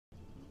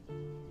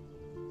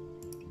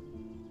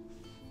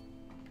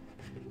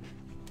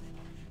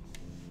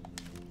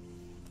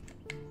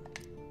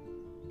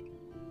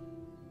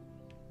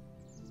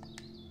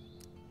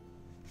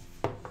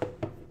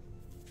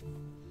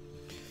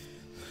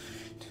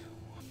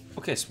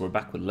Okay, so we're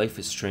back with Life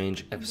is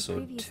Strange, In the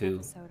episode previous 2.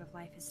 episode of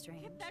Life is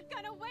Strange. Get that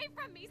gun away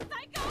from me,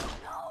 psycho!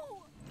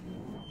 No!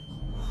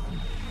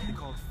 They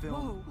called film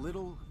Whoa.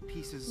 little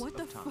pieces What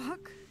the of time.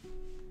 fuck?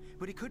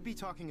 But he could be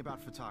talking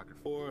about photography.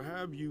 Or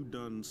have you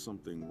done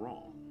something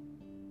wrong?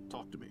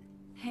 Talk to me.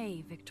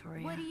 Hey,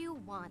 Victoria. What do you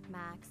want,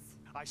 Max?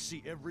 I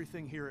see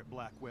everything here at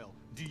Blackwell.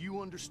 Do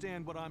you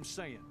understand what I'm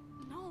saying?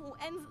 No,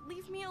 and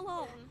leave me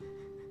alone.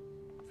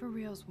 For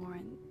reals,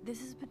 Warren,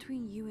 this is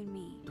between you and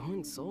me. Don't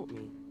insult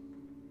me.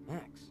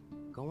 Max,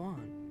 go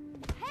on.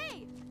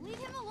 Hey, leave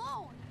him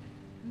alone!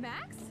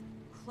 Max?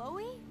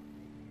 Chloe?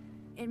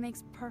 It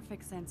makes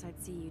perfect sense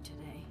I'd see you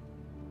today.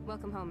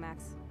 Welcome home,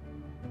 Max.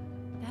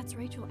 That's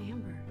Rachel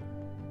Amber.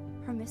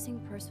 Her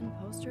missing person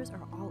posters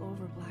are all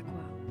over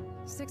Blackwell.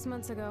 6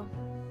 months ago,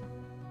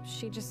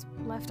 she just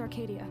left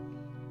Arcadia.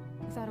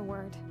 Without a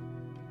word.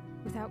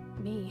 Without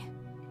me.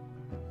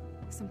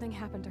 Something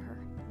happened to her.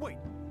 Wait,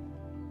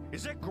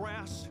 is that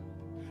grass?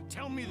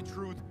 Tell me the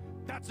truth.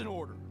 That's an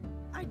order.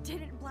 I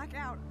didn't black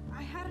out.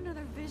 I had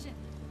another vision.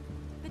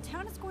 The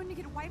town is going to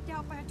get wiped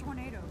out by a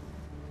tornado.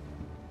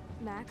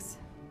 Max,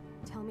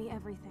 tell me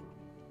everything.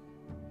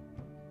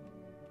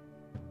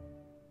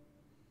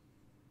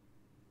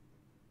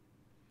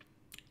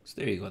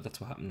 So there you go, that's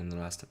what happened in the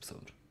last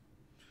episode.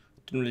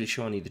 Didn't really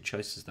show any of the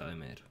choices that I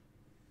made.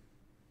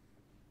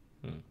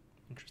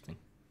 Interesting.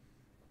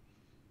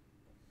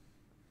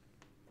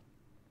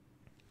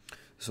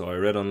 So I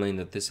read online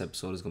that this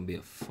episode is going to be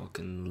a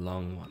fucking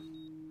long one.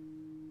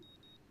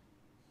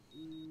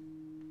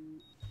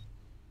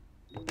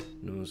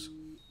 Knows.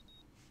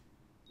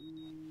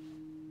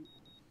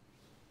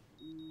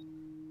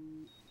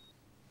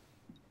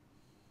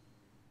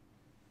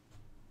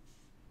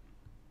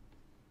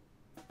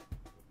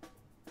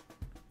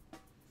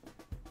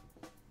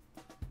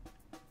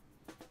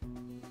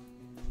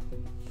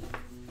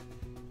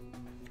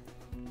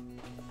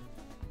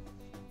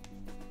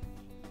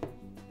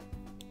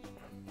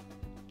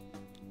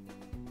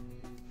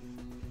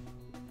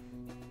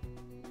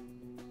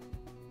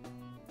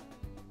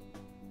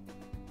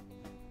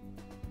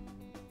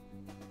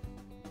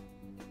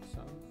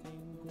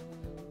 Something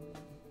good.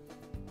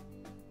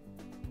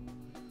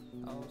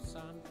 Oh,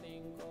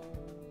 something good.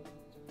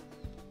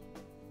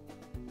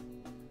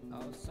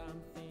 Oh,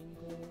 something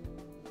good.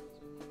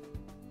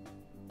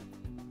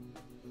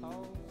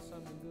 Oh,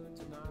 something good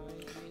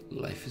tonight.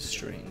 Life is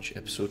Strange,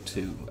 episode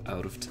 2,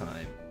 Out of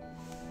Time.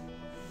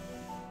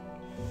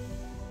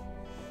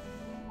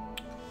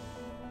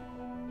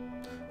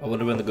 I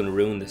wonder when they're going to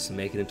ruin this and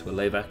make it into a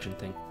live action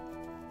thing.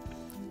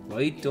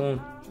 Why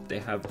don't they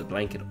have the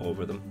blanket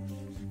over them?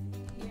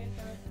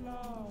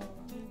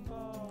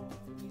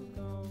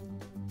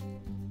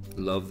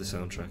 Love the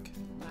soundtrack.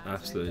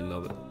 Absolutely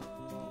love it.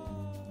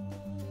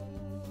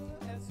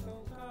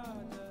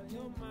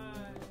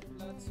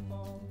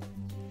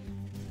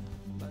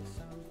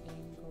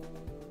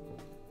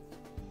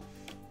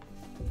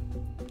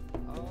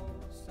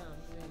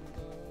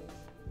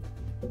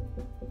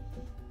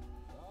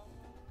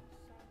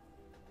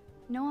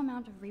 No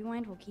amount of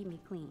rewind will keep me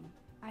clean.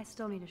 I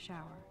still need a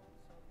shower.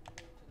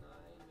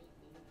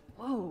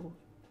 Whoa.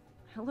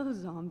 Hello,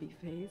 zombie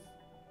face.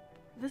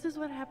 This is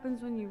what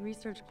happens when you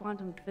research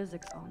quantum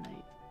physics all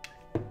night.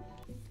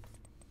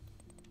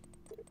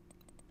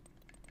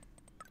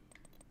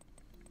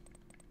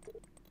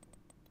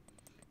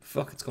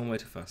 Fuck, it's going way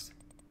too fast.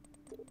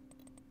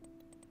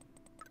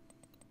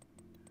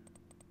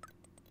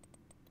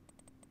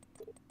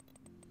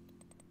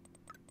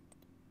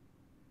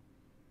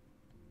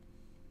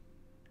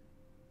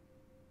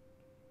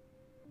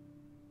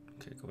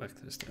 Okay, go back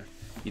to the start.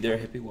 You there,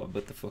 hippie? What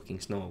about the fucking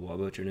snow? What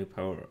about your new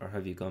power? Or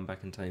have you gone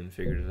back in time and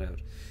figured it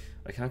out?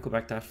 I can't go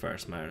back that far,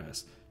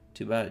 smartass.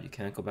 Too bad, you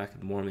can't go back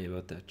and warn me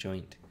about that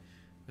joint.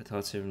 I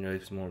thought saving your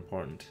life was more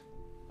important.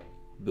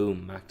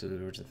 Boom, Mac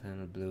delivered the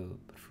final blow.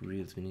 But for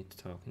reals, we need to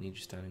talk. I need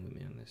you standing with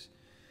me on this.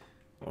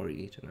 Or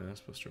eat an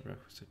ass buster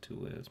breakfast at 2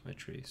 whales, my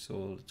tree.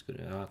 Sold, it's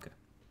good. Okay.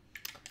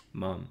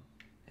 Mom.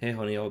 Hey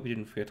honey, I hope you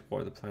didn't forget to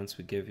water the plants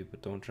we gave you,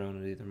 but don't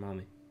drown it either,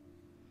 mommy.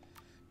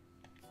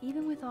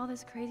 Even with all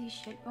this crazy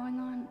shit going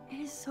on, it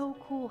is so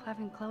cool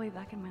having Chloe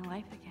back in my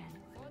life again.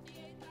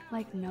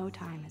 Like no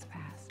time has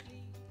passed.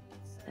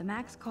 The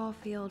Max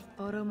Caulfield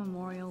Photo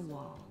Memorial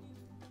Wall.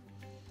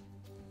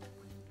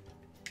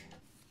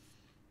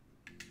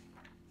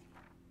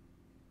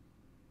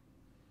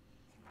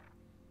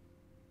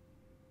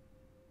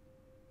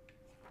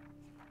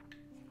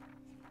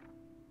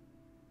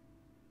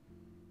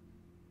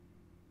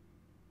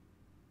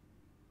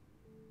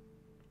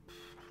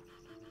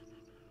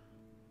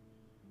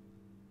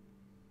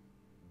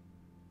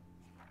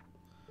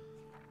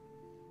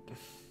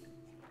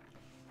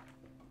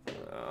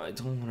 I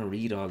don't want to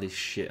read all this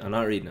shit. I'm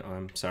not reading it.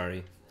 I'm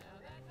sorry.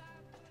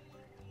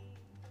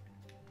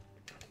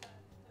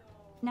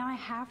 Now I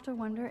have to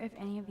wonder if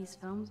any of these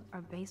films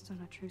are based on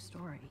a true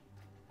story.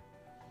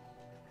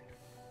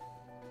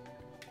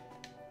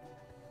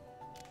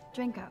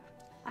 Drink up.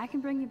 I can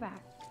bring you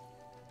back.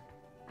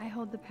 I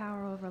hold the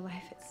power over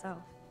life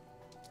itself.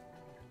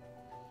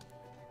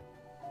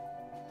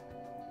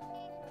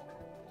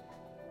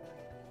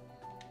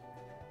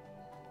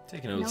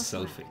 Taking a No little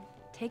selfie. smiling.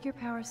 Take your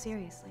power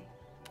seriously.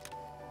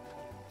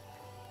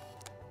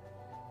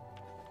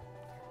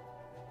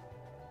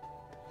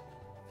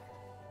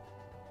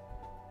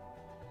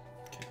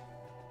 Okay.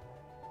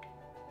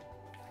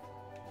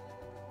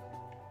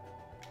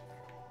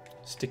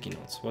 Sticky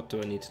notes. What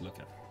do I need to look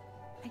at?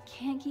 I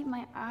can't keep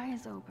my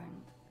eyes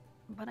open,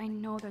 but I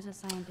know there's a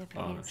scientific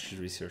Oh, answer. she's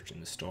researching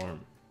the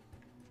storm.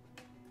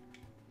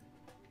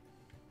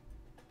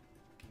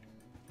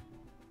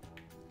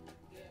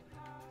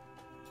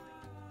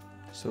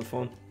 Cell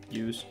phone,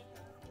 use.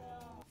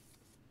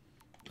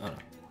 Oh no,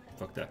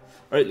 fuck that.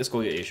 Alright, let's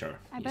go get a shower.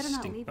 I you better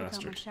not stink leave without my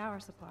bastard. shower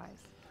supplies.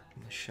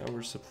 My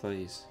shower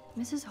supplies.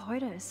 Mrs.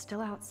 Hoyda is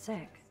still out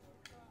sick.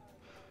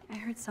 I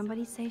heard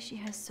somebody say she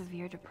has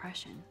severe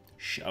depression.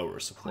 Shower thing.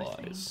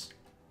 supplies.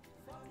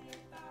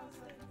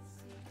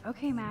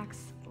 Okay,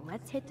 Max,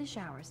 let's hit the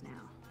showers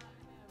now.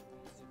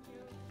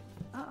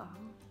 Uh-oh.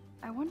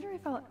 I wonder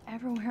if I'll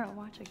ever wear a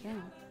watch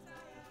again.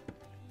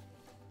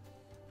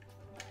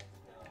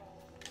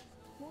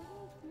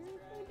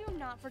 Seriously, do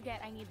not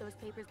forget I need those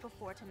papers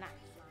before tonight.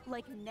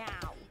 Like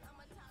now.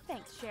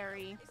 Thanks,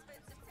 Sherry.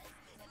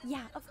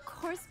 Yeah, of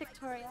course,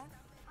 Victoria.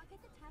 I'll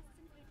get the tests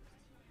and papers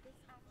to you this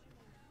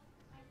afternoon.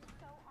 I'm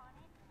so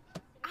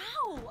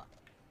on it. Ow!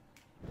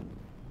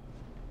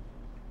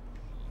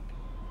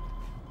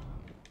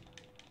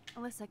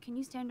 Alyssa, can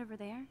you stand over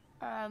there?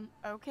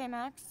 Okay,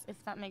 Max,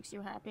 if that makes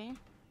you happy.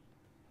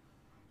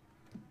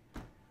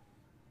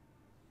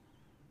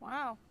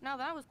 Wow, now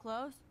that was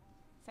close.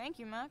 Thank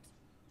you, Max.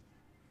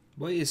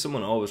 Why is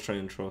someone always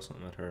trying to throw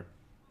something at her?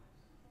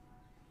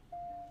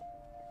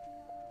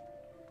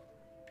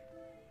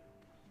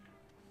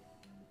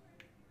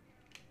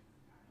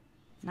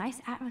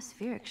 Nice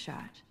atmospheric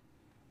shot.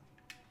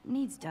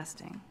 Needs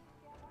dusting.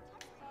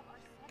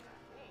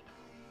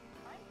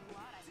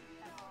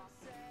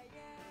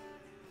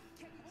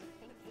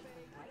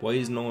 Why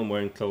is no one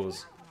wearing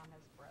clothes?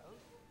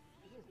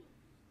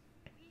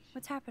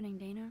 What's happening,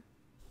 Dana?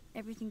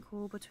 Everything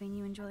cool between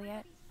you and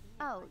Juliet?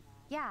 Oh,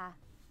 yeah.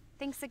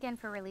 Thanks again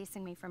for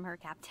releasing me from her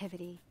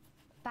captivity.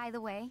 By the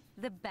way,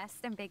 the best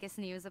and biggest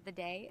news of the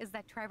day is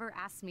that Trevor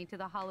asked me to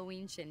the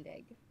Halloween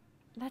shindig.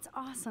 That's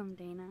awesome,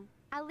 Dana.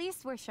 At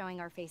least we're showing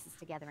our faces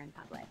together in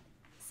public.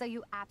 So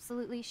you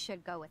absolutely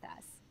should go with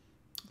us.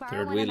 Borrow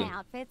Third one of my wheeling.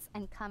 outfits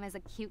and come as a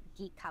cute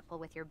geek couple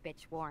with your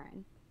bitch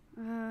Warren.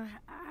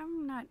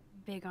 I'm not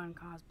big on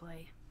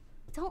cosplay.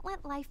 Don't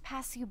let life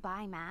pass you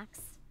by,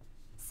 Max.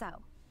 So,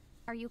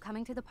 are you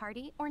coming to the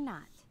party or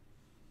not?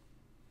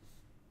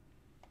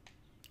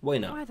 Why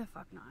not? Why the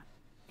fuck not?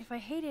 If I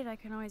hate it, I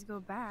can always go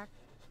back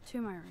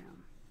to my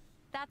room.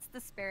 That's the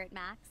spirit,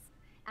 Max.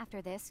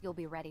 After this, you'll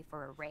be ready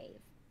for a rave.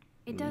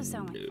 It does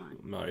sound like No, fun.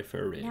 I'm not ready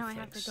for a rave, Now I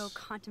have to thanks. go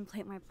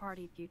contemplate my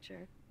party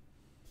future.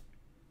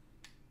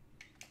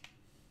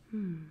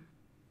 Hmm.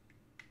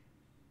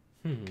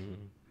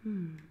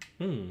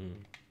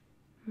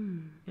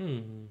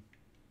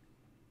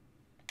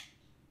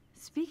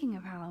 Speaking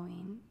of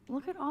Halloween,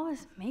 look at all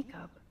this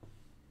makeup.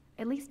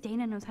 At least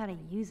Dana knows how to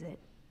use it.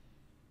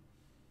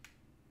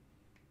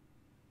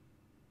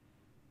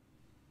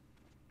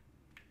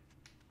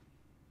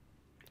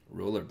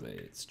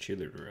 Rollerblades,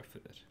 cheerleader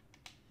outfit.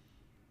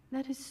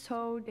 That is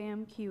so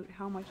damn cute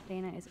how much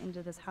Dana is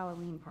into this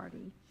Halloween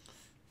party.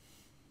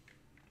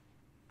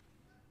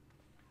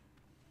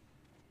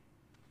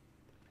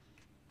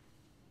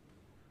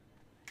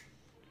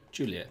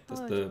 Juliet,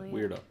 that's Hello, the Juliet.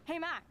 weirdo. Hey,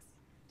 Max,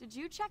 did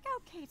you check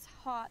out Kate's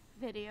hot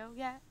video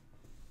yet?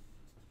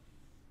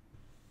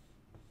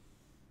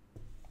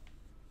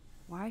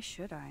 Why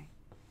should I?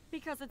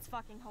 Because it's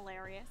fucking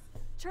hilarious.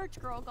 Church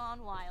girl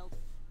gone wild.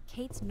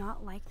 Kate's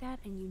not like that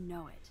and you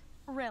know it.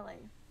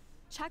 Really?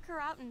 Check her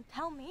out and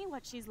tell me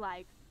what she's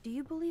like. Do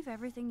you believe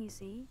everything you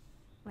see?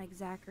 Like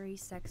Zachary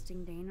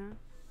sexting Dana?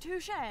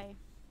 Touché.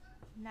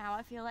 Now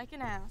I feel like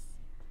an ass.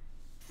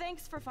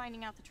 Thanks for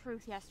finding out the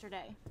truth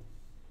yesterday.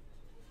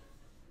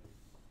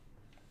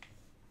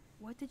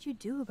 What did you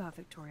do about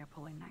Victoria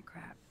pulling that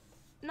crap?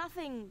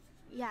 Nothing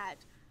yet.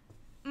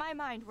 My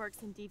mind works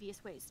in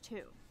devious ways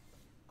too.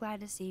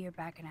 Glad to see you're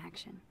back in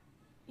action.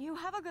 You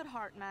have a good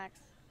heart, Max.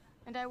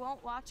 And I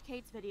won't watch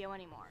Kate's video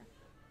anymore.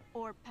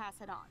 Or pass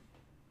it on.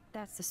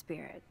 That's the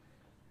spirit.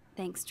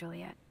 Thanks,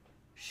 Juliet.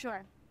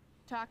 Sure.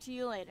 Talk to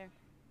you later.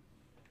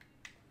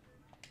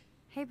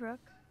 Hey,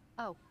 Brooke.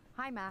 Oh,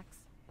 hi, Max.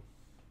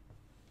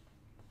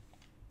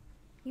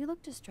 You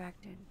look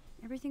distracted.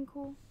 Everything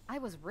cool? I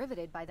was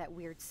riveted by that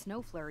weird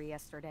snow flurry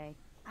yesterday.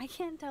 I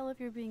can't tell if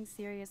you're being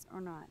serious or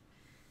not.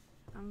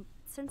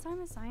 Since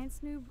I'm a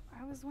science noob,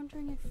 I was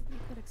wondering if you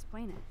could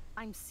explain it.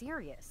 I'm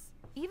serious.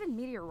 Even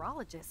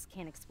meteorologists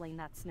can't explain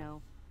that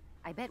snow.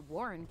 I bet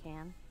Warren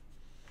can.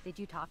 Did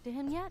you talk to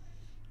him yet?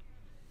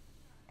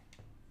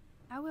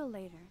 I will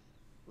later.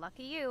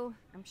 Lucky you.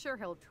 I'm sure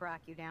he'll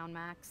track you down,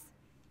 Max.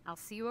 I'll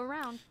see you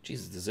around.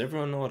 Jesus, does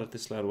everyone know that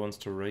this lad wants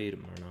to raid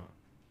him or not?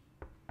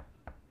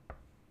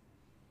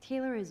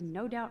 Taylor is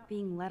no doubt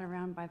being led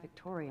around by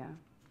Victoria,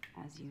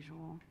 as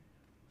usual.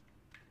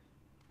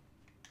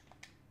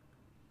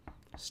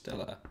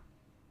 Stella.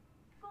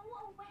 Go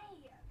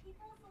away.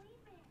 People's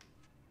leaving.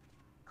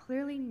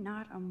 Clearly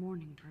not a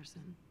morning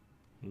person.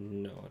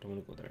 No, I don't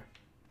want to go there.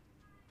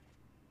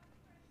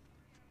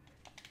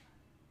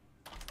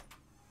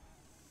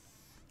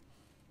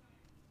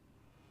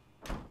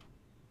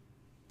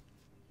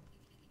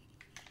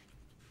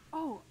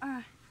 Oh,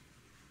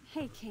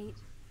 hey, Kate.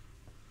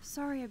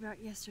 Sorry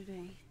about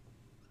yesterday.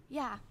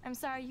 Yeah, I'm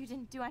sorry you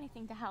didn't do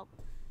anything to help.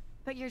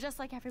 But you're just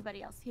like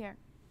everybody else here.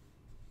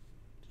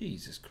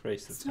 Jesus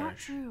Christ, that's It's not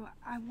harsh. true.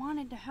 I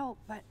wanted to help,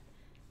 but...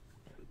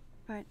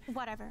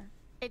 Whatever.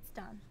 It's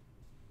done.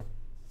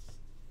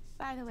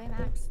 By the way,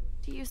 Max,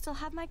 do you still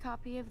have my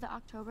copy of The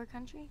October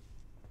Country?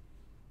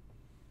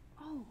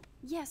 Oh,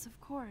 yes, of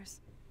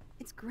course.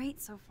 It's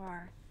great so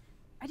far.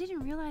 I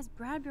didn't realize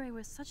Bradbury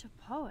was such a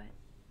poet.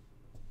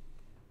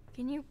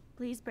 Can you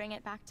please bring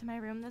it back to my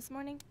room this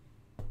morning?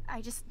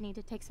 I just need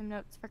to take some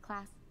notes for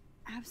class.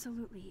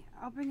 Absolutely.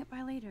 I'll bring it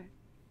by later.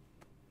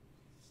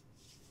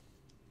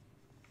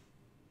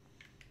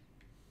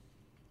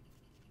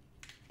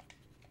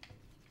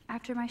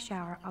 After my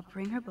shower, I'll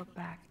bring her book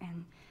back,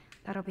 and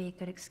that'll be a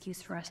good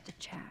excuse for us to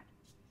chat.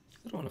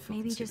 I don't want to fucking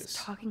Maybe see just this.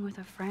 talking with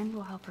a friend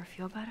will help her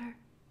feel better.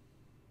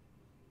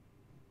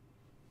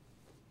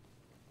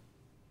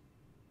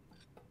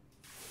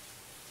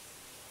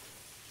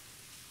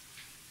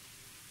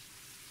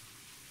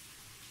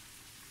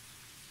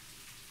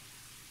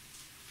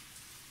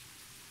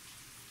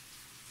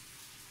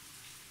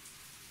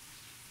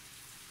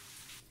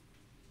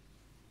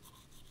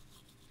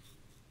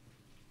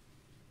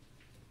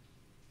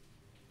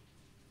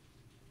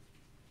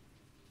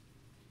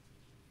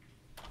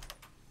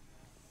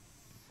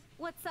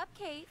 What's up,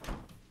 Kate?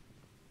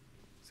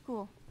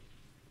 School.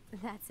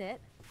 That's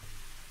it?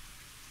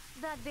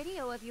 That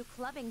video of you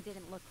clubbing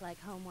didn't look like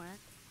homework.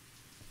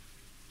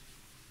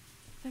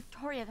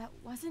 Victoria, that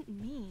wasn't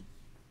me.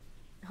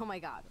 Oh my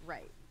god,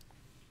 right.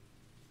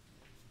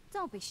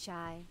 Don't be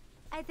shy.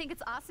 I think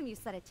it's awesome you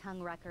set a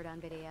tongue record on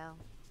video.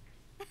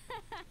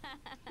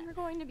 You're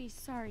going to be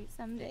sorry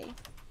someday.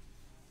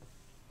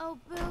 Oh,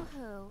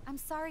 boo-hoo. I'm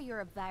sorry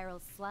you're a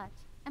viral slut.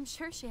 I'm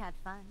sure she had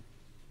fun.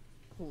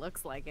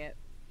 Looks like it.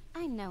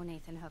 I know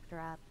Nathan hooked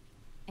her up.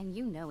 And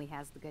you know he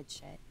has the good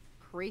shit.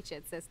 Preach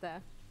it,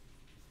 sister.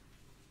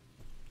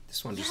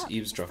 This one just Yuck,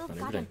 eavesdropped I on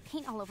still got everything.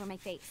 paint all over my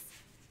face.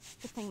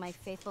 Good thing my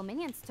faithful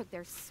minions took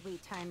their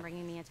sweet time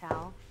bringing me a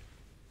towel.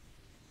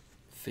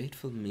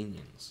 Fateful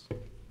minions.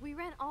 We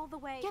ran all the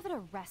way. Give it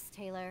a rest,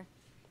 Taylor.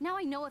 Now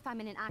I know if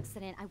I'm in an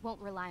accident, I won't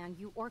rely on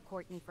you or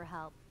Courtney for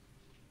help.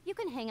 You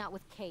can hang out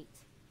with Kate.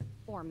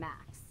 Or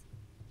Max.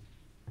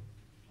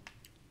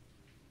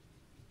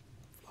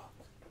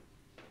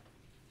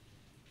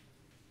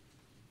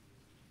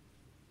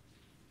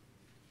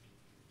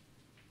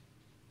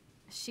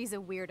 She's a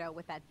weirdo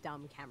with that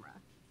dumb camera.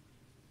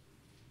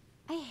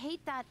 I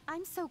hate that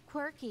I'm so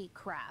quirky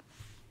crap.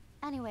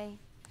 Anyway,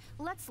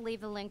 let's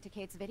leave the link to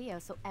Kate's video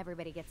so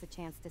everybody gets a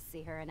chance to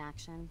see her in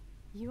action.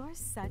 You are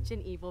such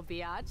an evil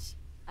biatch.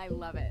 I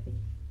love it.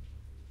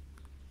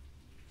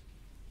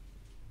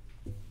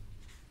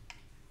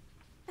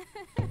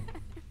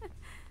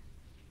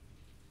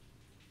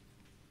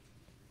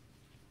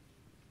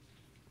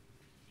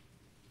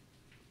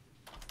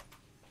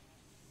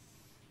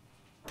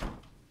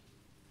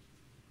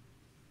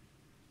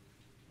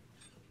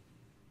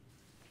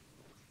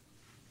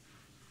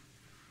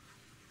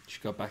 She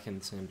got back in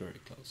the same dirty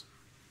clothes.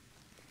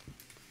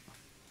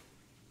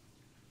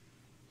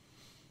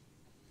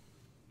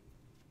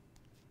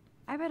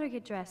 I better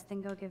get dressed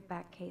and go give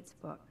back Kate's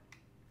book.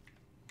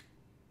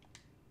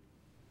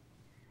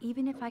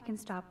 Even if I can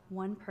stop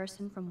one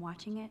person from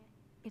watching it,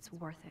 it's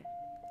worth it.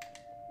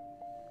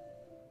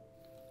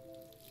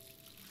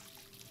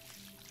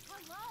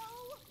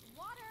 Hello?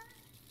 Water?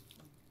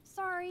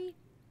 Sorry,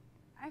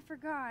 I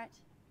forgot.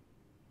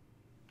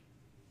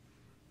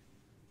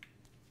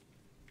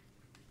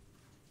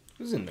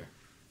 Who's in there?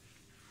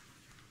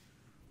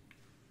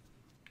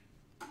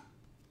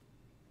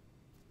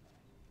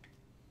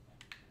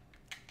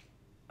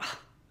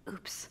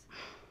 Oops,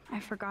 I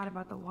forgot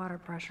about the water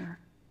pressure.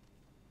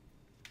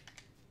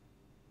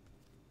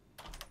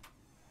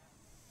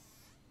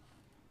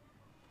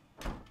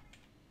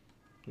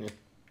 Yeah.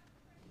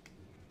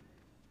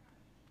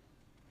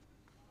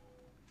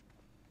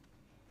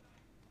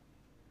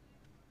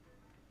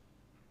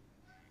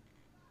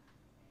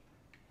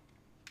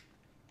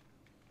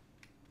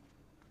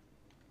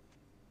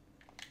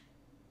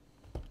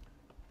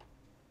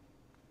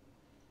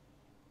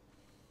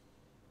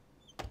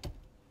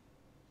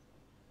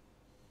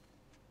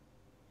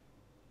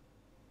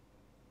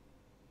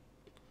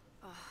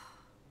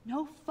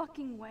 No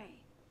fucking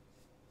way.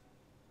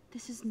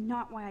 This is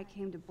not why I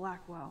came to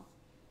Blackwell.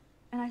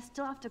 And I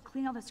still have to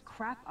clean all this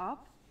crap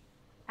up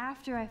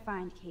after I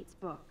find Kate's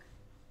book.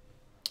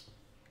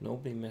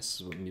 Nobody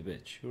messes with me,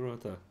 bitch. Who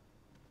wrote that?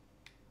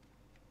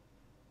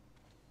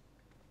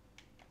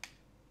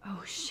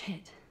 Oh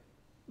shit.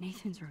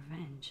 Nathan's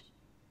revenge.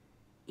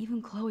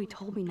 Even Chloe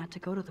told me not to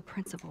go to the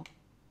principal.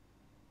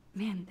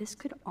 Man, this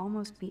could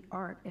almost be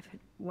art if it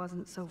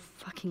wasn't so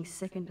fucking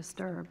sick and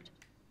disturbed.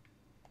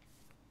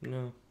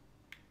 No.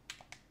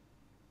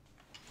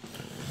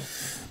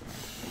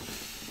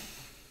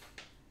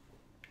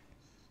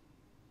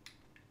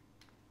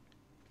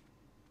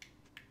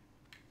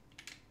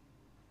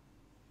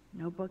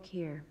 No book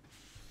here.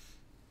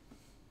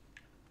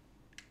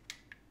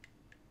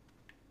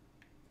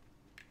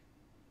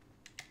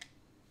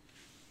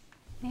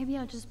 Maybe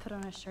I'll just put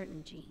on a shirt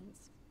and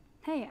jeans.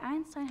 Hey,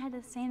 Einstein had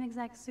the same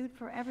exact suit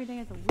for every day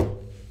of the week,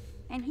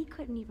 and he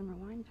couldn't even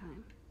rewind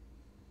time.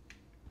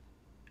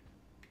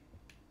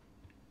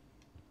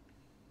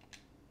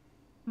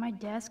 My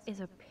desk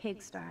is a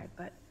pigsty,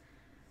 but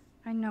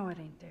I know it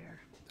ain't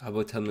there. How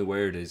about tell me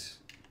where it is?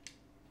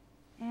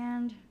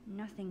 And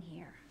nothing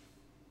here.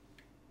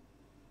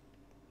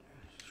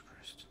 Jesus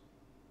Christ.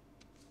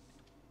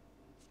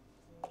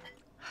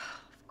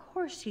 Of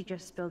course she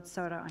just spilled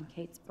soda on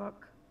Kate's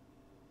book.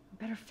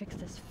 I better fix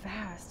this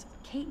fast.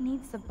 Kate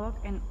needs the book,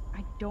 and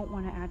I don't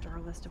want to add to her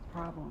list of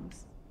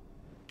problems.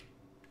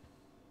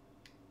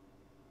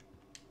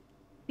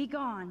 Be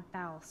gone,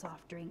 foul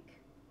soft drink.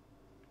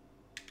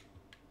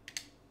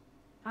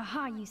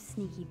 Aha, you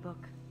sneaky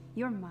book.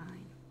 You're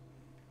mine.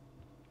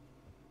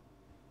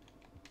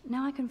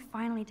 Now I can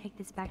finally take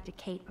this back to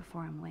Kate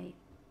before I'm late.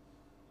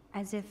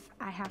 As if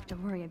I have to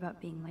worry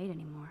about being late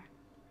anymore.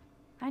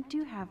 I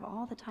do have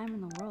all the time in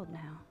the world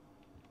now.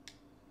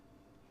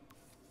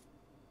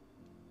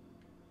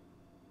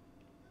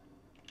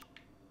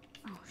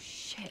 Oh,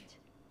 shit.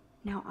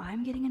 Now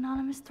I'm getting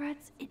anonymous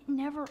threats? It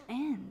never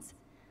ends.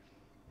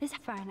 This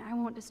fine, I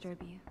won't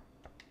disturb you.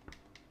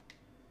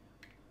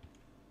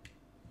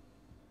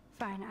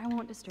 Fine, I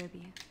won't disturb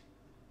you.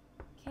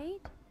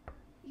 Kate?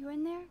 You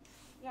in there?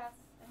 Yes,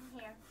 I'm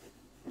here.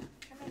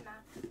 Come in,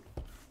 Max.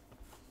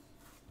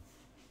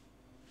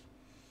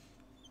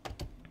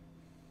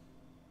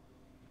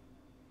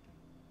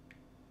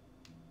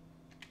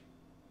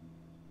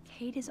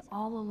 Kate is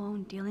all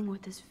alone dealing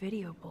with this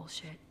video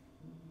bullshit.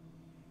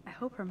 I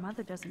hope her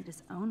mother doesn't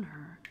disown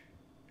her.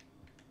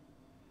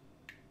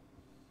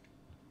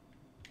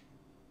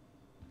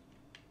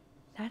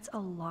 That's a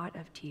lot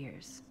of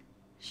tears.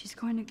 She's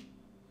going to...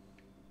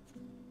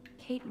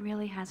 Kate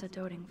really has a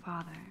doting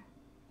father.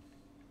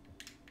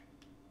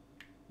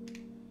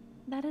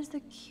 That is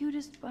the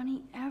cutest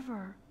bunny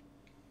ever.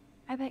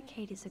 I bet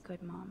Kate is a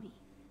good mommy.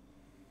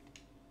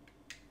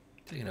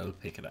 Take an old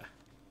pic of that.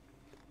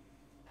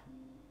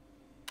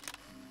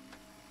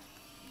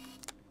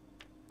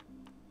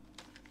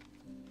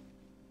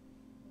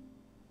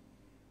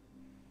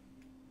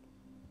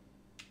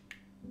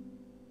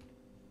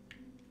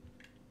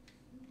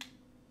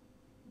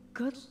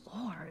 Good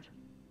lord.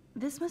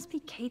 This must be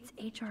Kate's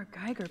H.R.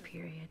 Geiger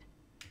period.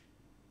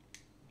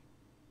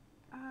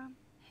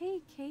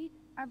 Hey, Kate.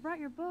 I brought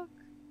your book.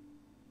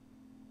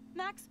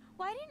 Max,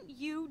 why didn't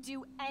you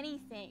do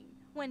anything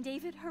when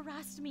David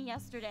harassed me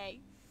yesterday?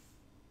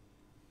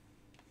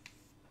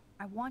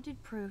 I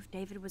wanted proof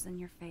David was in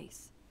your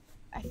face.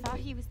 I thought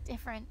he was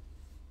different.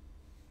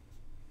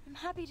 I'm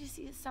happy to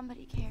see that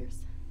somebody cares.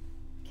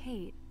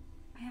 Kate,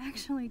 I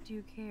actually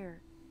do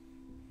care.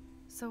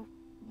 So,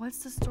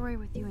 what's the story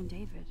with you and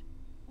David?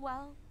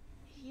 Well,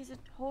 he's a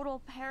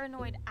total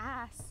paranoid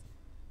ass.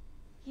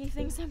 He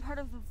thinks I'm part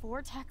of the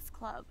Vortex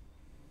Club.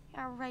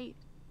 Yeah, right.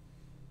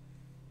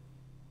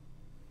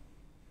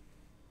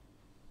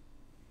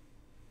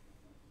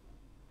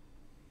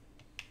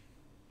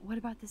 What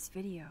about this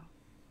video?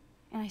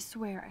 And I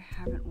swear I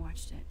haven't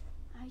watched it.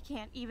 I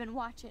can't even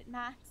watch it,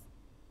 Max.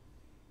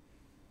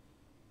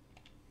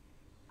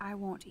 I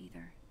won't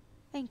either.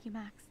 Thank you,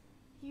 Max.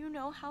 You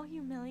know how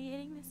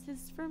humiliating this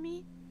is for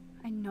me?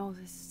 I know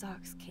this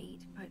sucks,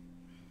 Kate, but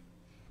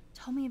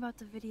tell me about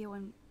the video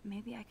and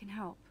maybe I can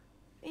help.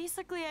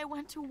 Basically, I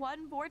went to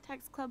one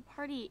Vortex Club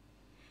party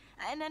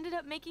and ended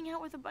up making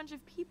out with a bunch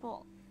of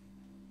people.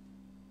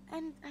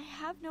 And I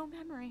have no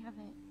memory of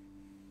it.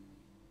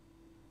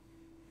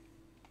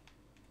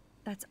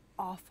 That's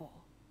awful.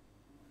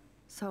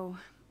 So,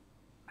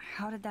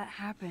 how did that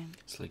happen?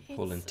 It's like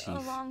pulling teeth.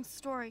 It's a long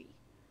story.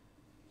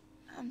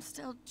 I'm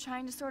still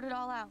trying to sort it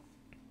all out.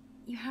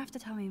 You have to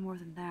tell me more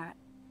than that.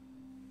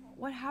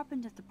 What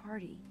happened at the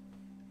party?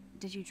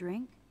 Did you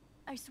drink?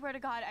 I swear to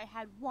God, I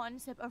had one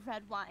sip of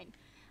red wine,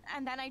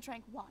 and then I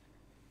drank water.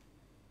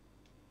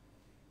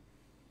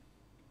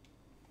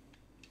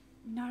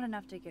 Not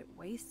enough to get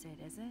wasted,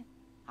 is it?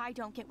 I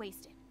don't get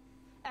wasted.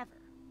 Ever.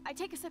 I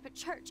take a sip at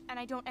church, and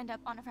I don't end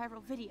up on a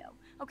viral video,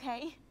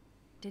 okay?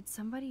 Did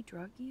somebody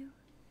drug you?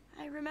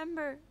 I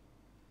remember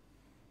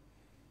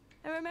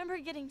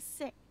getting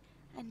sick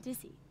and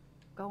dizzy.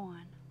 Go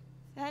on.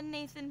 Then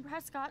Nathan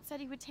Prescott said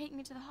he would take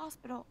me to the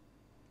hospital.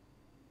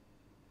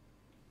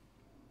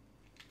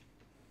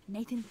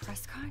 Nathan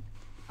Prescott?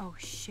 Oh,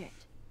 shit.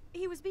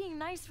 He was being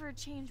nice for a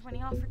change when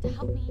he offered to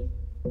help me.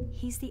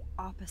 He's the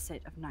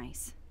opposite of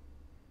nice.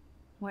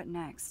 What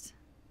next?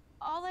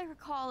 All I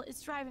recall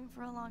is driving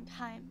for a long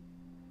time.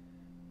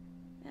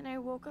 Then I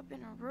woke up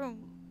in a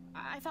room.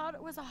 I thought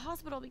it was a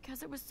hospital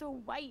because it was so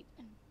white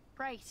and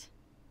bright.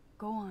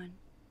 Go on.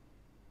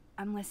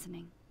 I'm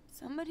listening.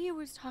 Somebody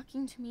was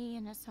talking to me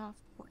in a soft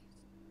voice.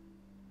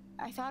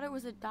 I thought it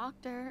was a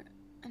doctor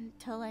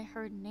until I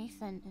heard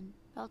Nathan and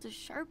felt a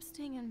sharp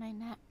sting in my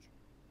neck.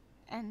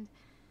 And...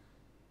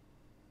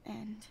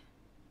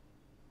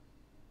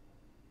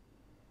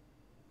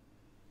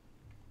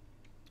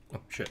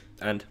 Oh, shit.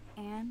 And?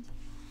 And?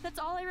 That's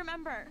all I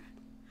remember.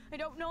 I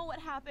don't know what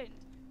happened.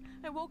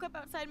 I woke up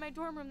outside my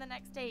dorm room the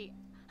next day.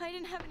 I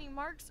didn't have any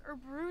marks or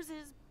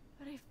bruises,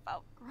 but I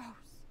felt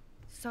gross.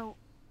 So,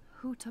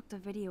 who took the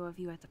video of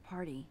you at the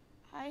party?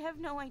 I have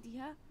no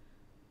idea.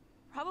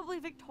 Probably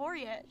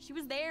Victoria. She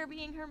was there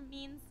being her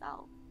mean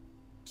self.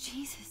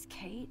 Jesus,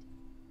 Kate.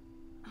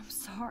 I'm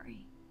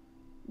sorry.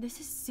 This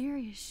is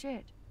serious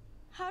shit.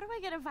 How do I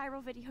get a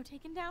viral video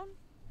taken down?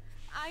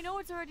 I know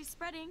it's already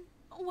spreading.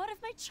 What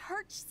if my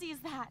church sees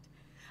that?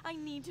 I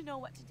need to know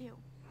what to do.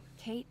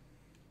 Kate,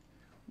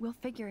 we'll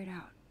figure it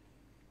out.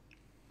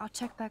 I'll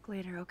check back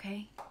later,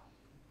 okay?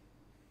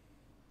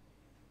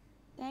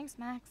 Thanks,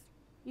 Max.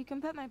 You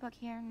can put my book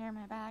here near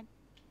my bag.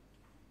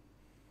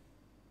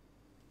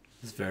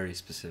 It's very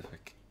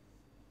specific.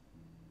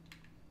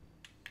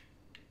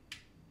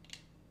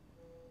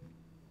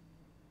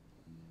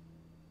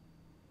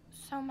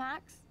 So,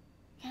 Max,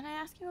 can I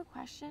ask you a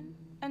question?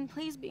 And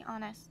please be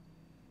honest.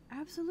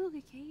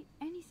 Absolutely, Kate.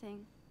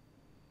 Anything.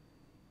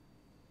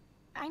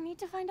 I need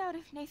to find out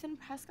if Nathan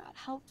Prescott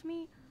helped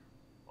me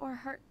or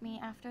hurt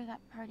me after that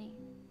party.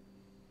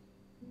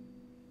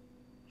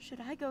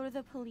 Should I go to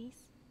the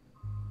police?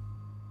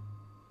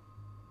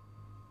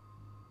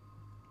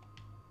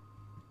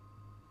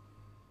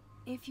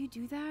 If you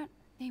do that,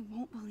 they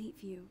won't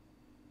believe you.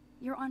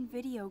 You're on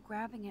video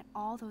grabbing at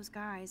all those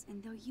guys,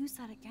 and they'll use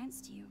that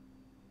against you.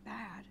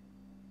 Bad.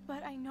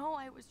 But I know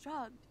I was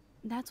drugged.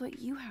 That's what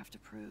you have to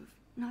prove,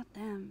 not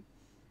them.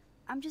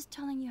 I'm just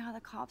telling you how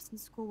the cops in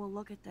school will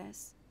look at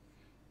this.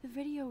 The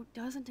video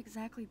doesn't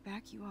exactly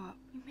back you up.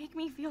 You make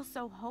me feel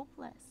so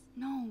hopeless.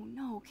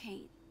 No,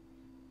 Kate.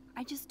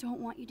 I just don't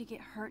want you to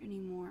get hurt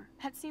anymore.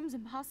 That seems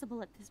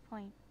impossible at this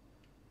point.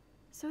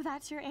 So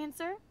that's your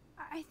answer?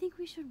 I think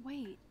we should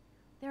wait.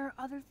 There are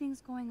other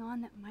things going on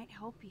that might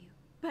help you.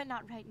 But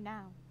not right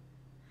now.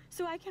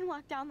 So I can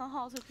walk down the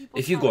halls with people.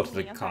 If you go to telling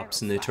the me a cops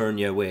viral and they slap. turn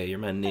you away, your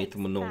man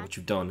Nathan will know Max. what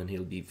you've done and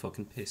he'll be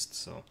fucking pissed,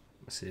 so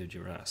I saved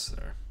your ass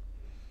there.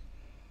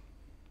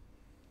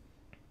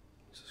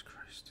 Jesus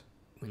Christ.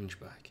 Whinge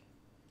back.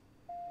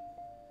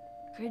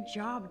 Good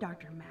job,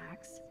 Dr.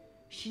 Max.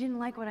 She didn't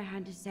like what I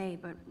had to say,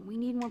 but we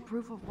need more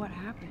proof of what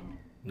happened.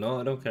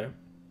 No, I don't care.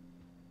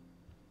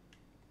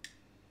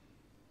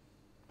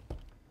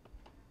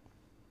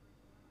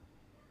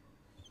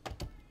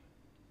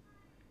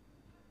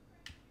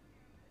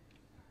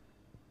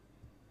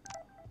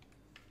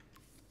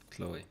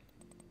 Chloe.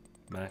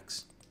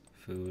 Max.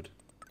 Food.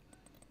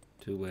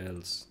 2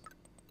 whales.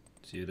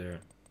 See you there.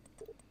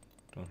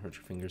 Don't hurt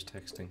your fingers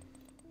texting.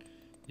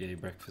 Yay,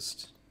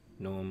 breakfast.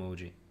 No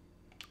emoji.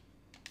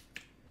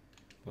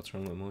 What's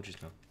wrong with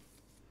emojis now?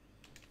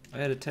 I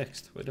had a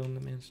text. Why don't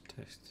let me answer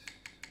text?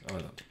 Oh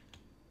no.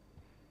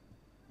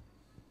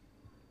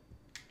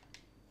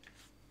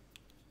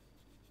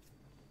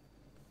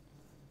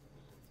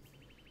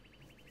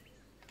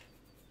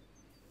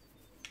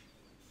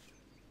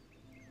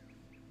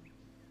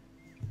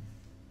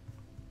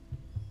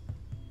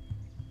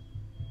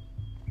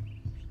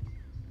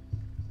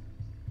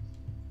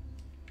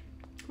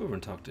 Go over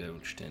and talk to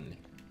Old Stanley.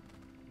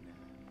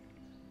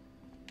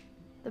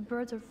 The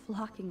birds are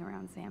flocking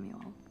around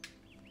Samuel.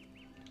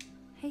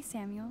 Hey,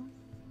 Samuel.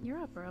 You're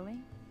up early.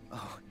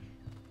 Oh,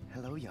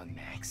 hello, young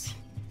Max.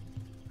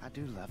 I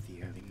do love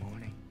the early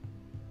morning.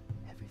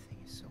 Everything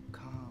is so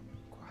calm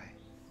and quiet.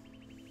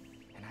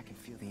 And I can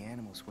feel the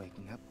animals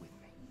waking up with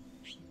me.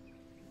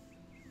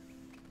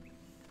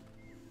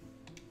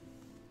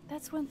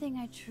 That's one thing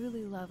I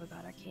truly love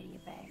about Arcadia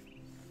Bay.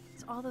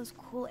 It's all those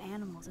cool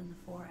animals in the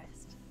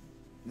forest.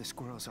 The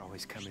squirrels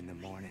always come in the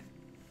morning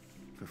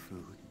for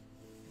food.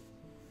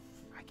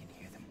 I can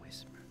hear them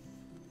whisper.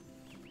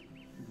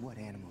 What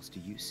animals do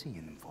you see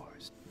in the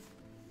forest?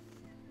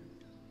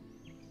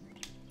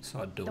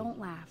 Saw a doe.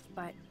 Don't laugh,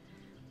 but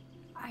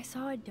I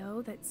saw a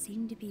doe that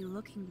seemed to be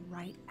looking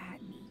right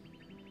at me.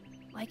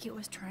 Like it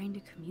was trying to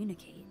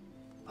communicate.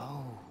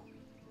 Oh,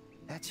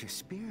 that's your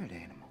spirit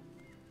animal.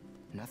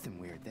 Nothing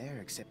weird there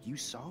except you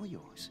saw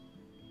yours.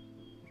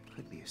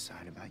 Could be a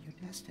sign about your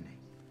destiny.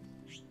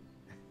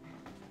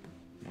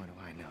 What do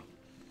I know?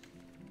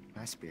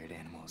 My spirit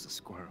animal is a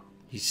squirrel.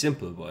 He's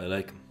simple, but I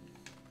like him.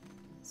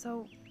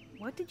 So,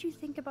 what did you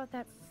think about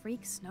that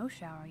freak snow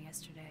shower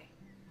yesterday?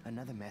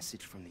 Another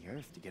message from the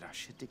Earth to get our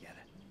shit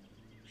together.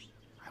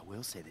 I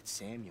will say that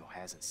Samuel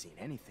hasn't seen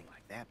anything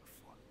like that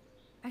before.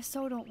 I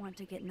so don't want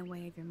to get in the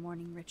way of your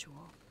morning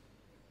ritual.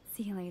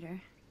 See you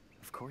later.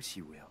 Of course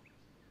you will.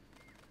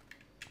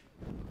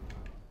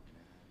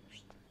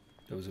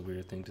 That was a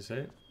weird thing to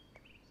say.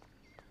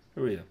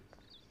 Who are you?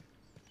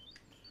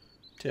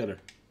 Taylor.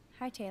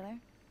 Hi, Taylor.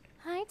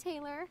 Hi,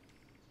 Taylor.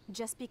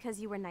 Just because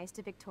you were nice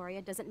to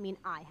Victoria doesn't mean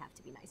I have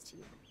to be nice to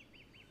you.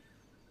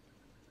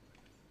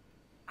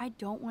 I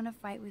don't want to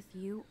fight with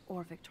you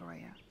or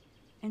Victoria.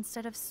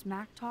 Instead of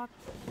smack talk,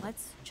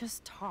 let's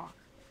just talk.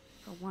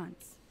 For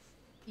once.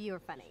 You're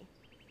funny.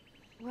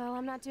 Well,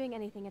 I'm not doing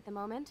anything at the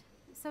moment,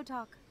 so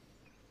talk.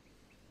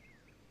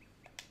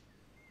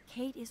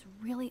 Kate is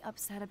really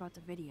upset about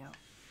the video.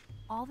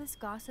 All this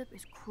gossip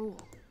is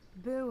cruel.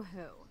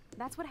 Boo-hoo.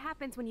 That's what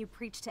happens when you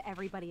preach to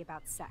everybody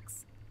about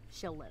sex.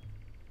 She'll live.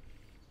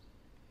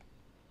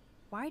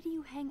 Why do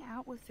you hang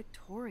out with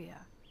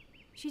Victoria?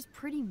 She's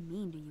pretty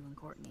mean to you and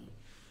Courtney.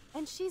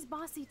 And she's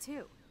bossy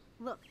too.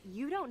 Look,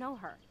 you don't know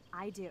her.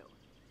 I do.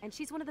 And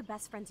she's one of the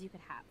best friends you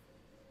could have.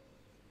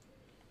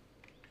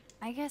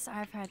 I guess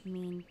I've had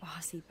mean,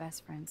 bossy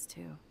best friends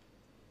too.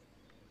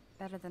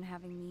 Better than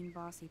having mean,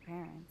 bossy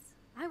parents.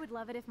 I would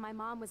love it if my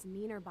mom was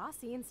mean or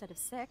bossy instead of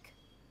sick.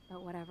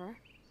 But whatever.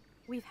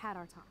 We've had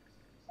our talk.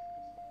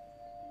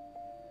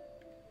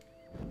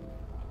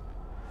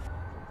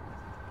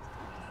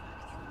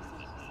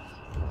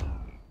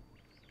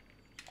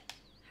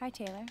 Hi,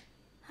 Taylor.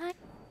 Hi.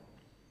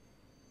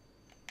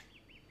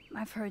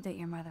 I've heard that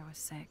your mother was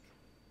sick.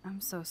 I'm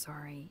so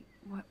sorry.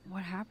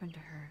 What happened to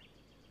her?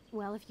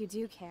 Well, if you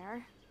do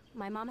care,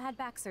 my mom had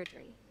back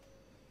surgery.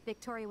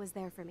 Victoria was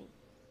there for me.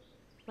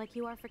 Like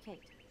you are for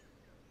Kate.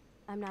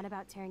 I'm not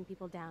about tearing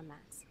people down,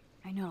 Max.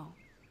 I know.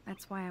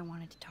 That's why I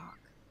wanted to talk.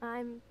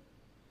 I'm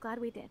glad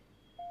we did.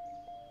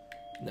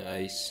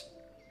 Nice.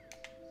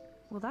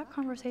 Well, that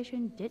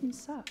conversation didn't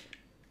suck.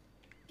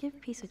 Give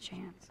peace a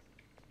chance.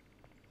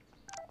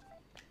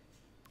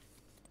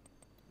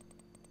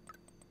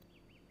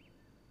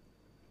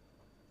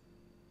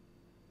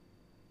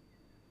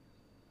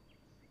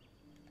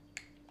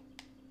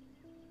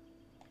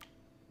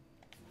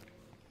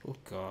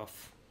 Fuck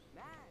off.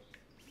 Max,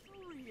 get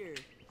over here.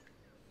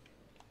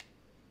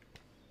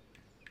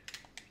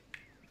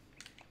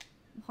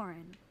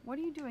 Warren, what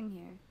are you doing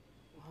here?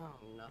 Oh,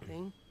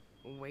 nothing.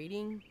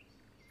 Waiting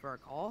for a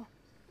call?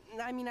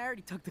 I mean, I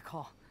already took the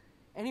call.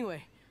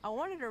 Anyway, I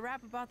wanted to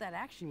rap about that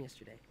action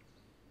yesterday.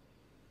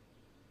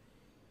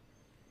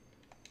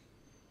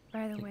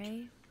 By the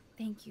way,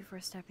 thank you for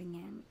stepping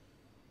in.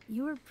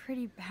 You were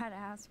pretty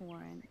badass,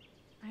 Warren.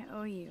 I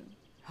owe you.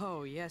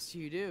 Oh, yes,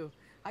 you do.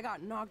 I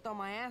got knocked on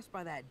my ass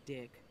by that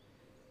dick.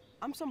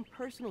 I'm some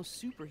personal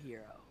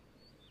superhero.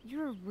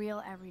 You're a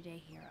real everyday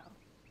hero.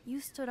 You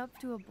stood up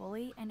to a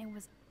bully, and it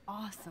was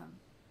awesome.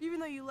 Even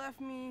though you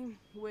left me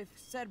with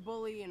said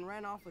bully and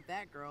ran off with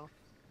that girl,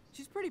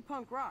 she's pretty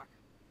punk rock.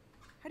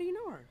 How do you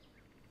know her?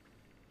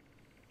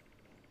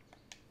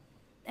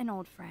 An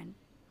old friend,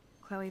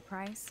 Chloe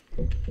Price.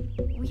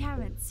 We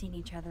haven't seen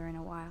each other in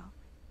a while.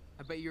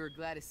 I bet you were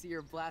glad to see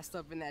her blast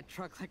up in that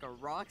truck like a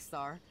rock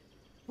star.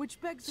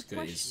 Which begs the This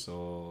guy is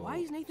question, why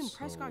is Nathan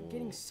Prescott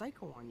getting so-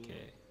 psycho on you?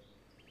 Okay.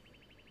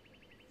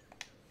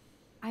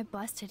 I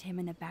busted him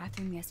in the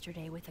bathroom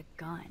yesterday with a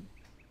gun.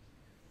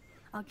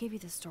 I'll give you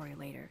the story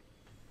later.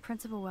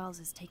 Principal Wells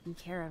is taking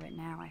care of it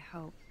now, I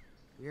hope.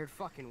 Weird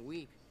fucking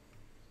week.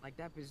 Like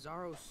that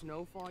bizarro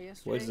snowfall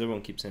yesterday. Why does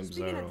everyone keep saying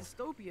Speaking bizarro? of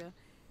dystopia,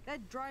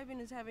 that drive-in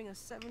is having a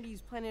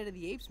 70s Planet of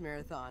the Apes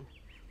marathon.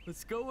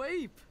 Let's go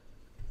ape!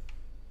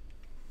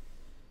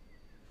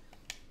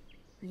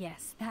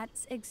 Yes,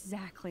 that's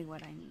exactly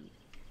what I need.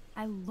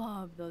 I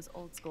love those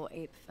old school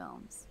ape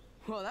films.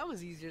 Well, that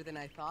was easier than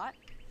I thought.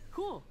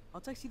 Cool,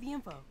 I'll text you the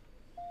info.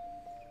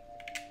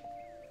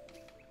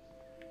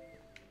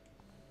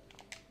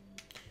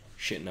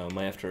 Shit, now I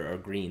might have to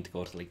agree to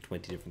go to like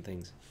 20 different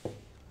things.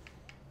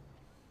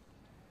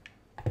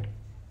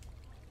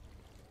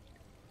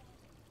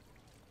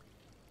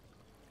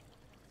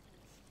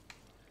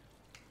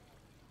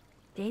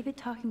 David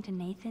talking to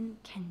Nathan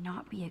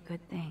cannot be a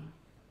good thing.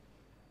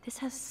 This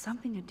has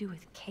something to do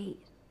with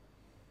Kate.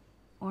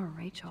 Or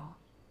Rachel.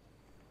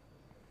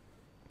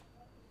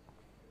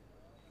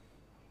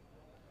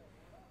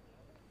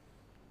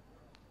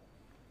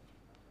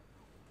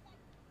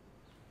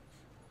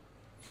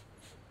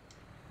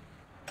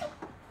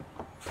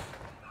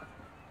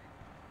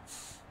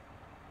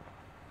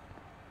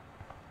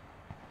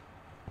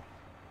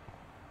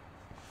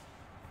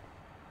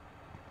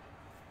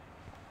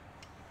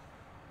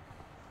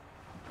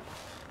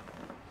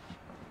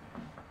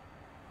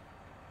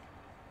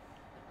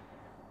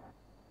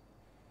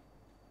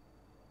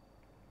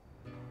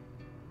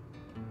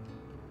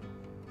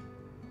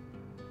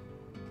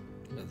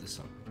 Love this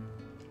song.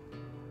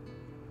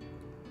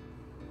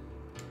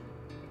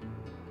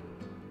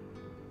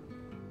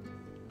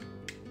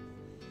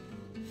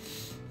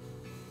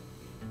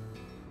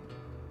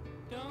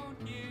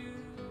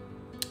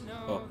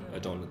 Oh, I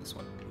don't know this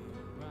one.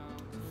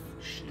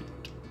 Shit.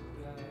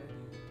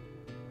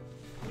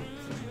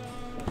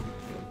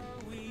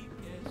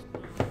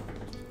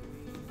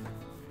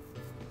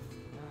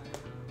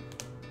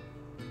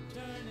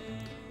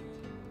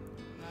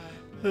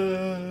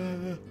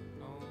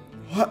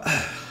 What?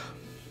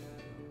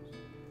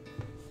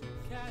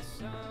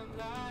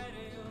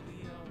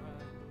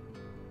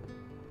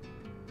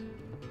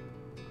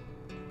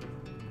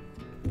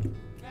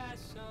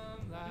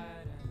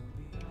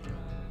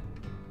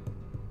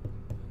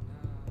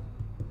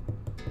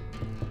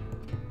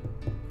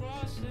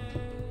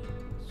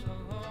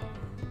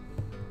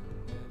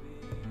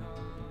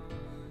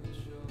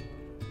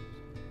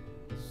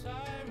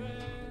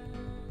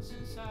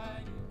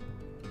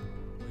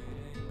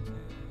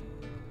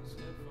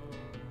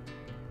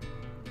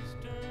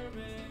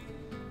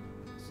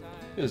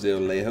 Here's the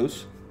old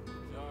lighthouse.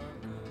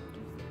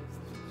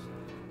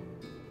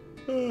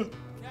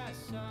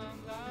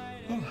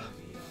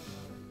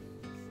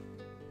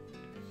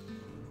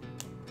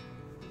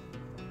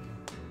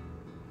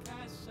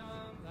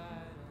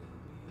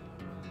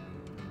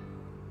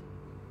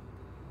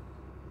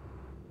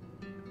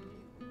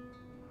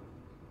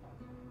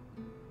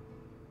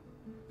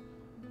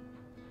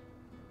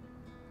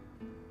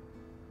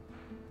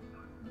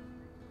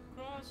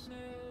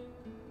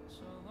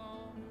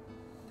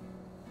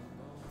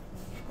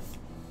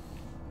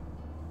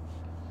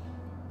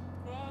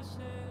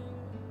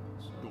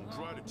 Don't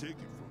try to take it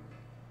from me.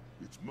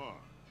 It's mine.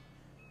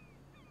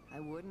 I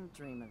wouldn't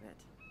dream of it.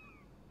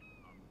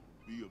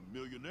 Be a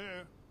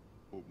millionaire.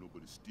 Hope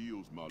nobody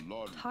steals my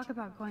lottery. Talk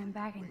about going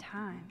back in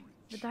time.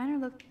 The diner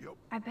looked...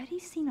 I bet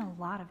he's seen a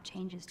lot of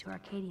changes to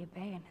Arcadia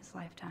Bay in his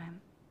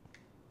lifetime.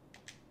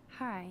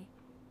 Hi.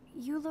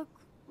 You look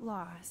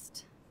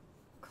lost.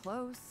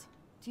 Close.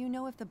 Do you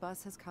know if the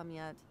bus has come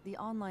yet? The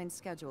online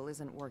schedule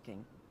isn't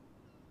working.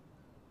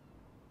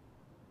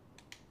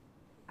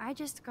 I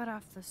just got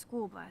off the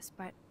school bus,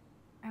 but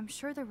I'm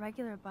sure the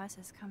regular bus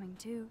is coming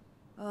too.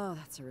 Oh,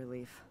 that's a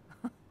relief.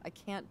 I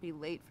can't be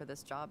late for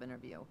this job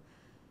interview.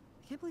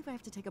 I can't believe I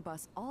have to take a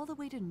bus all the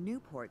way to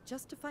Newport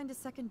just to find a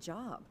second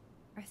job.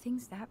 Are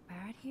things that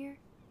bad here?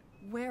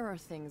 Where are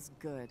things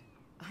good?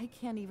 I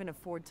can't even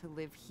afford to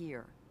live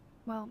here.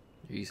 Well,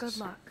 good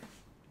luck.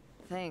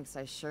 Thanks,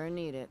 I sure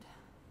need it.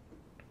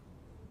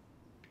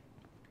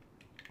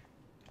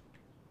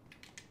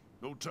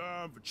 No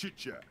time for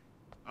chit-chat.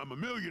 I'm a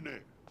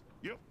millionaire.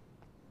 Yep.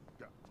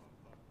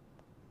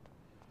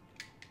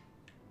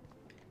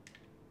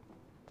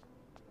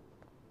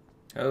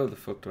 How the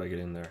fuck do I get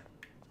in there?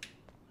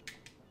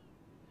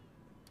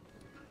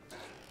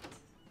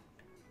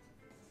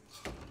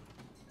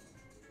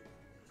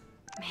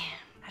 Man,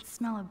 that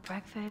smell of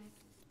breakfast.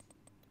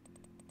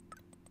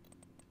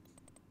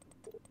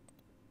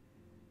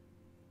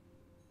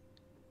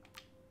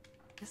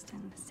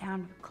 And the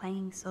sound of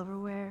clanging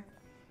silverware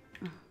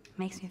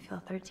makes me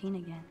feel 13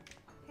 again.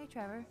 Hey,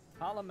 Trevor.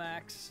 Holla,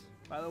 Max.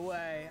 By the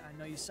way, I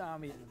know you saw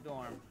me in the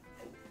dorm.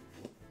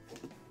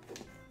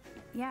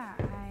 Yeah,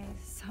 I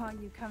saw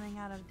you coming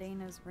out of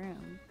Dana's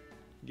room.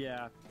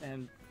 Yeah,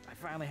 and I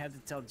finally had to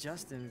tell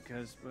Justin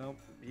because, well,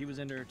 he was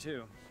into her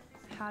too.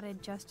 How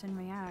did Justin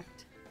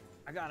react?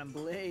 I got him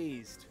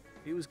blazed.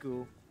 He was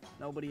cool.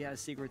 Nobody has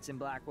secrets in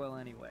Blackwell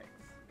anyway.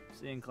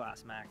 See you in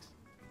class, Max.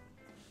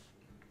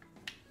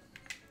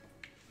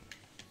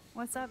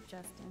 What's up,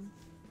 Justin?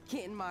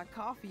 Getting my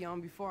coffee on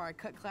before I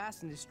cut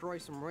class and destroy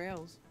some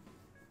rails.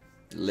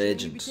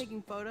 Legend. Should we be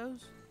taking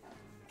photos?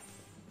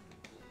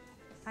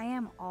 I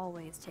am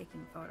always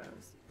taking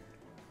photos.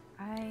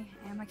 I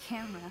am a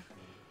camera.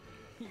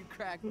 You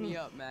crack me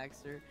up,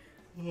 Maxter.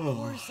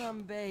 Or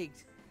some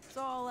baked,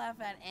 so I'll laugh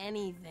at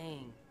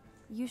anything.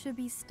 You should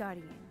be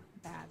studying,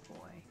 bad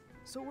boy.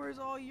 So where's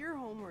all your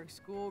homework,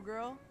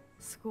 schoolgirl?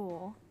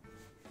 School?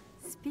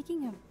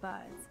 Speaking of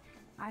buds,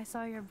 I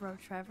saw your bro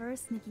Trevor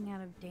sneaking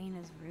out of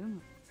Dana's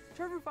room.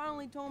 Trevor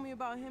finally told me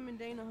about him and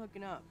Dana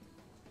hooking up.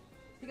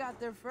 He got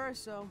there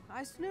first, so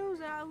I snooze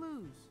and I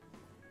lose.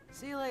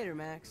 See you later,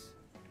 Max.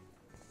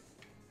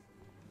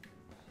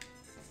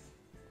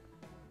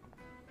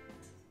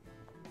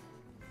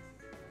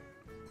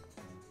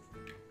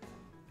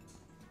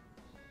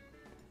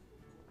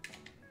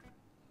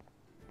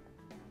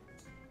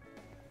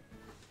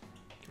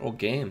 Oh,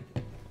 game.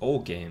 Oh,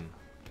 game.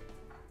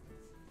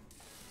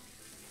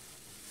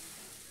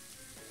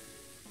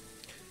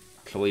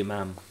 Chloe,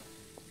 ma'am.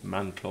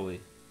 Ma'am,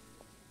 Chloe.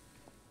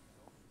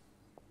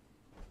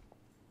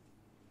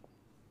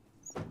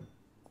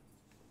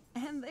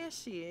 And there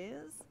she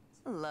is.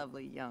 A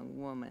lovely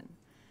young woman.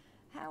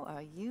 How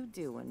are you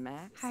doing,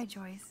 Max? Hi,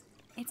 Joyce.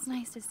 It's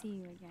nice to see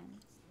you again.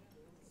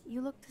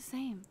 You look the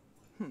same.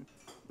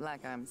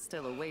 Like I'm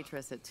still a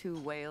waitress at Two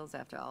Whales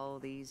after all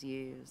these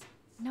years.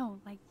 No,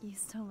 like you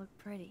still look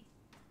pretty.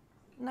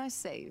 Nice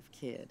save,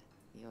 kid.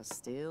 You're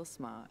still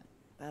smart.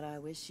 But I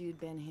wish you'd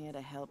been here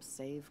to help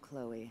save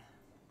Chloe.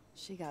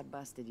 She got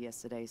busted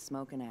yesterday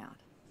smoking out.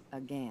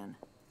 Again.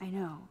 I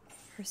know.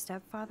 Her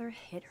stepfather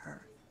hit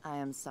her. I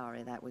am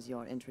sorry that was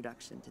your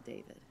introduction to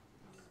David.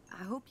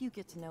 I hope you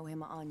get to know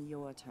him on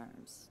your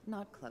terms,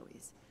 not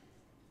Chloe's.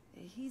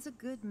 He's a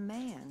good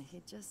man.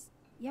 He just...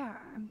 Yeah,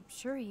 I'm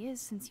sure he is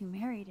since you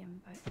married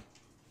him, but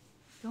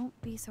don't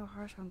be so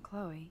harsh on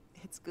Chloe.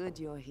 It's good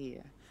you're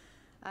here.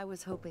 I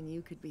was hoping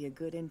you could be a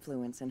good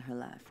influence in her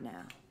life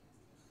now.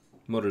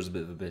 Mother's a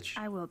bit of a bitch.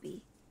 I will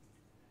be.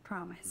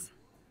 Promise.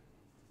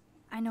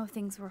 I know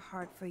things were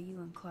hard for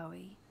you and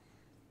Chloe.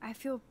 I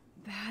feel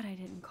bad I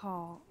didn't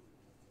call.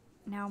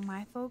 Now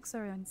my folks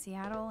are in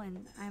Seattle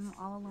and I'm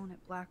all alone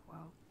at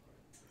Blackwell.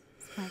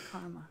 It's my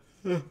karma.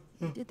 You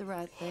did the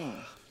right thing.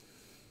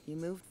 You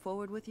moved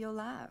forward with your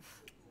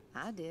life.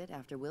 I did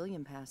after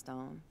William passed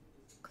on.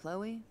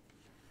 Chloe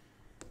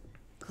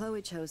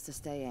chose to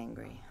stay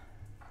angry.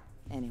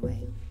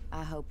 Anyway,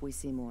 I hope we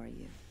see more of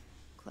you.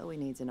 Chloe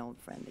needs an old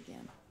friend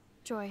again.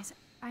 Joyce,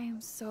 I am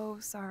so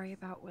sorry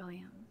about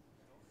William.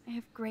 I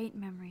have great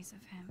memories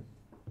of him.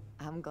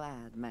 I'm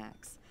glad,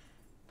 Max.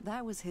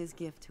 That was his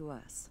gift to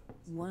us.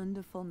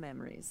 Wonderful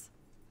memories.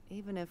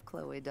 Even if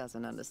Chloe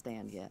doesn't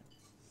understand yet.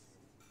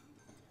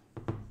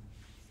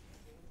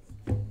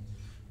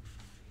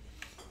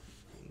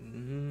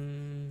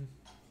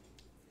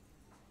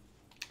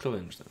 Chloe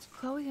understands.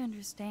 Chloe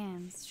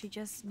understands. She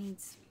just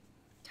needs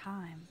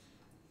time.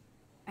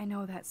 I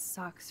know that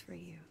sucks for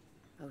you.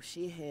 Oh,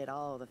 she hit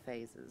all the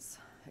phases.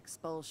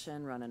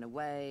 Expulsion, running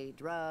away,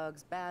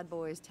 drugs, bad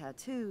boys,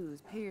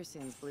 tattoos,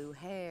 piercings, blue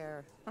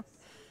hair.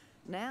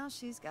 Now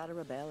she's got to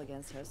rebel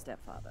against her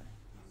stepfather.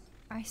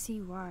 I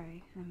see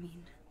why. I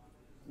mean...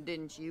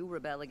 Didn't you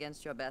rebel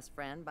against your best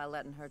friend by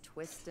letting her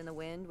twist in the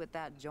wind with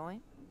that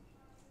joint?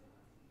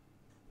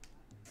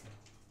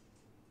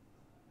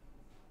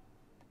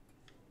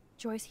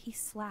 Joyce, he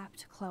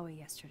slapped Chloe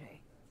yesterday.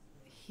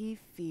 He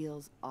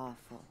feels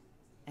awful,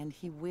 and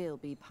he will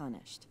be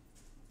punished.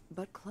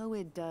 But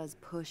Chloe does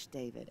push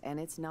David, and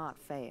it's not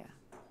fair.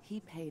 He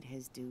paid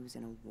his dues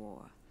in a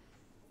war.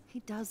 He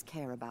does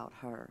care about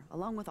her,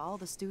 along with all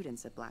the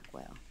students at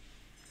Blackwell.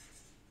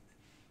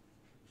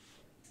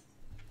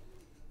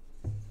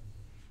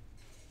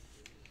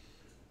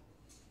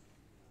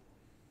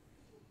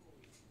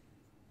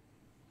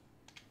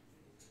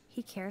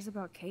 He cares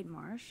about Kate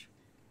Marsh?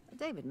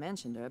 David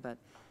mentioned her, but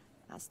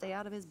I stay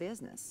out of his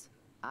business.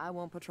 I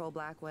won't patrol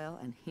Blackwell,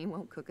 and he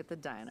won't cook at the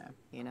diner,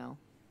 you know?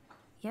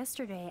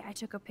 Yesterday, I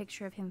took a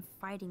picture of him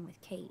fighting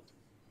with Kate.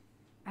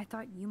 I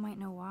thought you might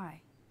know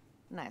why.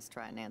 Nice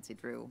try, Nancy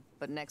Drew.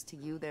 But next to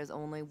you, there's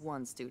only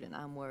one student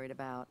I'm worried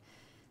about.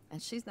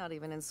 And she's not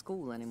even in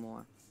school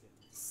anymore.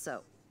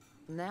 So,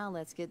 now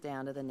let's get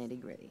down to the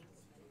nitty-gritty.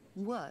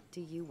 What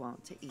do you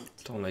want to eat?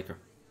 Don't like her.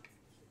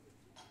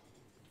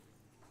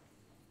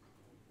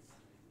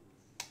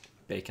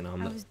 Bacon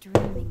omelet. I was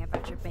dreaming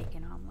about your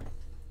bacon omelet.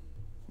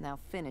 Now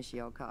finish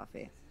your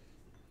coffee.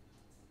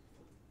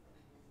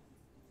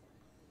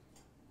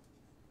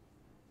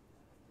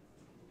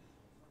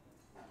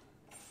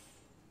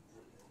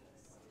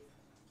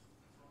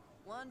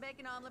 One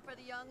bacon omelet for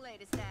the young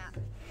lady, staff.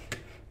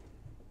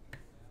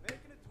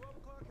 Bacon at 12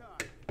 o'clock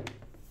high.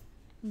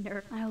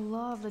 Nerd. I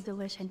love the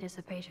delicious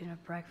anticipation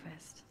of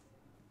breakfast.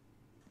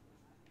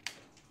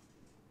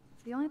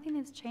 The only thing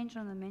that's changed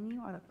on the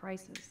menu are the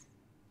prices.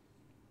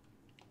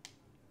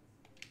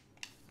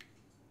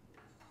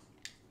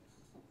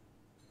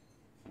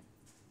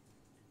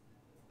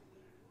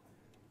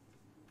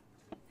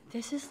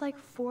 This is like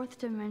fourth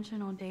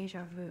dimensional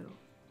deja vu.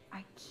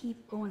 I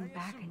keep going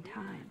back in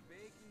time.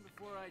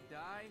 Before I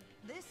die?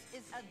 This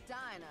is a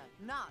diner,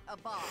 not a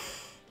bar.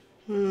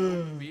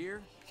 Beer?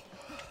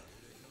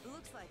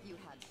 Looks like you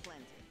had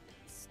plenty.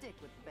 Stick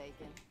with the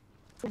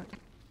bacon.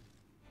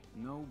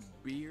 No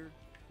beer?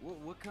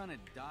 What kind of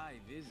dive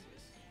is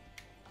this?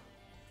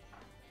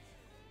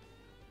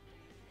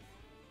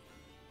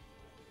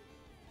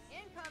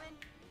 Incoming.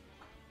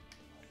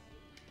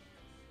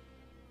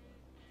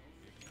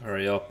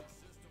 Hurry up.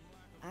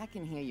 I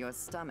can hear your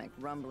stomach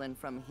rumbling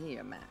from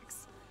here,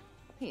 Max.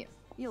 Here,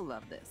 you'll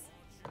love this.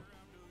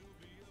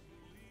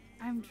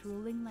 I'm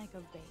drooling like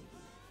a baby.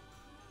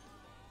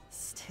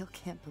 Still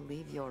can't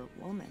believe you're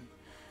a woman.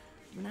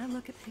 When I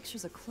look at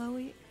pictures of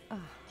Chloe,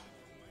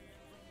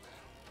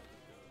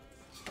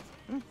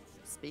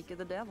 speak of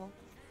the devil.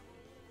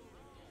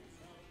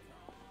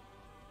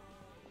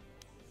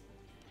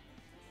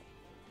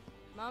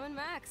 Mom and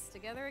Max,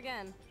 together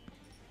again.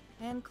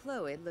 And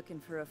Chloe looking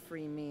for a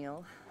free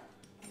meal.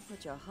 You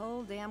put your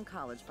whole damn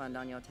college fund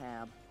on your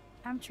tab.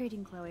 I'm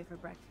treating Chloe for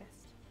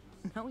breakfast.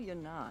 No, you're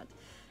not.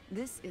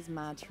 This is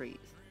my treat.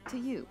 To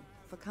you,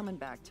 for coming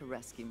back to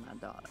rescue my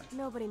daughter.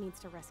 Nobody needs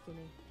to rescue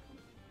me.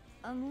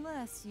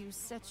 Unless you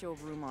set your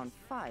room on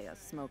fire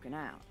smoking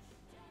out.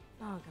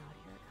 Oh god,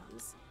 here it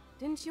comes.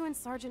 Didn't you and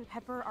Sergeant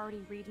Pepper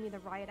already read me the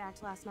riot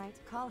act last night?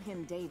 Call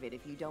him David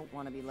if you don't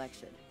want to be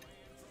lectured.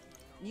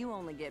 You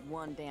only get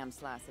one damn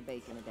slice of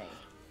bacon a day.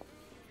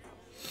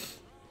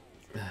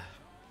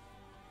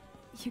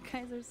 You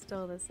guys are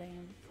still the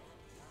same.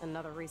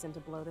 Another reason to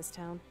blow this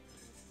town.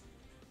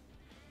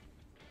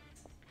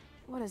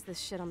 What is this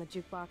shit on the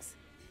jukebox?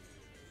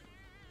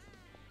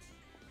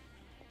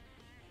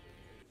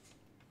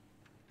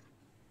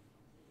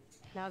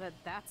 Now that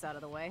that's out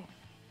of the way.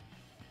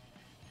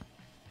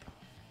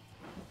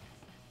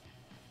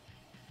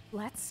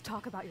 Let's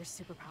talk about your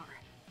superpower.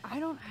 I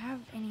don't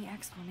have any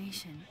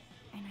explanation,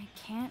 and I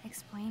can't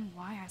explain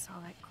why I saw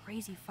that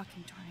crazy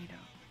fucking tornado.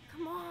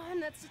 Come on,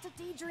 that's just a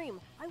daydream.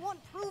 I want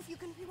proof you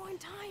can rewind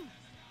time.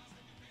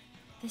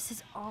 This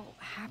is all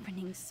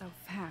happening so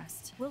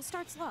fast. We'll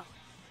start slow.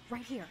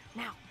 Right here,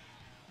 now.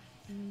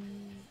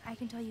 I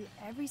can tell you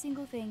every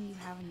single thing you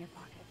have in your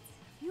pockets.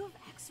 You have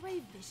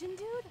X-ray vision,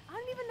 dude? I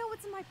don't even know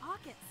what's in my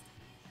pockets.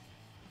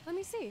 Let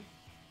me see.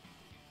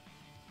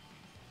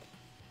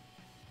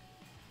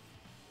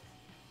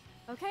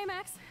 Okay,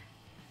 Max.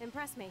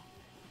 Impress me.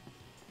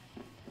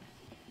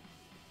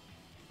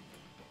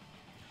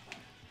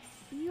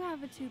 You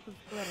have a tube of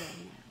glitter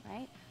in there,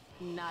 right?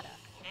 Nada.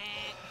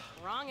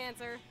 Wrong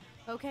answer.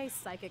 Okay,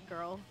 psychic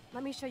girl.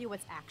 Let me show you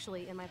what's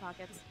actually in my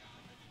pockets.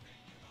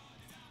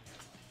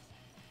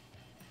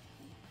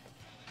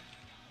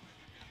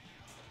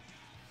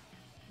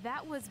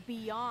 That was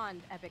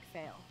beyond epic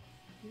fail.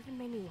 You even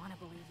made me want to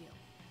believe you.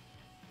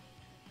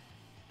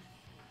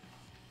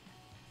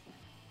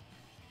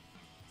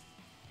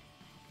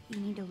 You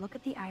need to look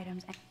at the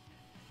items and...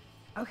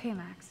 Okay,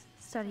 Max.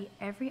 Study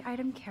every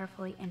item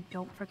carefully and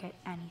don't forget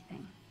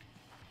anything.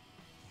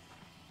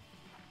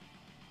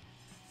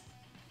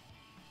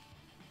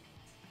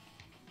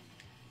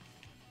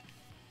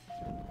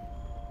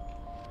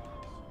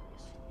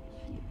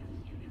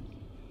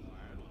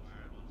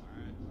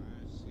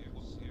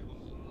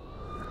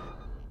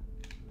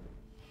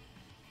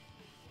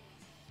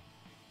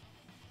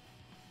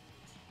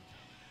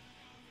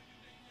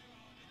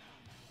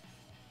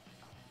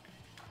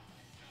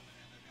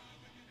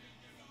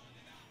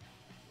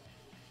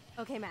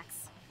 Okay,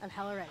 Max. I'm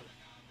hella ready.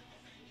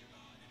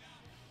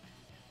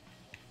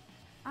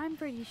 I'm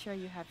pretty sure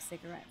you have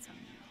cigarettes on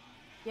you.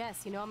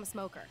 Yes, you know I'm a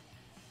smoker.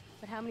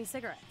 But how many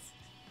cigarettes?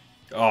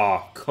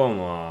 Oh,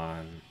 come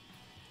on.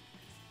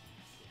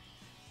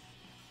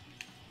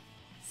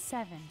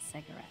 7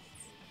 cigarettes.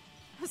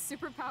 A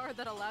superpower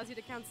that allows you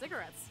to count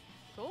cigarettes.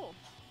 Cool.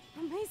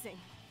 Amazing.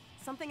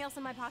 Something else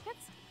in my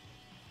pockets?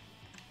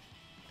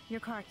 Your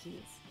car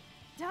keys.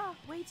 Duh,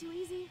 way too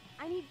easy.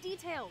 I need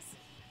details.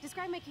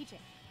 Describe my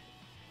keychain.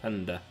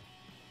 Panda.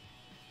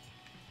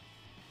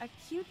 A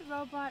cute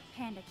robot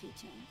panda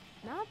keychain.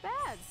 Not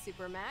bad,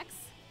 Super Max.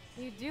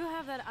 You do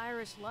have that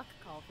Irish luck,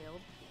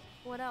 Caulfield.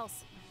 What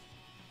else?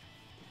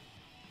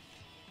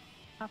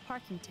 A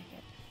parking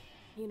ticket.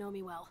 You know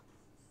me well.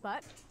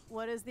 But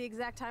what is the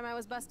exact time I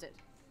was busted?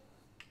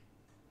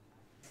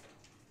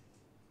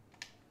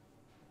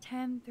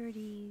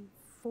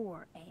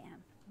 10:34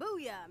 a.m.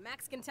 Booyah!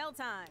 Max can tell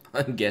time.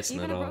 I'm guessing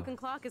Even at a all. broken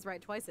clock is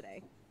right twice a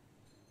day.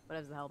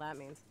 Whatever the hell that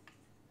means.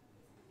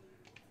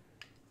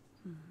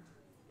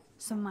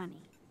 Some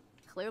money.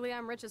 Clearly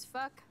I'm rich as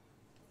fuck.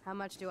 How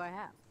much do I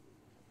have?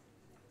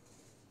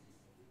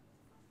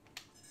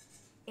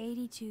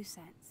 82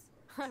 cents.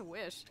 I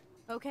wish.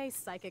 Okay,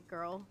 psychic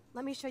girl.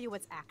 Let me show you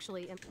what's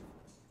actually in...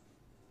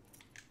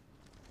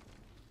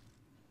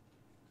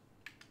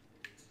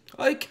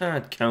 I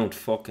can't count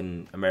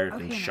fucking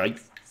American Okay, shite.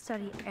 Max.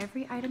 Study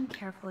every item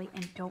carefully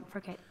and don't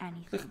forget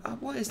anything.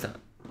 Look, what is that?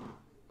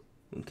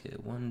 Okay,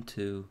 1,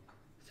 2,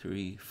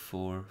 3,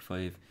 4,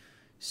 5,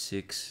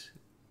 6.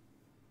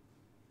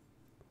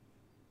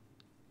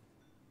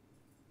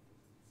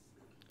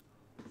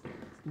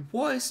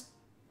 What is...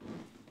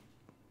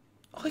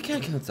 I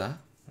can't count that.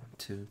 1,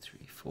 2,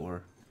 3,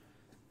 4,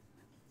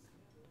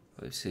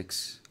 5,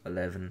 6,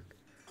 11.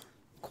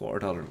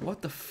 $25.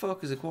 What the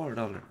fuck is a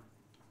 $25?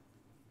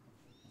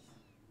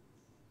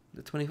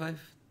 The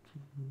 25,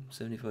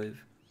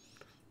 75,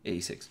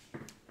 86.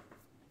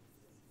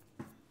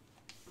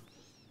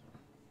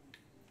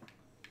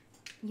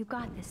 You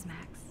got this,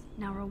 Max.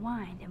 Now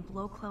rewind and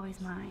blow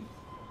Chloe's mind.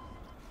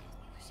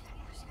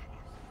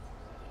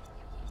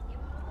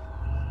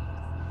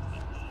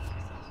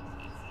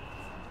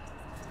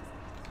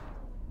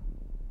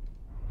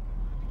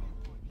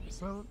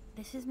 So,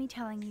 this is me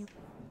telling you...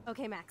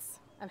 Okay, Max.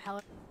 I'm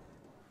hella...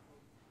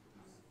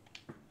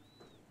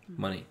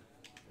 Money.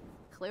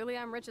 Clearly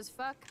I'm rich as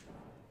fuck.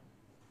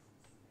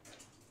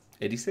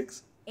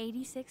 86?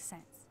 86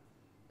 cents.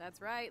 That's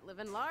right,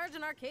 living large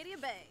in Arcadia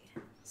Bay.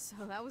 So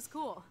that was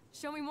cool.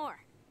 Show me more.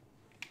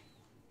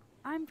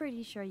 I'm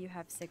pretty sure you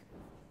have cigarettes.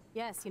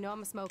 Yes, you know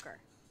I'm a smoker.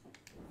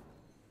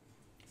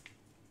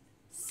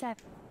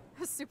 7.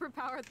 A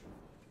superpower.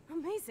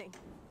 Amazing.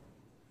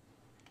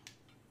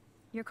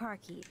 Your car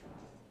key.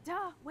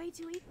 Duh, way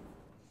too easy.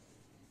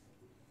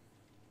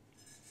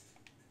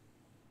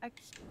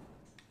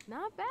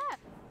 Not bad.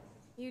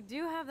 You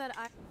do have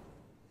that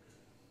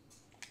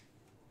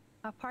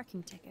A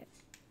parking ticket.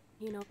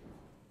 You know...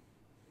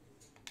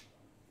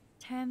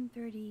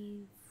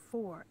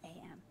 10:34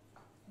 a.m.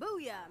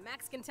 Booyah!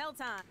 Max can tell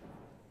time.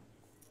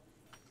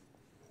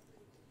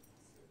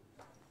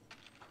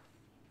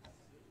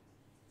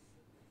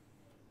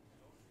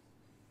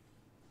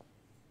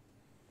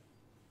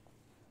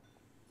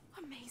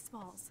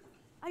 Amazeballs.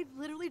 I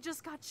literally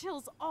just got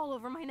chills all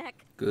over my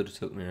neck. Good, it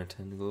took me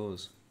 10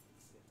 goes.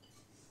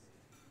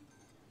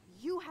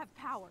 You have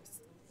powers.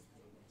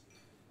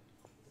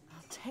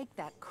 I'll take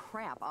that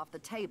crap off the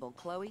table,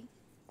 Chloe.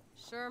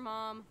 Sure,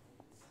 Mom.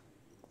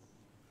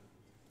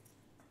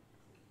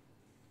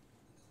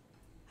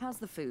 How's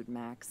the food,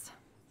 Max?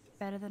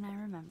 Better than I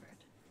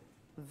remembered.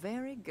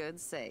 Very good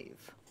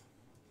save.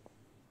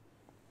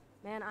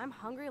 Man, I'm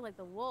hungry like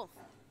the wolf.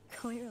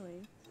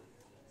 Clearly.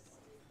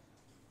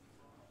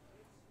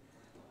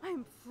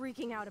 I'm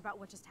freaking out about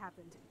what just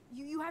happened.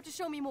 You have to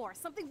show me more.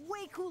 Something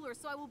way cooler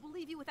so I will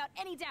believe you without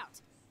any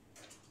doubt.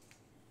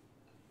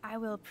 I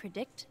will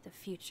predict the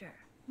future.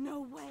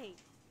 No way.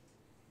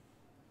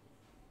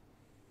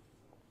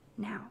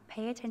 Now,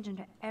 pay attention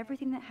to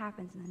everything that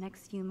happens in the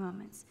next few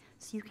moments,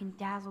 so you can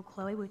dazzle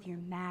Chloe with your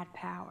mad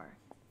power.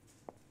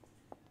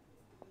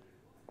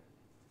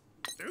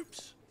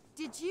 Oops.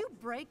 Did you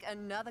break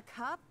another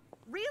cup?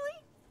 Really?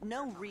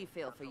 No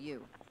refill for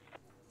you.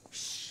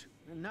 Shh.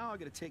 And now I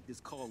gotta take this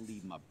call and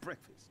leave my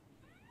breakfast.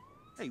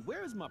 Hey,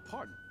 where is my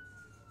partner?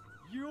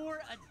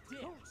 You're a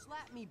dick. Don't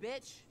slap me,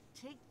 bitch.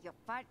 Take your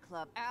Fight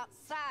Club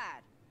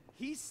outside.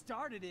 He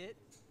started it.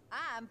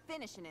 I'm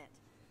finishing it.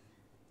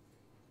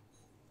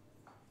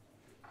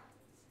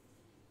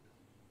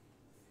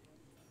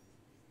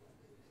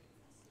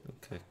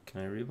 Okay,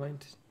 can I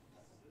rewind?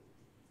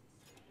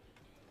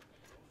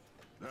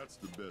 That's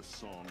the best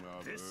song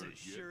I've heard. This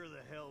is yet. sure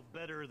the hell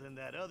better than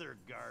that other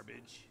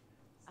garbage.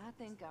 I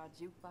think our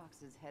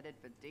jukebox is headed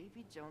for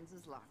Davy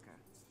Jones's locker.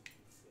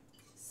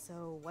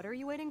 So, what are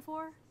you waiting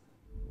for?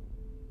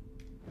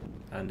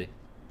 Andy.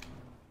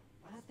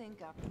 I think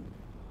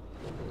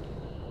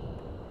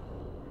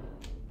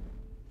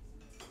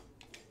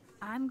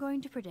I'm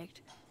going to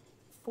predict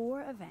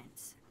 4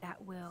 events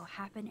that will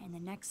happen in the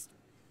next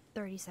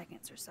 30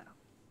 seconds or so.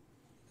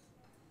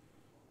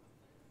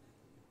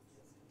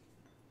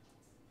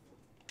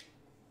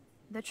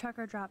 The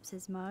trucker drops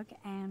his mug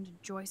and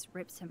Joyce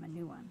rips him a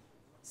new one.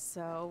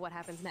 So, what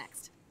happens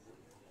next?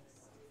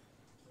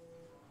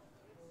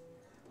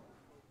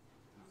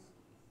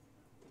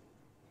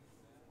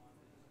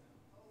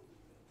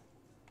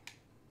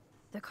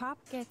 The cop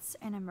gets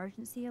an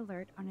emergency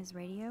alert on his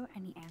radio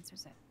and he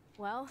answers it.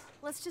 Well,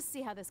 let's just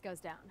see how this goes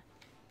down.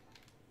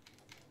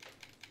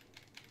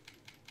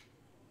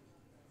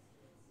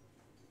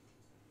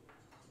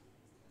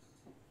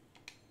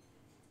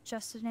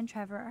 Justin and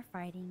Trevor are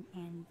fighting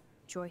and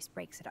Joyce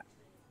breaks it up.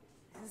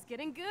 This is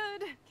getting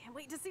good. Can't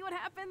wait to see what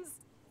happens.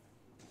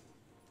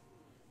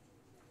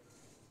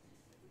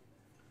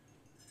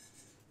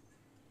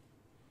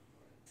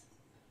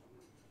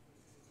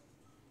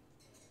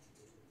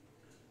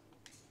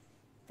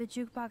 The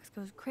jukebox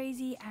goes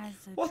crazy as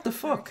the What the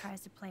trucker fuck?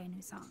 tries to play a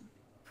new song.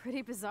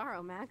 Pretty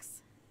bizarro,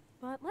 Max.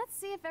 But let's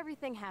see if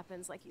everything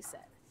happens like you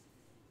said.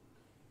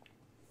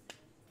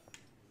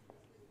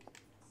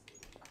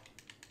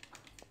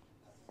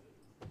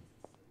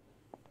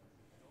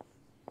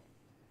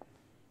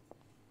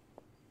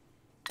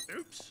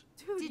 Oops.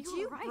 Dude, Did you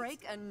you were right.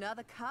 break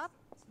another cup?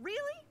 Really?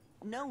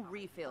 No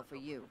refill for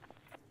you.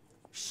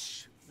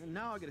 Shh. And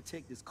now I gotta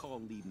take this call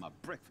and leave my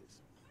breakfast.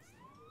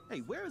 Hey,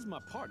 where is my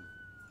partner?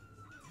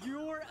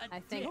 You're a I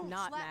dick. think Don't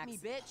not, slap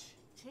Max. me, bitch.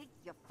 Take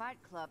your Fight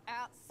Club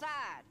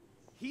outside.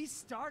 He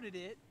started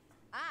it.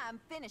 I'm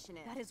finishing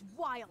it. That is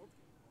wild.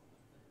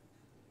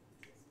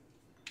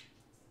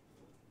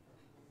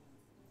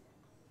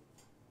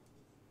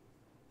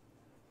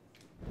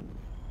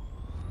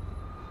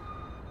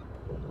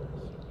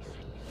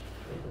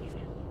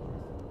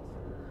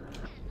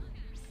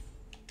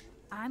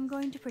 I'm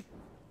going to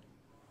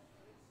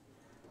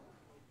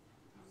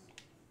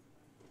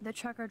The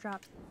trucker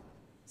drops.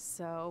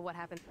 So, what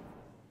happened?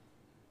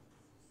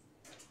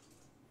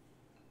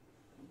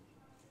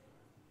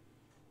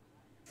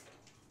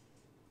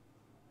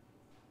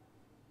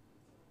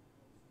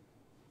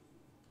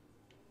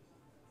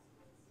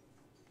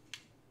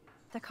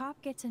 The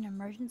cop gets an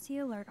emergency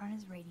alert on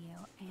his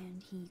radio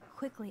and he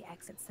quickly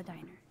exits the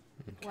diner.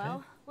 Okay.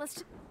 Well,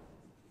 let's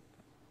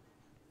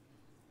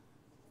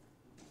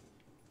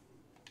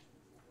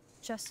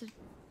Justin.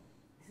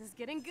 This is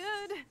getting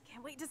good.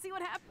 Can't wait to see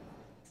what happens.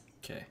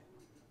 Okay.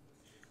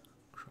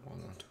 Crawl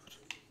onto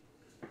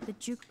it. The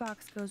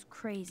jukebox goes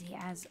crazy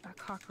as a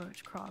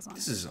cockroach crawls on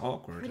This it. is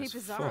awkward Pretty as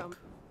bizarro. fuck.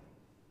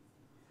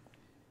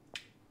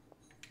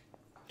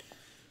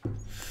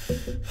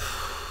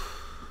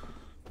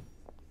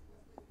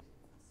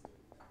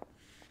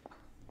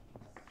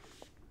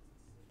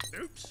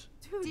 Oops.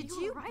 Dude, Did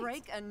you you were right.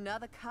 break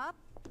another cup?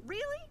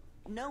 Really?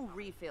 No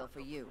refill for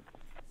you.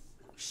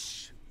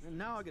 Shh. And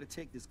now I gotta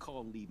take this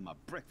call and leave my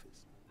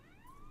breakfast.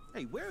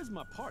 Hey, where is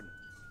my partner?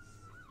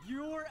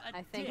 You're a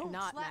I think dick. Don't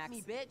not, slap Max.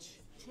 me, bitch.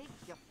 Take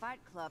your Fight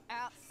Club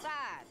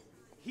outside.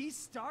 He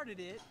started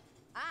it.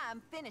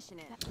 I'm finishing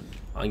it.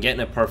 I'm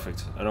getting it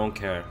perfect. I don't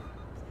care.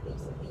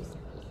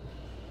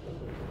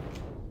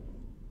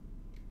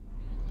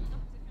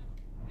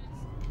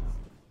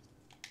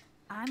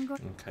 I'm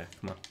going. Okay,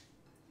 come on.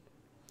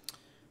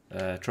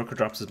 Trucker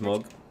drops his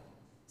mug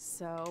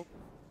So,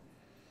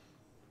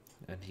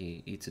 and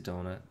he eats a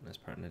donut and his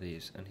partner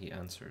leaves and he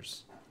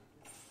answers.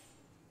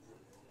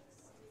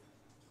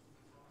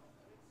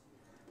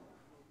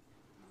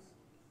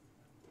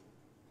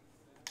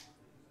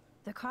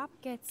 The cop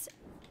gets.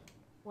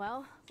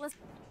 well, let's.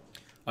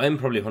 I'm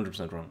probably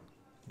 100% wrong.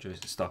 Joyce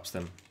stops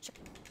them.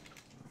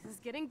 This is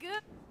getting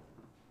good.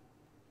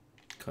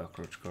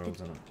 Cockroach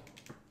girls on it.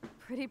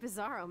 Pretty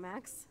bizarro,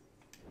 Max.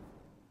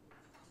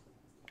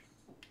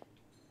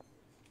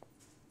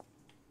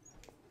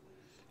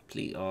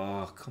 Please,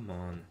 oh, come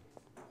on.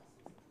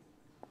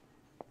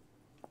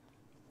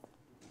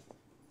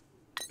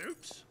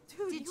 Oops.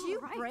 Dude, Did you you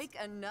were right. break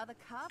another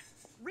cup?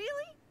 Really?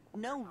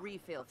 No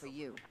refill for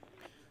you.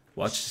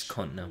 Watch this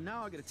cunt now.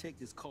 Now I gotta take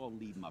this call and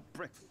leave my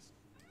breakfast.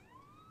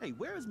 Hey,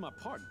 where is my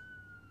partner?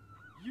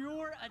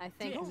 You're a I think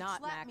dick. Don't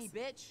not, slap Max. me,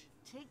 bitch.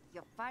 Take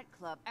your Fight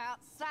Club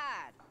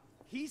outside.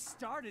 He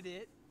started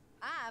it.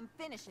 I'm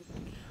finishing.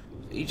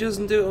 He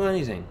doesn't do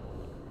anything.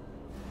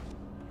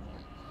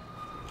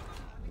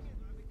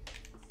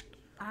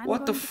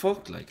 What the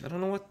fuck? Like, I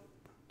don't know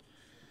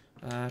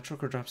what.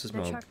 Trucker drops his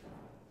mug.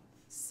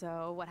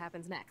 So, what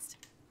happens next?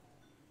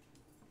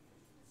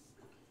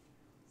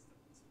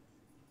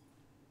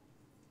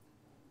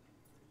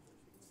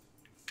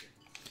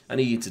 And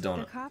he eats a The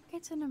donut. cop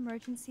gets an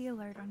emergency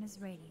alert on his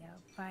radio,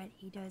 but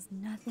he does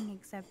nothing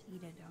except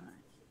eat a donut.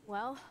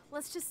 Well,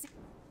 let's just see.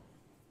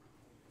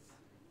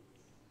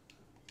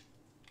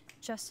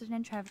 Justin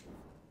and Trevor.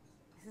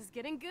 This is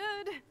getting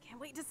good. Can't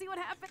wait to see what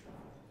happens.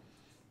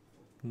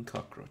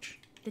 Cockroach.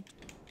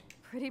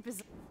 Pretty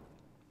bizarre.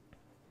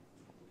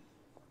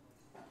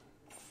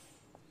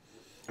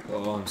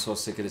 Oh, I'm so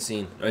sick of the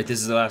scene. Right, this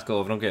is the last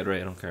go. If I don't get it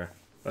right, I don't care.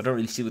 I don't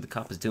really see what the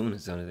cop is doing.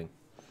 Is anything?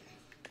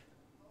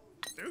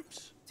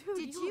 Oops. Dude,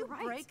 Did you were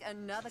right. break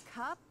another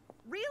cup?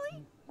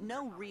 Really?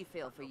 No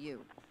refill for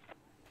you.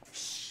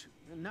 Shh.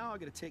 Now I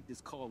gotta take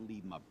this call and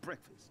leave my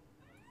breakfast.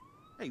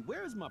 Hey,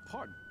 where is my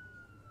partner?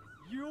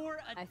 You're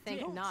a I think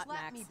dick. not,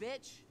 Slap Max. me,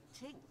 bitch.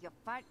 Take your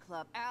fight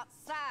club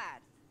outside.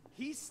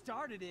 He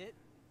started it.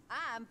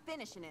 I'm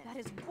finishing it. That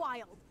is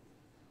wild.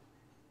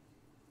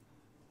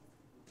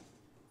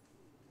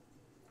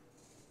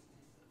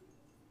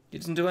 He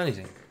doesn't do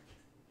anything.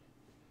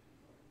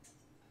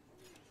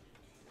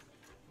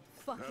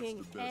 Fucking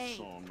That's the best A.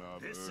 song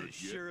I've This heard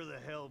is yet. sure the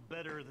hell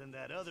better than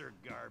that other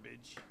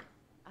garbage.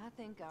 I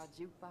think our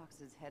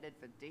jukebox is headed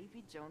for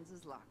Davy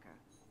Jones's locker.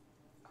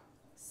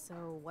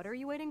 So, what are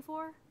you waiting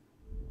for?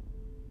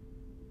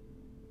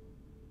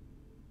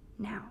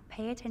 Now,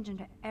 pay attention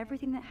to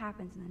everything that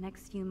happens in the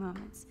next few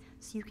moments,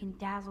 so you can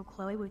dazzle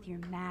Chloe with your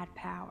mad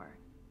power.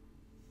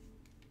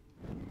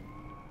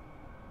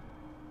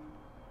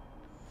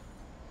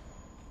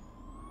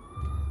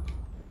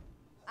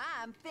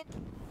 I'm fit.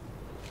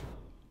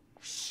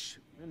 Shh.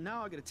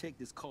 Now I gotta take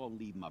this call and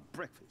leave my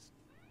breakfast.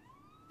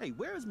 Hey,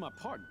 where is my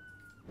partner?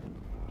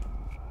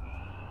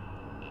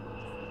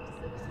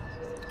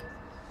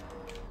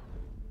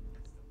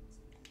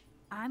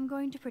 I'm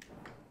going to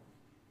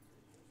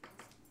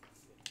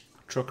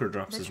Trucker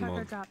drops The his trucker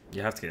mug. drop-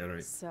 You have to get it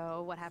right.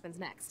 So, what happens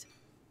next?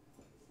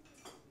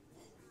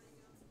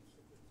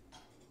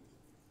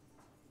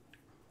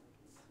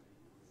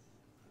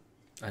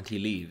 And he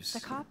leaves. The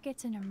cop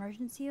gets an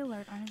emergency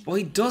alert on his Well,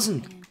 he radio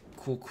doesn't and-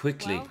 go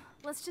quickly. Well,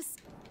 let's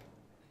just.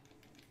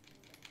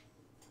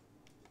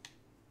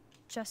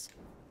 Just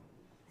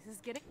This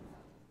is getting.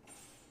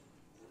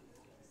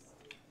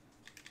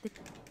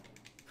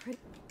 Pretty.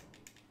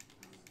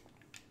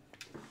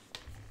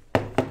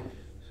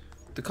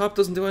 The cop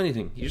doesn't do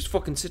anything. He just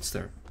fucking sits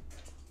there.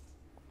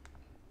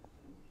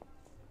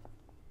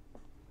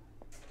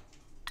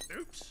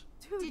 Oops.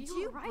 Dude, Did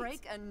you were right.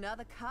 break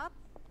another cup?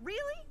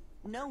 Really?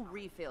 No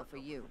refill for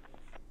you.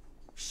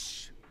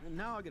 Shh.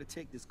 Now I gotta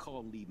take this call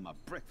and leave my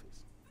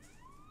breakfast.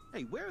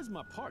 Hey, where is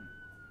my partner?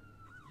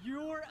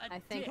 You're a I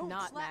think dick.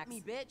 not, Slap Max.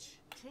 me, bitch.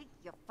 Take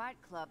your fight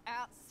club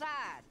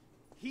outside.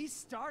 He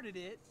started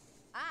it.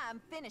 I'm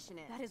finishing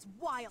it. That is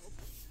wild.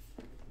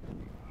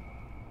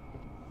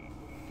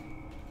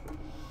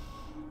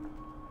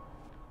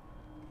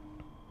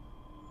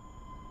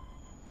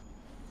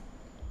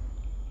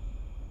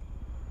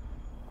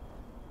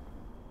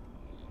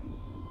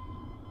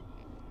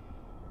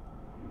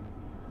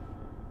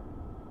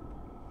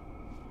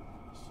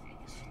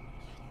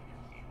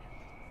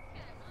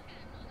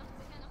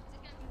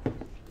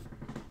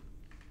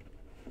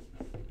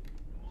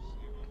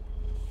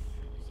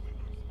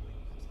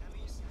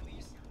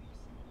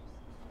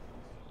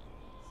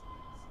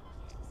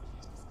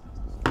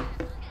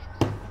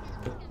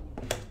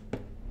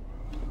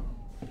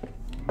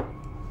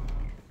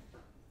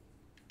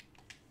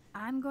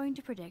 I'm going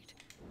to predict.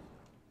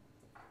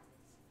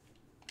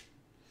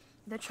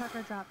 The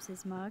trucker drops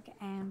his mug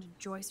and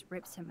Joyce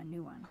rips him a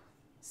new one.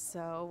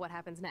 So, what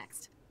happens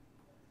next?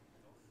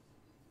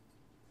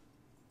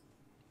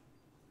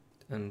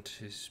 And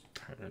his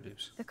partner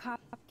leaves. The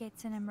cop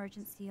gets an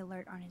emergency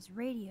alert on his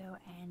radio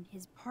and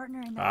his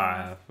partner in the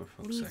Ah, car for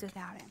fuck's leaves sake.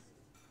 without him.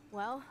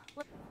 Well,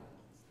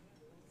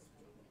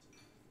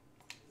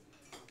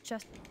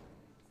 Just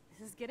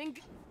this is getting.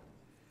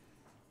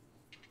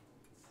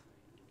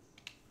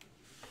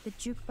 the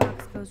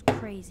jukebox goes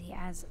crazy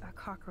as a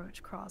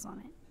cockroach crawls on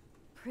it.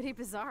 Pretty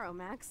bizarro,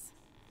 Max.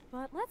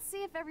 But let's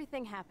see if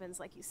everything happens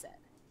like you said.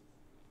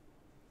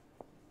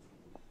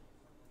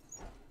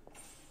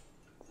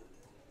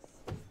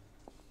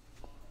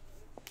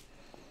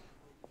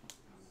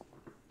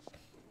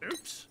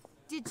 Oops.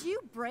 Did you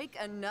break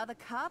another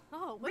cup?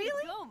 Oh, way to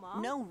really? go,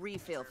 Mom. No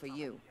refill for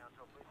you.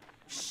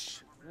 Shh.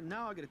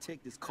 Now I gotta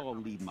take this call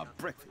and leave my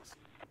breakfast.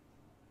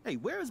 Hey,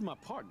 where is my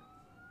partner?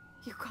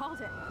 You called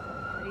it.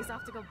 But he's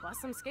off to go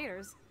bust some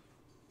skaters.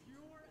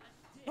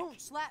 Don't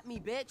slap me,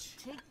 bitch.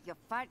 Take your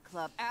fight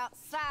club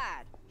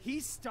outside. He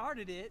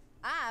started it.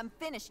 I'm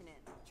finishing it.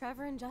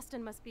 Trevor and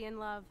Justin must be in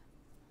love.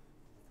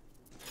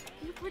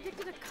 You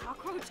predicted a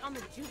cockroach on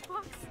the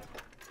jukebox?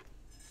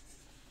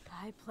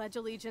 I pledge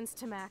allegiance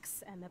to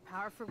Max and the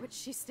power for which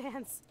she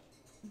stands.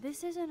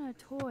 This isn't a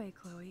toy,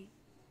 Chloe.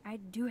 I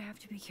do have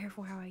to be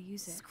careful how I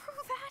use it. Screw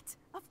that!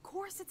 Of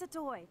course it's a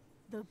toy.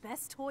 The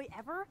best toy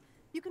ever?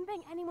 You can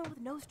bang anyone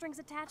with no strings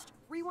attached,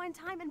 rewind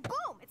time, and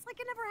boom! It's like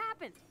it never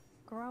happened.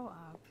 Grow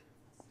up.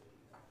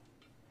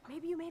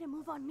 Maybe you made a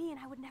move on me and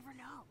I would never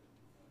know.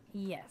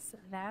 Yes,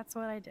 that's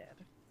what I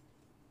did.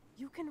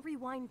 You can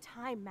rewind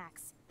time,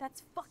 Max.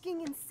 That's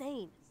fucking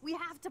insane. We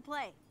have to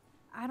play.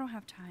 I don't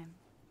have time.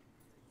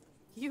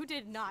 You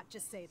did not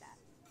just say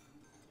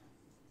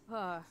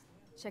that.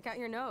 Check out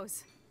your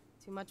nose.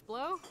 Too much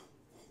blow?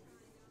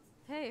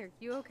 Hey, are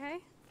you okay?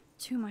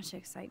 Too much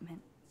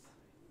excitement.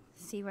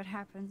 See what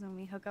happens when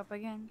we hook up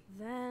again?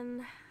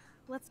 Then,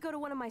 let's go to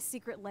one of my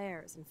secret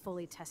lairs and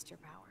fully test your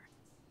power.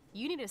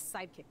 You need a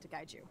sidekick to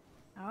guide you.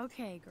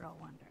 Okay, Girl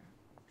Wonder.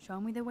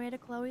 Show me the way to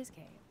Chloe's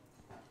cave.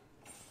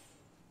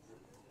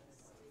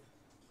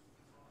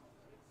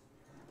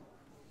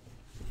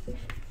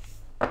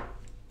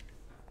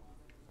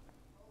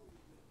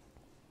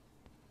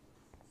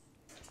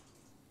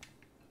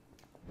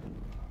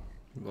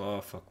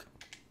 Oh, fuck.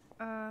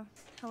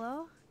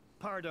 Hello?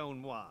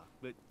 Pardon moi,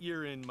 but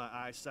you're in my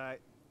eyesight.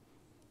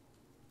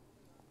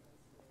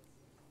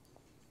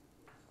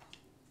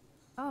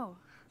 Oh,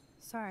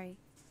 sorry.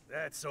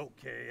 That's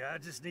okay. I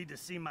just need to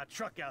see my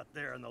truck out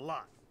there in the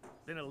lot.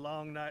 Been a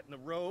long night on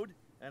the road,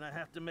 and I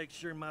have to make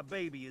sure my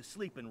baby is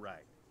sleeping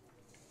right.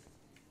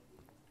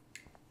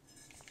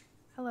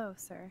 Hello,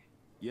 sir.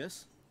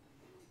 Yes?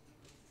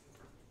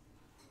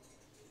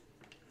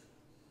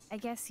 I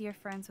guess you're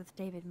friends with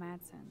David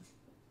Madsen.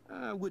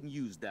 I wouldn't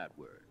use that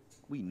word.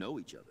 We know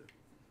each other.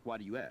 Why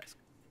do you ask?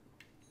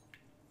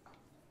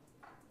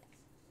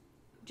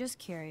 Just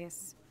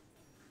curious.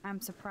 I'm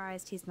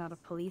surprised he's not a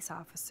police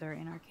officer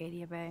in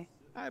Arcadia Bay.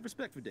 I have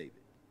respect for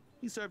David.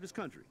 He served his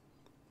country.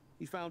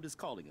 He found his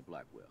calling at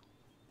Blackwell.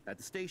 At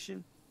the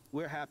station,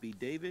 we're happy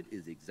David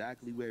is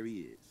exactly where he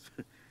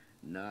is.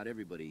 Not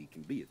everybody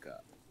can be a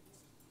cop.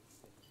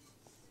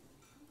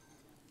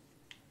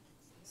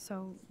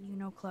 So, you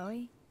know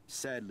Chloe?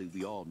 Sadly,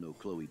 we all know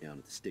Chloe down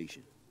at the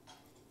station.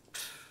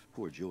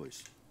 Poor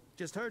Joyce.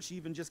 Just heard she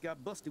even just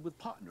got busted with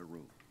pot in her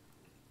room.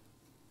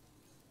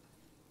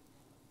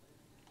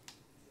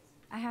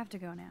 I have to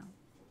go now.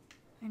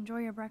 Enjoy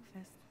your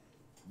breakfast.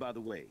 By the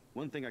way,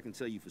 one thing I can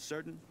tell you for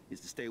certain is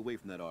to stay away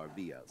from that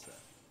RV outside.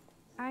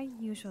 I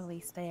usually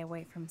stay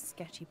away from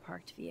sketchy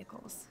parked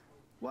vehicles.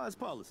 Wise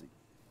policy.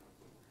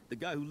 The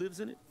guy who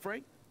lives in it,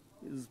 Frank,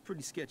 is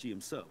pretty sketchy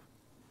himself.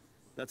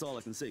 That's all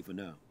I can say for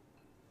now.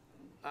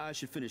 I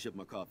should finish up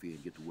my coffee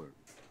and get to work.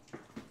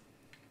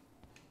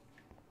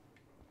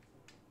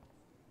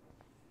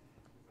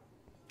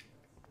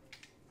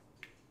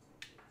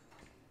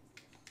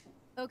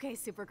 Okay,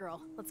 Supergirl,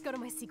 let's go to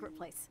my secret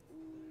place.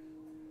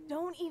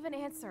 Don't even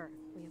answer.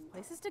 We have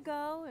places to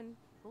go and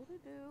people to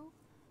do.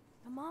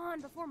 Come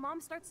on, before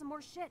Mom starts some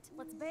more shit.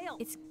 Let's bail.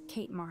 It's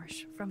Kate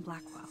Marsh from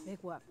Blackwell. Big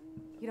whoop.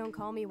 You don't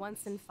call me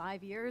once in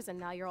 5 years and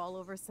now you're all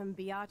over some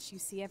biatch you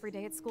see every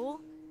day at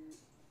school?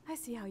 I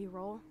see how you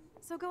roll.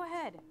 So go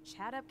ahead,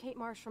 chat up Kate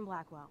Marsh from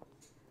Blackwell.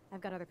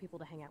 I've got other people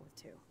to hang out with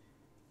too.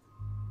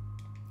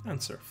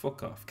 Answer.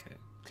 Fuck off, Kate.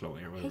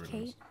 Chloe, or Hey, whatever it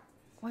Kate. is.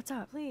 What's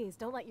up? Please,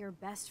 don't let your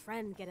best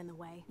friend get in the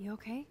way. You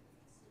okay?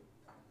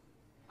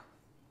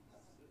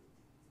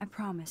 I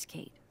promise,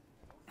 Kate.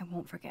 I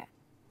won't forget.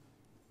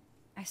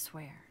 I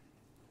swear.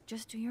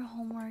 Just do your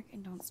homework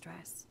and don't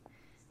stress.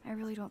 I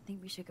really don't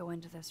think we should go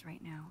into this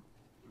right now.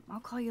 I'll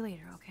call you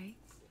later, okay?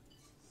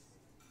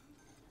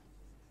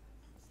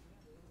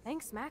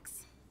 Thanks,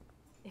 Max.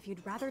 If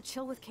you'd rather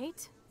chill with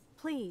Kate,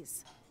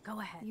 please,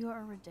 go ahead. You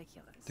are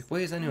ridiculous. Like, why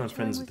is anyone I'm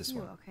friends chilling with this you,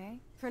 one? Okay?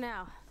 For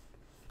now,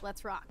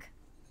 let's rock.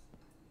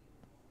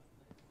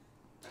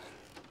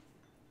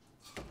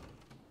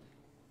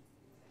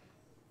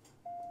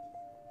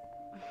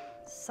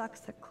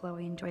 Sucks that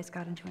Chloe and Joyce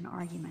got into an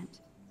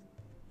argument.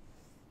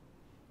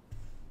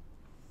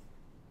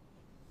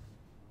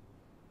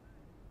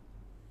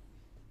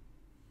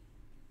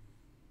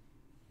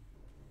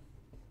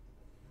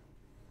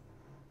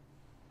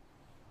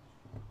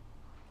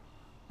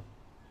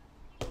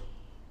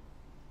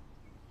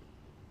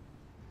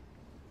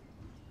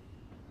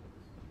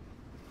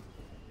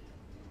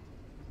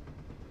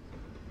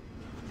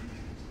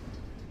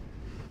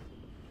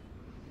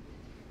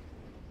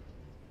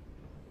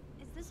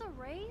 Is this a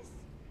race?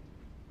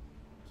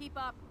 Keep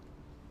up.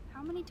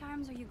 How many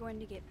times are you going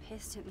to get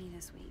pissed at me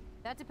this week?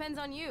 That depends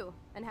on you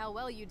and how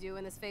well you do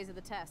in this phase of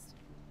the test.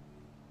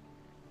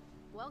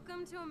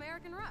 Welcome to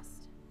American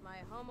Rust, my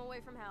home away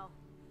from hell.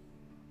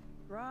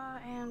 Raw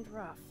and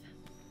rough.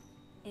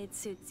 It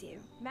suits you.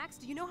 Max,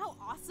 do you know how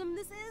awesome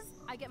this is?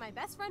 I get my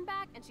best friend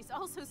back and she's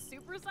also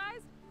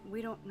supersized.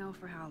 We don't know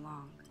for how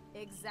long.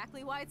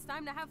 Exactly why it's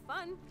time to have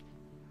fun.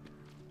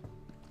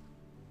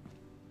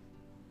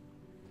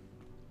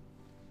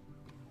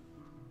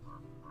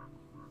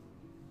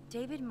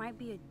 David might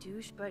be a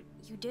douche, but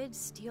you did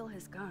steal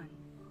his gun.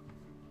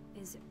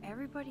 Is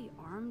everybody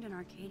armed in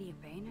Arcadia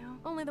Bay now?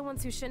 Only the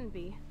ones who shouldn't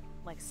be,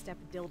 like Step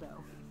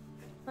Dildo.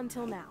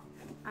 Until now.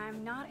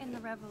 I'm not in the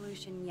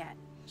revolution yet,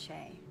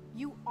 Che.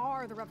 You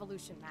are the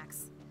revolution,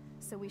 Max.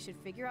 So we should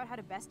figure out how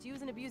to best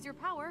use and abuse your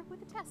power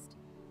with a test.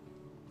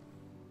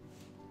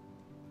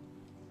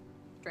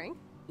 Drink?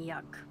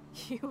 Yuck.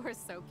 You are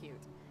so cute.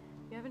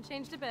 You haven't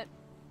changed a bit.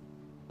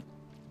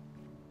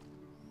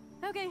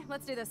 Okay,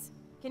 let's do this.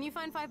 Can you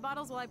find 5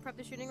 bottles while I prep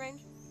the shooting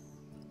range?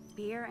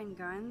 Beer and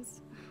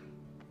guns?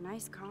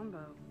 Nice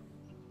combo.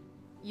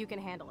 You can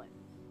handle it.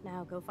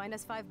 Now go find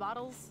us 5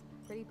 bottles,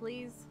 pretty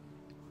please.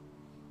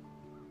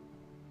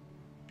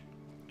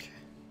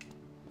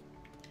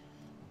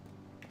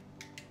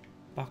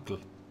 Buckle.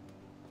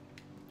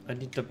 I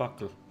need the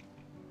buckle.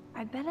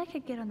 I bet I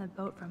could get on the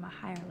boat from a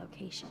higher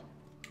location.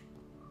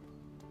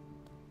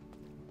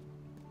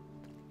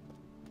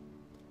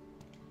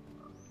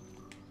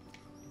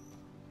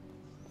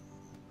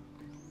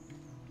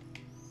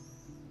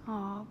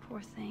 Aw,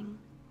 poor thing.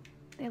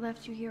 They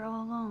left you here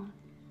all alone.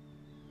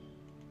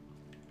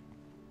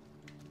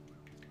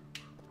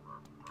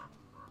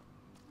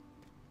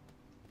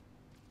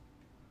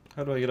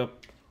 How do I get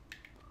up?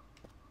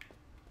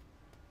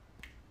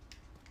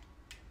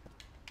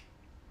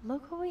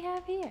 Look what we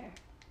have here.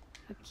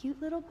 A cute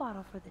little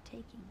bottle for the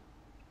taking.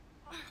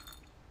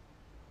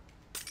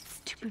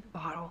 Stupid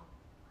bottle.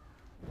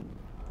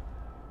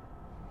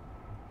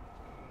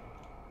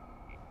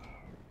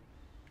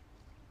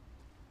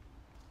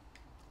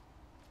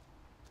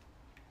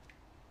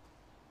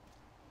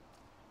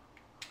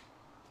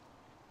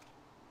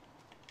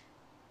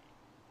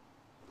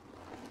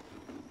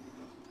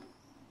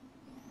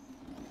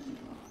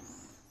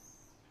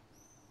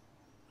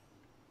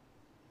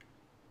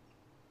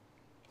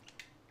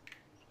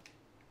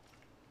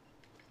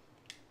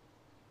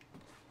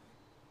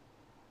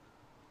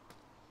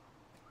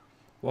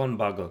 One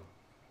bottle.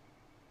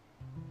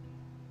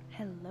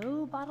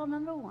 Hello, bottle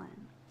number 1.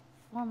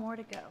 4 more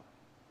to go.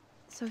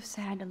 So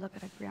sad to look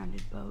at a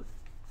grounded boat.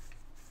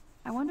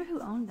 I wonder who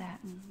owned that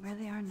and where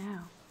they are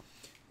now.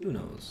 Who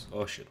knows?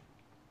 Oh shit.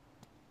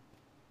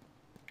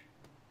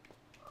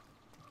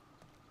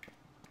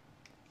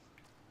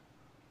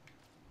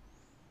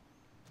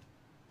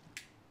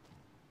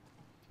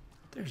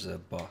 There's a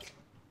bottle.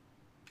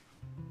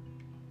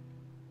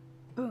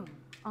 Boom.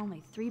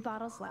 Only 3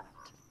 bottles left.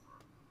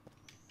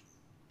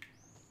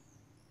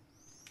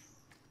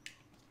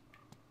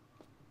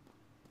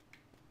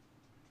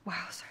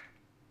 Wowzer.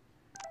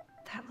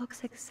 That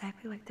looks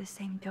exactly like the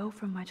same dough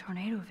from my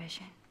tornado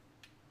vision.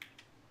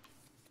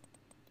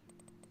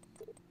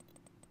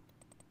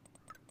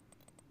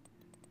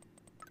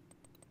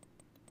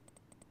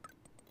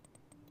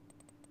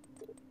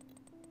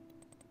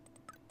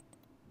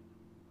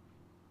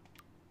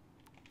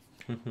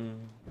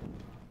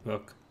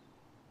 Look.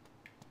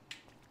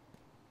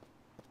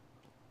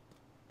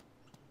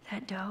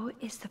 That dough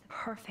is the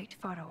perfect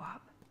photo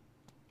op.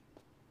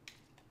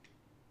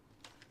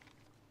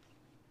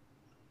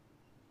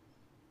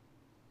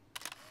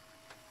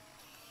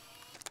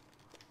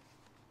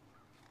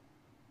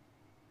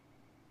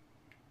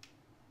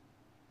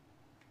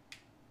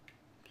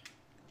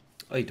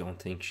 I don't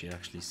think she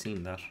actually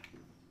seen that.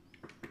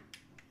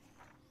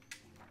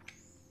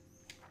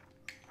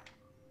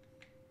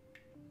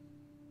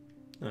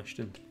 No, she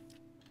didn't.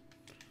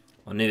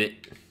 I knew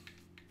it.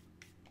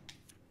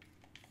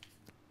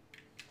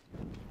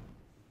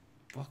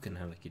 Fucking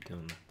hell, I keep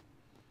doing that.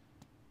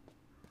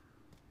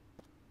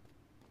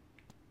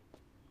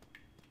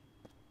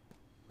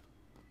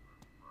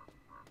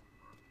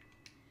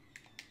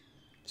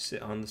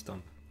 Sit on the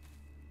stump.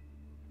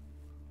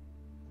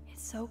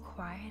 It's so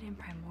quiet and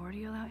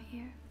primordial out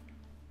here.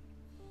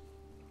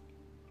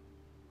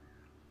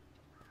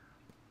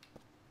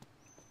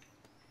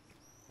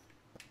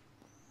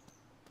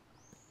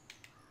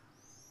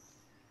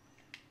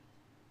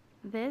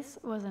 This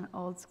was an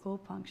old school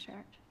punk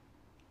shirt.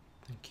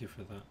 Thank you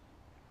for that.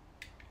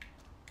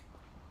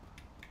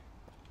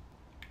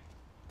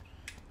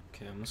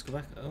 Okay, I must go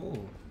back. Oh,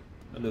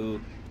 hello.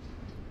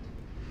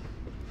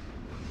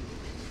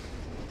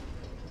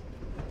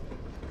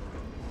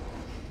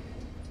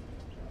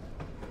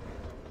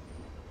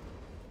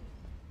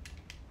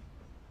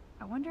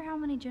 I wonder how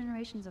many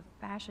generations of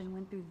fashion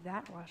went through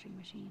that washing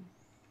machine.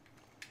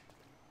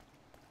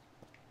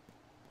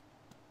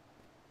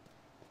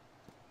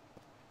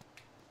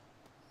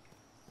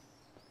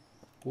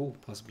 Oh,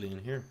 possibly in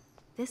here.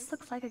 This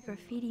looks like a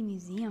graffiti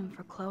museum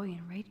for Chloe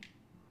and Rachel.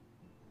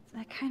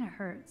 That kind of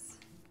hurts.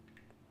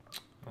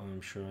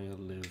 I'm sure I'll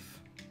live.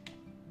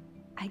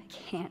 I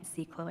can't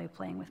see Chloe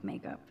playing with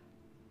makeup.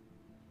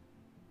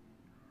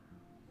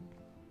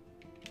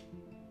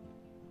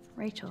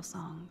 Rachel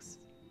songs.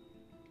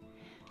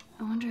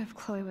 I wonder if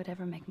Chloe would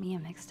ever make me a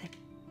mixtape.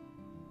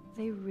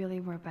 They really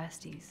were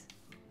besties.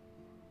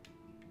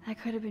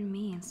 That could have been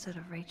me instead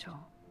of Rachel.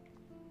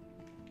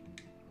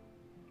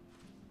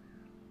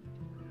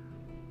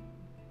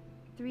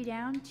 Three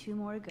down, 2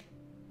 more to go.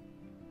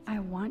 I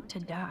want to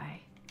die.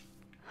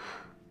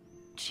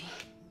 Gee.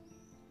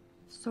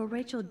 So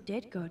Rachel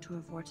did go to a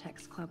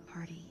Vortex Club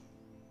party.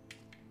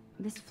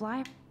 This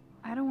fly,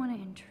 I don't want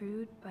to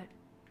intrude, but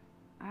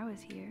I was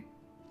here.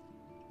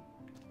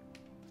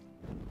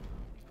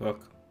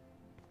 Fuck.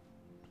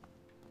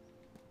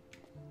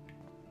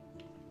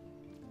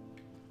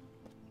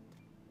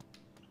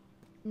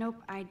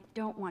 Nope, I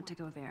don't want to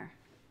go there.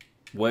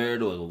 Where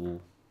do I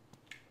go?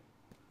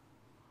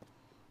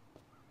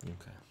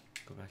 Okay,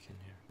 go back in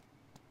here.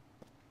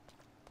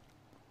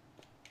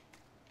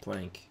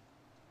 Plank.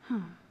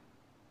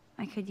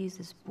 I could use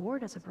this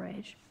board as a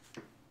bridge.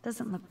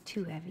 Doesn't look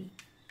too heavy.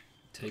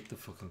 Take the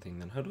fucking thing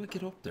then. How do I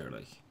get up there,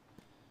 like?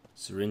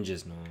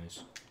 Syringes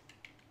noise.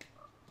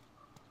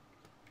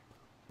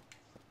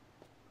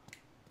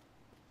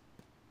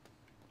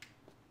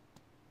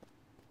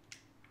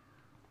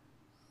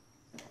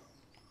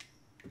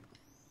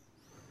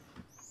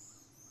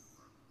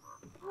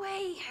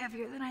 Way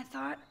heavier than I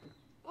thought.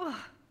 Ugh.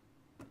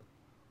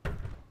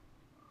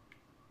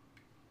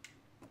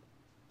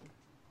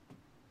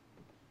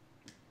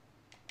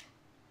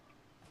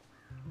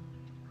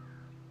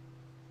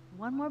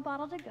 One more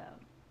bottle to go.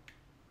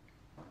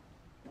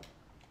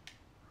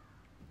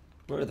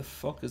 Where the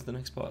fuck is the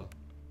next bottle?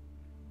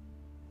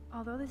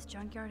 Although this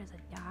junkyard is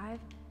a dive,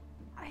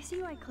 I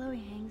see why Chloe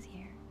hangs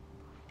here.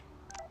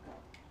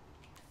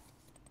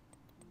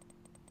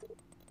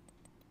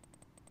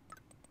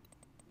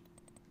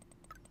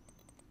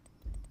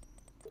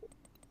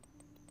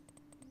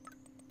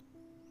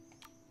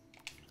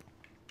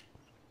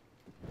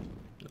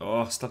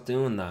 Oh, stop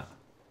doing that.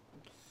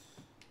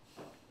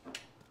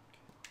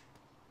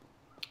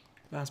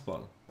 Last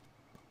bottle.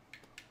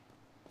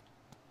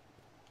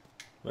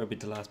 Where be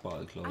the last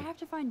bottle, Chloe? I have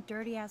to find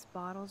dirty-ass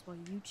bottles while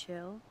you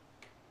chill?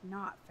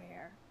 Not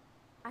fair.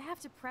 I have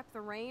to prep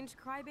the range,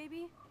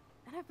 crybaby.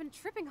 And I've been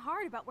tripping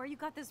hard about where you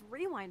got this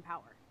rewind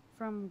power.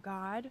 From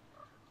God?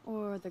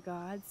 Or the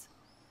gods?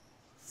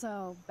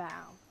 So,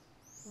 bow.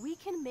 We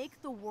can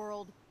make the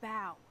world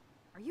bow.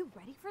 Are you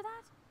ready for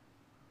that?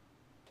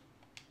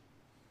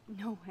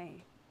 No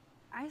way.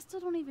 I still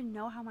don't even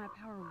know how my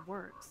power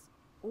works.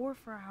 Or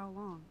for how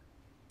long.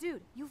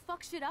 Dude, you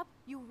fuck shit up,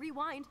 you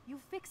rewind, you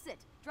fix it.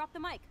 Drop the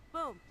mic.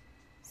 Boom.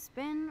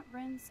 Spin,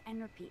 rinse,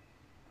 and repeat.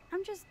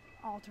 I'm just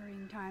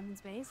altering time and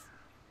space.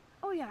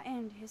 Oh yeah,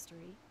 and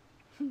history.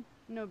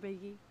 No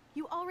biggie.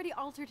 You already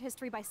altered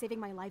history by saving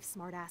my life,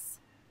 smartass.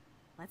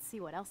 Let's see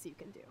what else you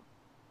can do.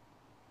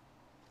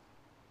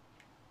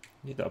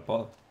 Need that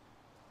ball.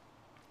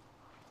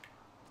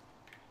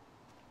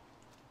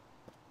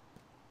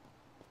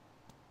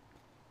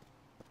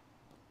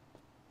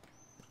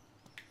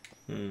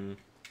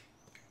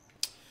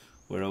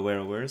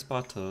 Where's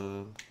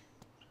bottle?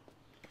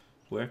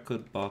 Where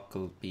could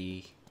Buckle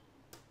be?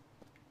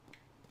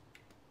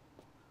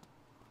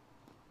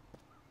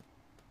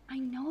 I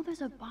know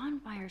there's a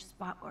bonfire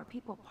spot where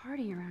people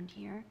party around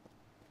here.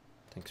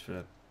 Thanks for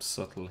that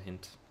subtle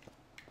hint.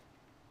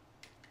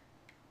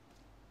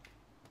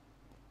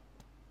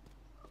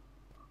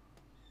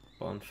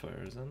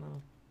 Bonfire, is that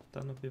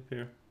not up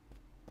here?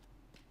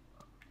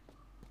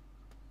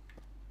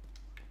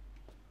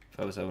 If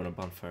I was having a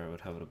bonfire, I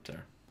would have it up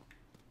there.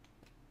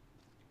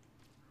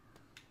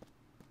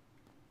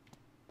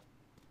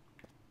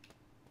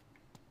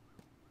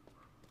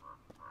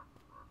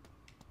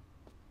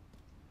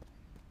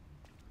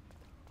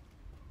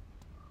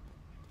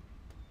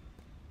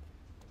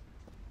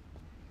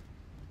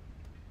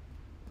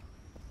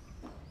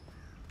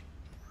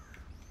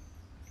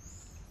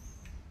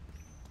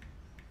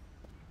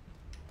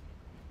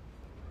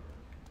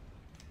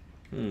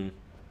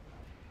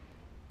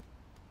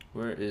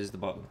 Where is the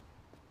bottle?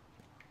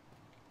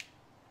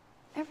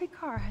 Every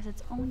car has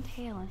its own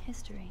tale and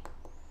history.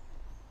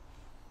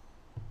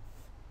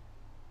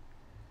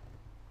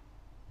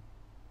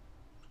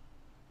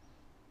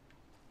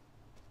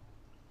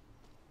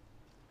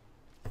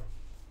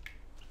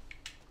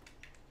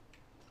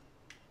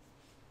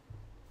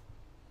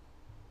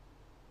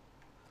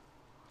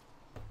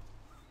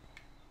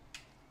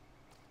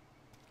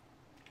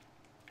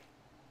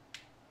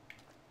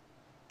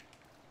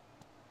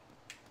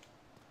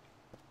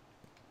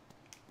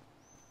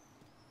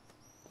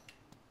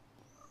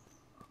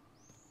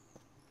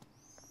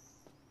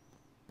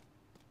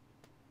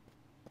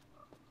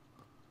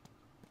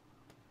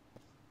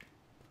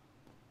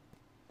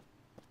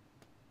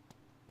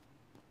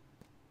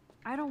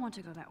 I don't want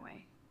to go that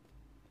way.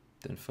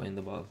 Then find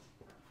the ball.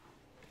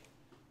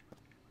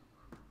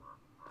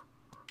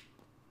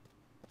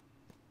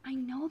 I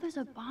know there's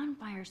a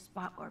bonfire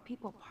spot where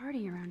people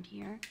party around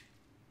here.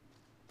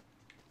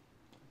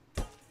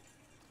 Oh,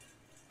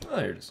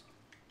 there it is.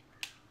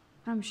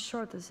 I'm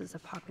sure this is a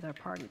popular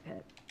party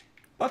pit.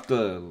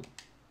 Buckle!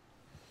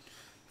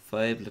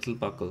 5 little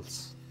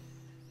buckles.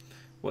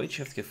 Why'd you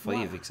have to get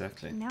 5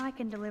 exactly? Now I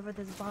can deliver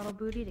this bottle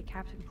booty to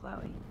Captain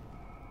Chloe.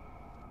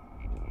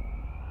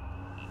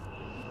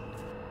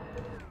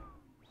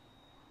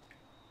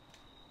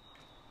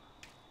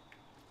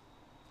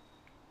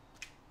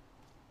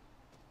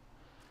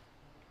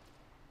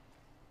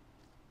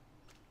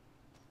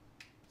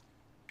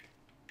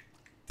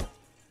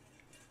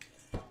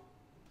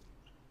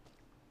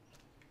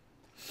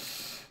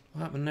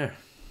 What happened there?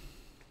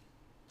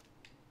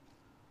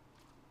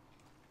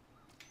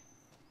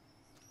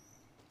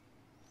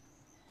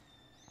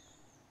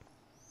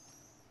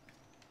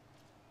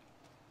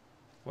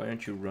 Why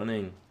aren't you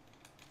running?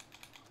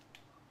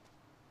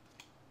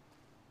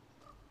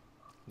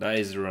 That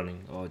is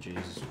running. Oh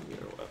Jesus.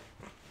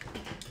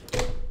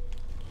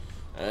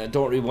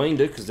 Don't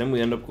rewind it, because then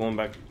we end up going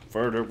back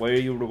further. Why are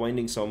you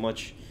rewinding so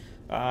much?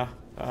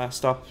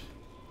 Stop.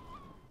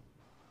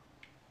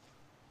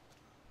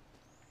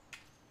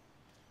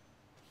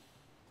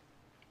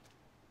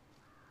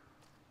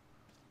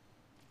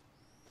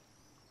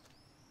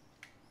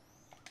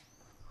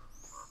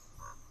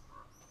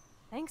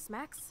 Thanks,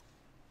 Max.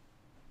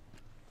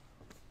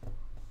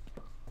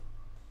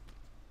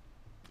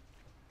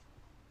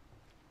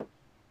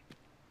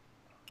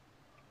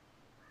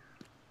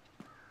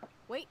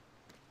 Wait,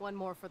 one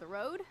more for the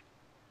road.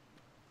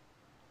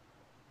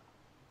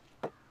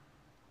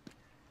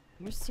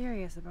 You're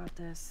serious about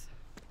this?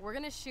 We're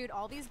gonna shoot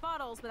all these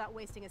bottles without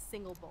wasting a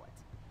single bullet.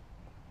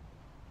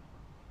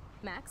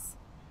 Max,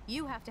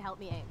 you have to help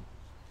me aim.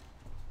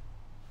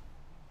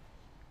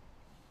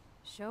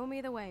 Show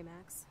me the way,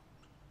 Max.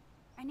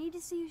 I need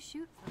to see you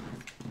shoot first.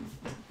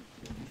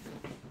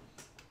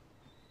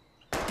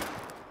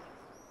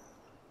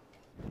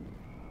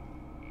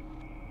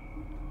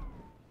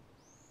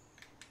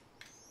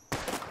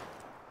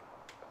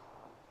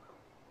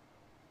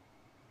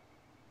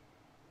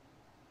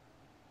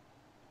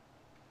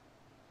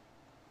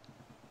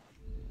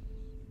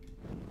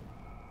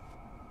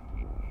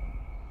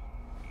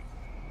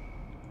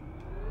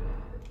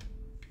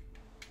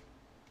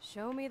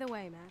 Show me the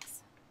way,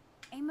 Max.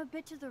 Aim a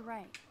bit to the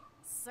right.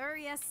 Sir,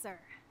 yes, sir.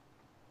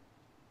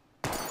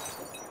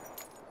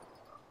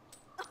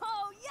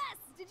 Oh, yes!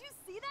 Did you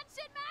see that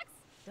shit, Max?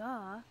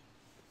 Duh.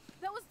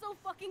 That was so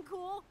fucking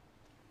cool.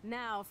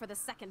 Now for the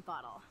second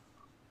bottle.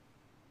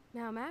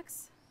 Now,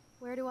 Max,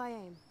 where do I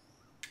aim?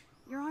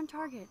 You're on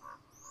target.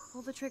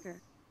 Pull the trigger.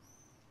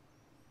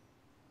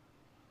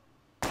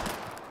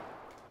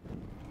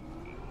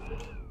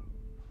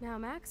 Now,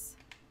 Max,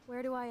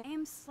 where do I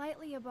aim?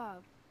 Slightly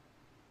above.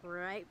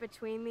 Right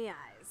between the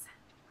eyes.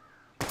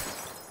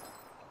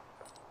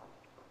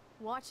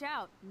 Watch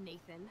out,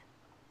 Nathan.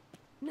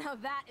 Now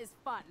that is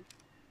fun.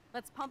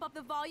 Let's pump up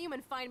the volume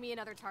and find me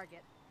another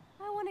target.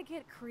 I want to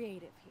get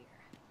creative here.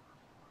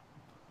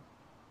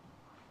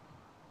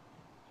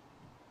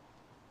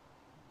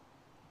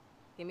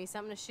 Give me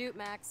something to shoot,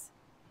 Max.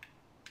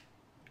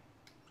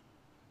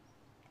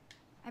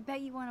 I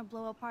bet you want to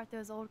blow apart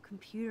those old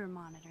computer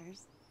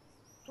monitors.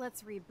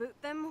 Let's reboot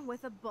them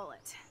with a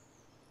bullet.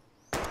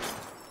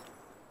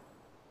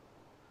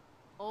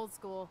 Old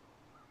school.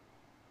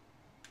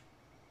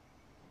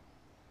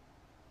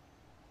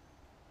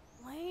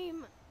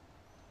 Lame.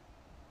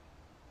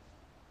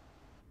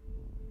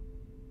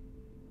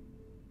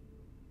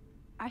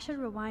 I should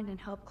rewind and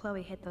help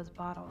Chloe hit those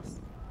bottles.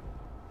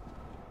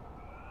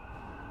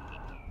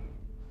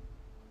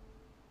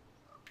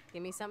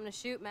 Give me something to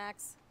shoot,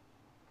 Max.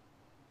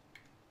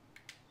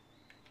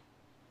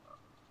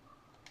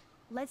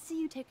 Let's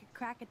see you take a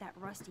crack at that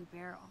rusty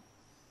barrel.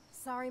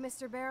 Sorry,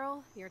 Mr.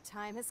 Barrel, your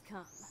time has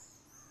come.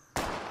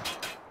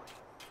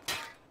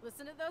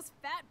 Listen to those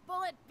fat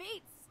bullet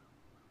beats!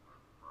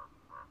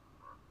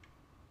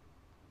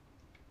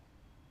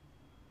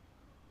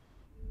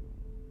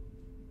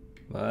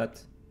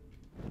 What?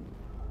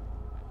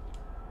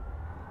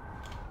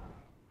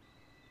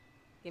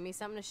 Give me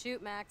something to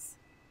shoot, Max.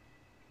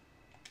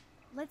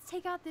 Let's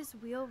take out this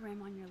wheel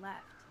rim on your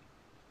left.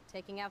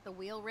 Taking out the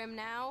wheel rim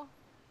now?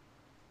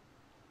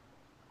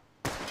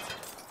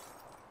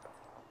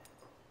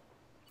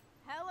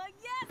 Hella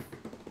yes!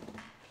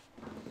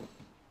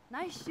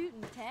 Nice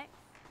shooting, Tex.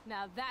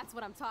 Now that's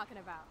what I'm talking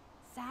about.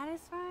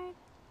 Satisfied?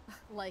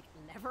 Like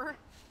never?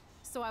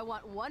 So I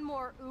want one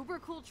more uber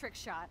cool trick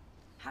shot.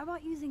 How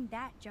about using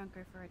that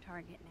junker for a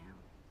target now?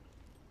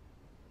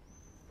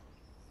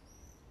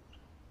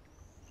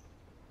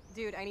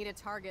 Dude, I need a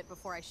target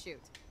before I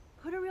shoot.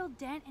 Put a real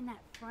dent in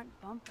that front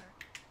bumper.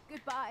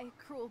 Goodbye,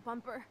 cruel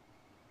bumper.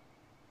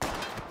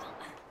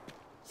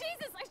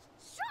 Jesus, I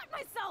shot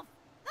myself!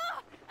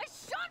 Ugh, I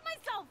shot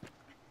myself!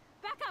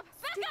 Back up,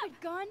 back Stupid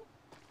up! gun!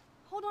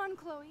 Hold on,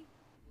 Chloe.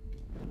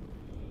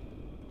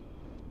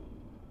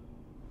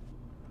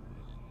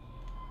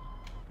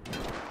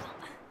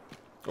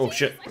 Oh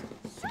shit. I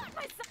shot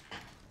myself!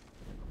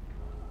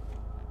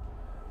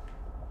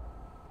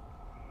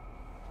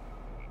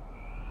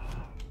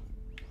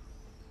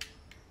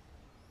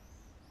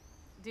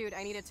 Dude,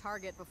 I need a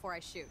target before I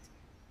shoot.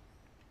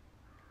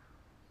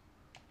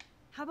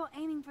 How about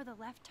aiming for the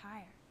left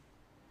tire?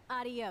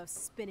 Adios,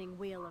 spinning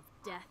wheel of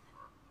death.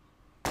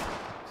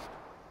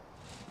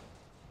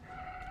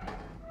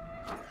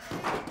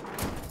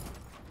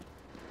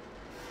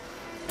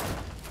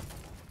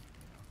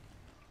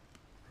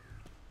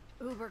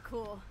 Uber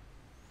cool.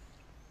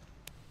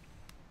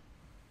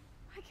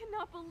 I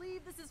cannot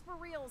believe this is for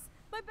reals.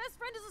 My best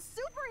friend is a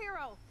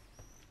superhero.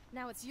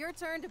 Now it's your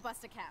turn to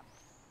bust a cap.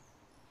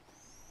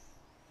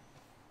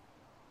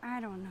 I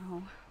don't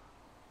know.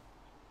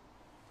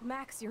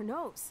 Max, your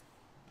nose.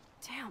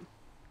 Damn.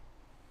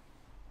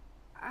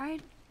 I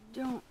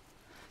don't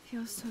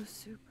feel so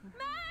super.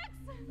 Max!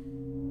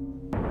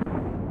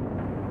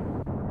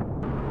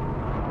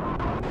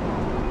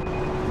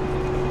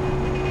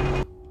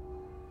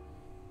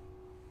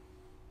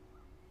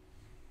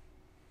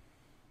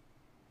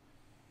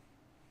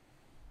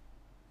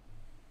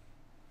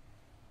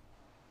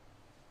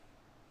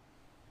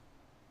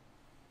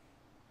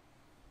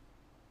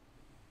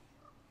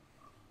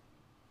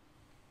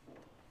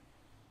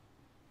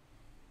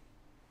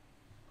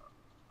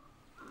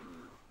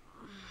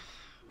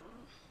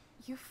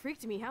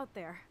 freaked me out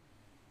there.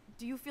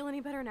 Do you feel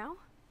any better now?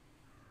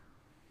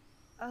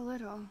 A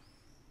little.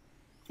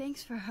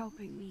 Thanks for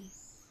helping me.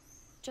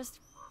 Just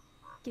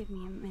give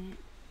me a minute.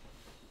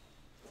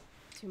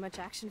 Too much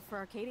action for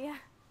Arcadia?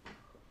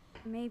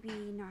 Maybe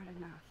not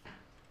enough.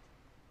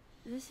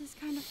 This is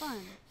kind of fun.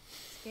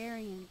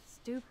 Scary and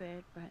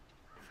stupid, but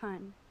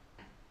fun.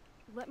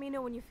 Let me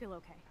know when you feel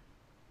okay.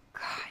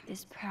 God,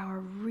 this power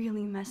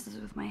really messes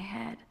with my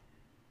head.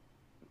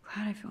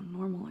 Glad I feel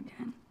normal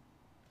again.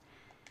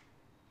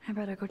 I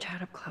better go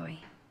chat up Chloe.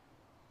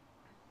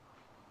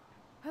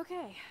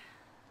 Okay.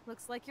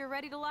 Looks like you're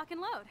ready to lock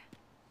and load.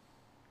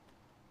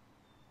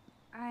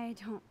 I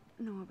don't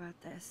know about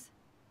this.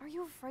 Are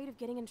you afraid of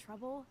getting in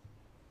trouble?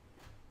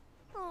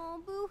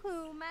 Oh,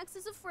 boo-hoo, Max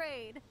is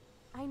afraid.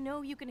 I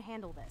know you can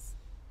handle this,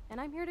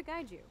 and I'm here to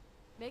guide you.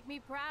 Make me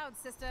proud,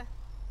 sister.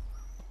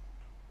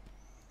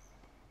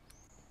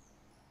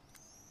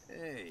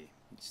 Hey,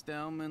 it's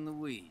Thelma and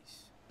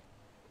Louise.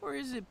 Or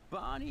is it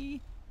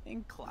Bonnie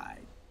and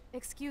Clyde?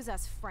 Excuse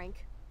us,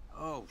 Frank.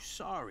 Oh,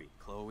 sorry,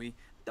 Chloe.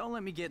 Don't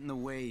let me get in the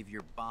way of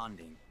your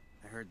bonding.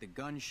 I heard the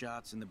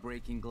gunshots and the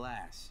breaking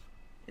glass.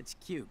 It's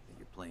cute that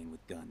you're playing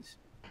with guns.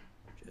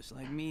 Just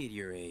like me at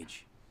your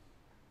age.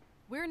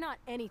 We're not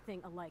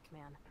anything alike,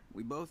 man.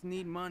 We both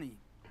need money.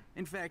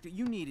 In fact,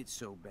 you need it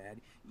so bad,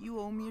 you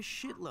owe me a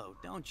shitload,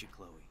 don't you,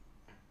 Chloe?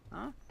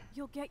 Huh?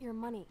 You'll get your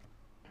money.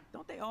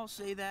 Don't they all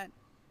say that?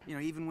 You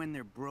know, even when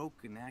they're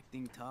broke and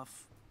acting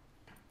tough?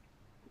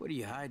 What are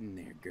you hiding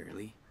there,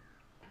 girlie?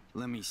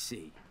 Let me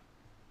see.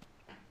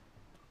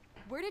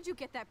 Where did you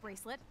get that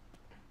bracelet?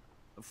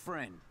 A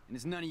friend, and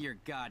it's none of your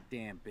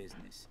goddamn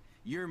business.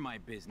 You're my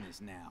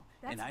business now.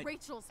 That's and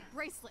Rachel's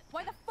bracelet.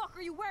 Why the fuck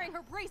are you wearing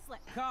her bracelet?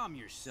 Calm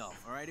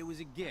yourself, all right? It was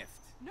a gift.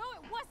 No,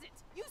 it wasn't.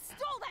 You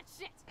stole that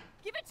shit.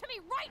 Give it to me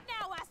right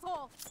now,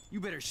 asshole. You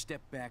better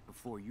step back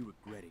before you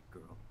regret it,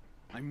 girl.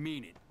 I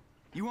mean it.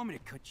 You want me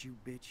to cut you,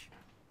 bitch?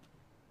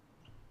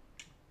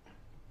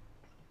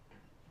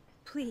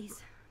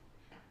 Please.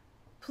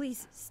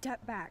 Please,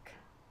 step back.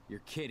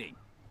 You're kidding.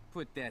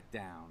 Put that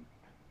down.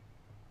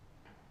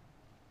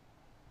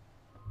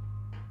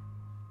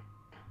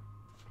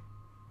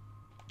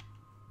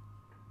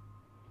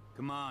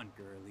 Come on,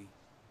 girlie.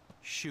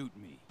 Shoot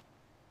me.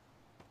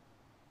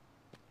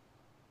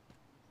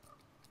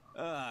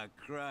 Ah,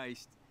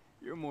 Christ.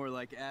 You're more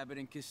like Abbott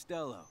and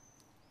Costello.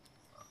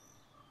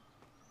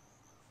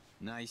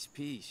 Nice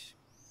piece.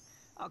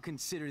 I'll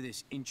consider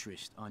this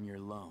interest on your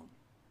loan.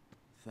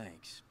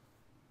 Thanks.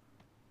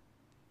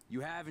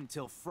 You have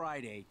until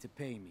Friday to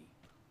pay me,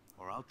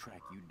 or I'll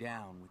track you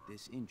down with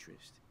this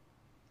interest.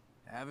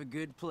 Have a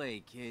good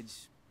play,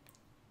 kids.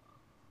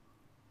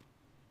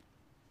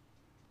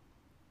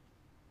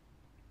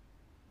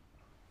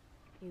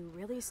 You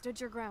really stood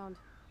your ground.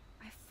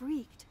 I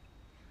freaked.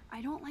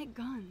 I don't like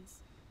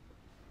guns.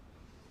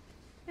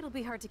 It'll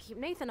be hard to keep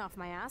Nathan off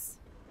my ass.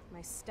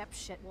 My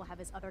step-shit will have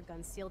his other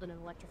gun sealed in an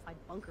electrified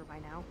bunker by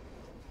now.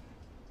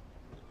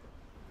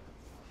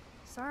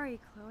 Sorry,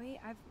 Chloe.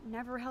 I've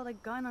never held a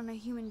gun on a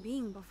human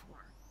being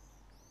before.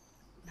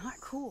 Not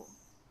cool.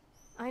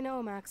 I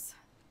know, Max.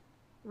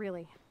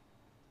 Really.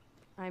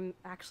 I'm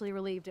actually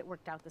relieved it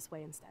worked out this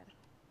way instead.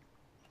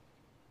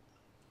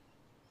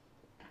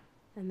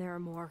 And there are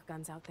more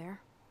guns out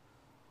there.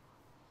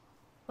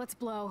 Let's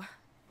blow.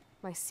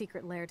 My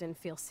secret lair didn't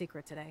feel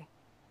secret today.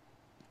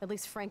 At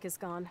least Frank is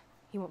gone.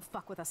 He won't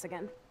fuck with us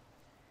again.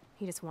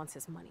 He just wants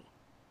his money.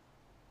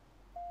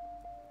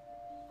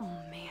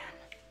 Oh man.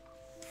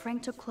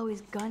 Frank took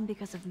Chloe's gun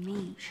because of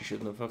me. She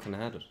shouldn't have fucking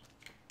had it.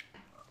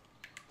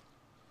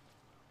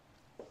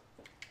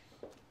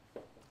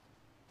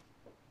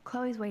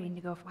 Chloe's waiting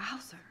to go.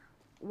 Wowzer.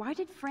 Why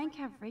did Frank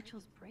have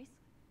Rachel's bracelet?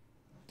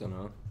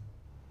 Dunno.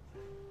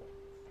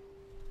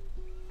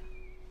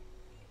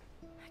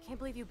 I can't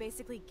believe you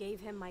basically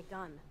gave him my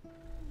gun.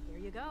 Here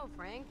you go,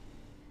 Frank.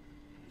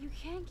 You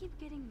can't keep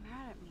getting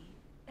mad at me.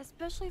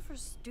 Especially for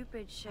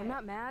stupid shit. I'm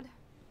not mad.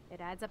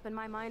 It adds up in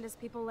my mind as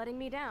people letting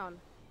me down.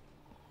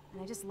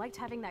 And I just liked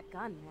having that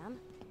gun, man.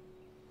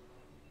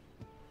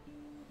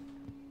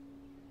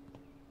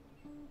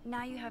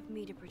 Now you have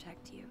me to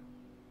protect you.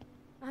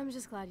 I'm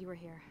just glad you were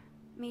here.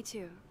 Me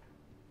too.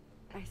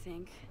 I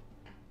think.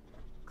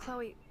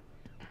 Chloe,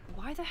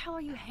 why the hell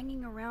are you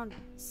hanging around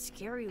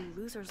scary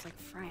losers like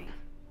Frank?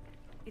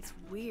 It's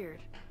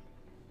weird.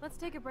 Let's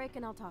take a break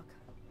and I'll talk.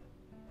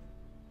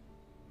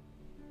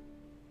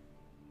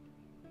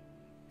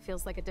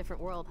 Feels like a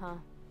different world, huh?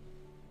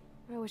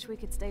 I wish we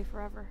could stay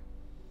forever.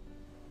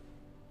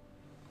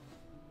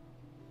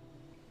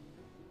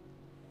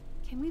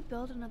 Can we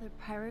build another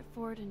pirate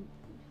fort and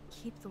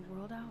keep the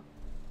world out?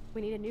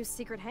 We need a new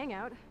secret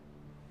hangout.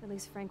 At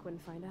least Frank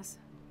wouldn't find us.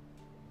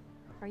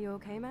 Are you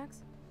okay,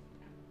 Max?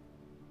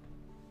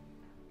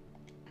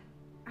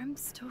 I'm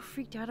still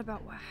freaked out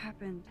about what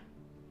happened.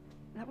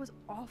 That was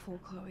awful,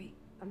 Chloe.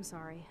 I'm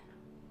sorry.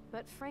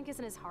 But Frank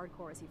isn't as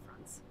hardcore as he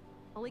fronts.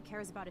 All he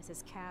cares about is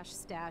his cash,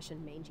 stash,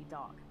 and mangy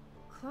dog.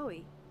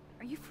 Chloe,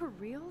 are you for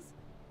reals?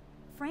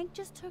 Frank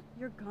just took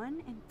your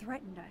gun and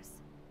threatened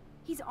us.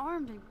 He's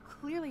armed and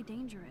clearly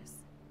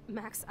dangerous.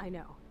 Max, I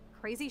know.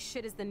 Crazy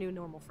shit is the new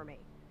normal for me.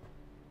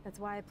 That's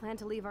why I plan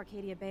to leave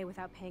Arcadia Bay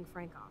without paying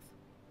Frank off.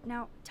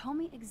 Now, tell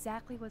me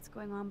exactly what's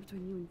going on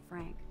between you and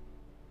Frank.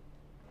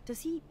 Does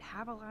he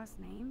have a last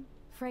name?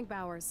 Frank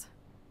Bowers.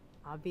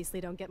 Obviously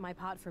don't get my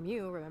pot from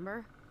you,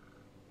 remember?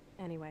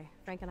 Anyway,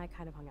 Frank and I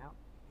kind of hung out.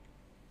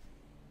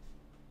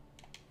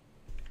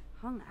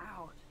 Hung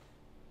out?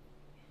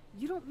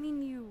 You don't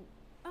mean you...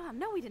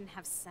 No, we didn't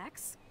have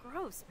sex.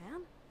 Gross,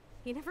 man.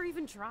 He never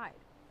even tried.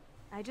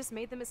 I just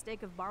made the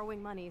mistake of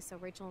borrowing money so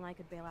Rachel and I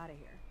could bail out of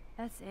here.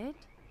 That's it?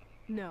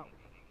 No.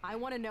 I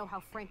want to know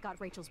how Frank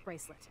got Rachel's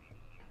bracelet.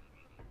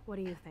 What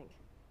do you think?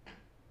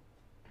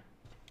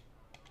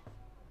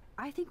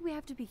 I think we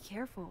have to be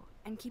careful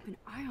and keep an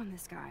eye on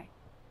this guy.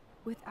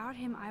 Without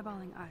him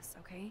eyeballing us,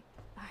 okay?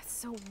 It's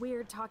so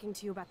weird talking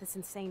to you about this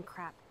insane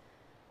crap.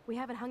 We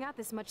haven't hung out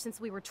this much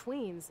since we were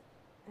tweens,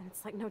 and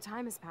it's like no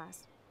time has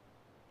passed.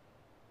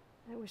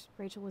 I wish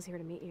Rachel was here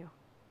to meet you.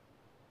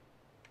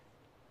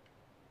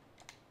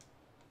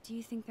 Do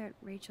you think that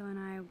Rachel and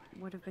I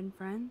would have been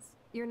friends?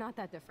 You're not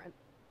that different.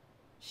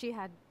 She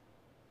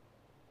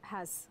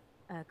has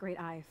a great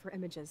eye for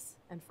images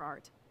and for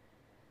art.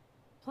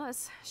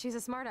 Plus, she's a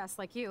smartass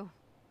like you.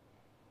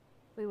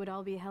 We would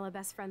all be hella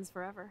best friends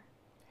forever.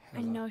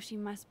 I know she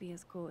must be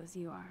as cool as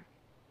you are.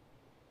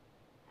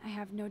 I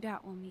have no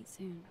doubt we'll meet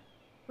soon.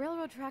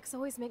 Railroad tracks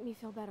always make me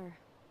feel better.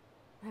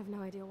 I have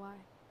no idea why.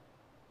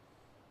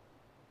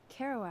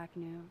 Kerouac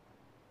knew.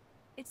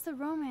 It's the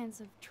romance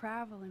of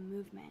travel and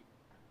movement.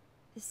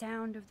 The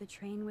sound of the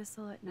train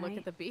whistle at night. Look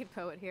at the beat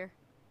poet here.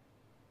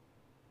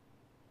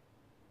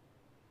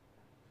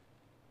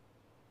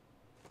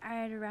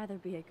 I'd rather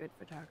be a good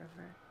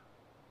photographer.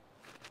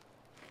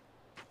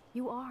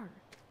 You are.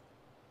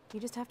 You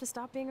just have to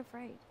stop being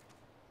afraid.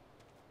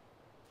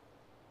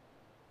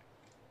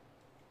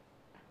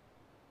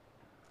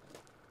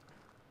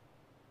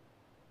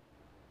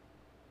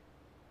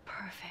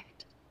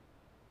 Perfect.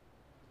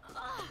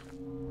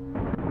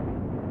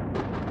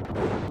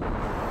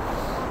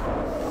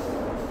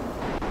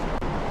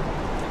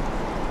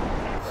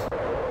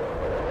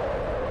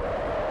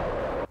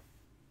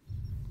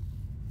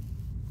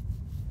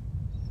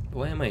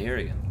 Why am I here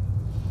again?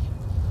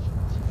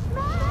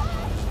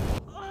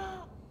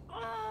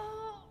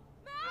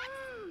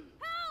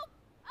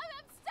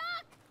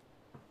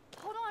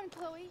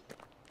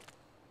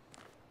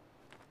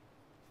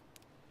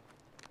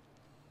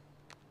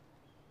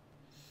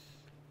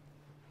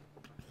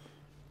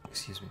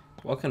 Excuse me.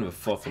 What kind of a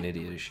fucking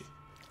idiot is she?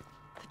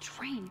 The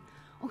train.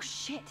 Oh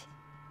shit.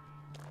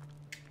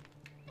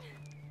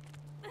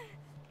 I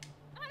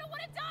don't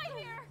want to die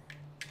here.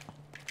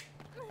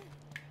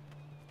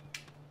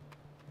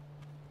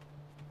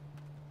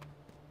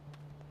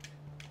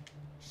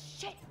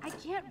 Shit, I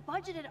can't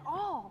budget at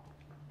all.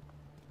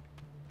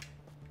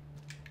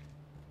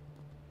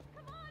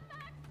 Come on,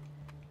 Max.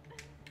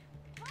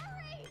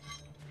 Hurry.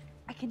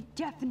 I can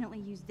definitely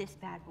use this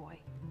bad boy.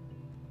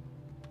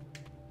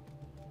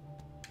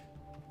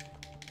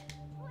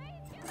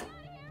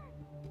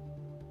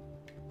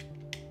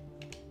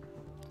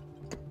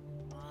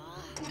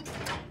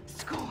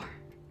 Score.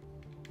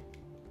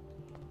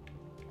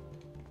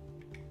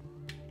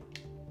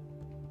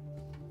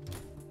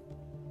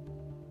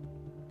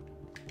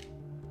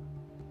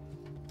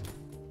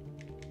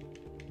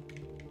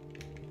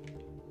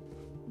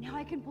 Now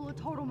I can pull a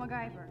total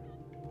MacGyver.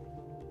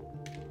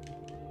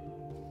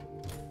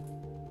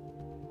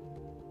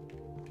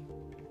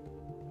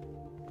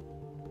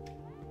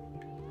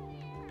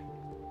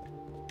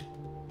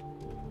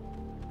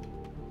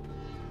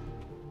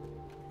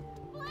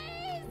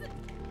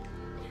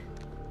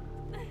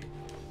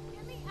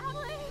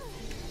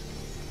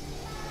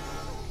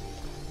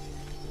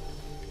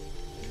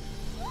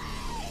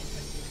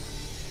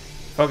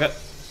 Fuck it.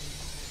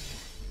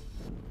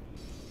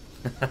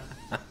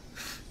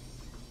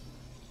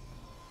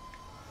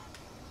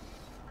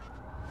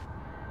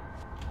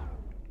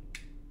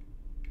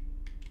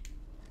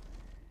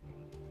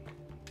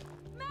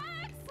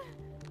 Max!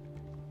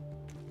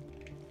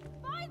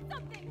 Find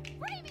something!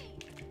 Free me!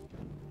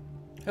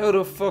 How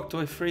the fuck do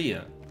I free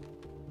you?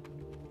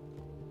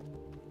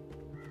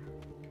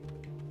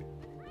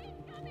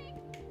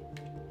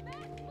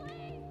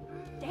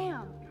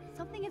 Damn,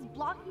 something is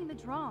blocking the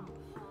drum.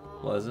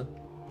 Was it?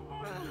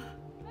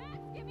 Max,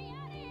 get me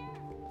out of here!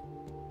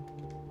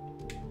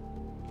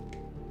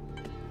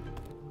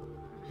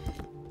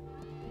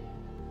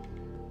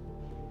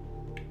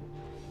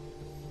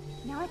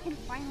 Now I can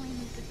finally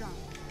move the drum.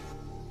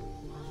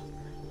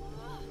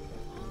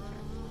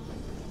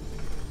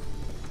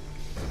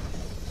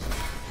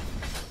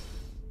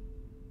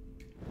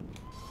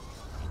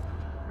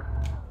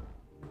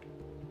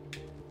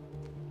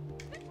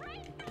 The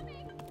train's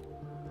coming!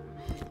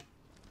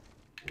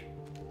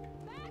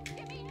 Max,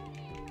 get me out of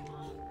here!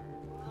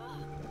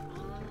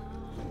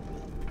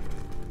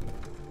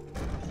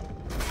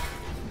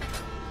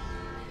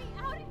 Get me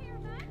out of here,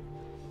 Max!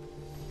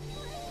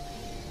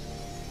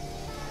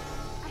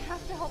 I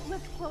have to help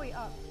lift Chloe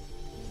up.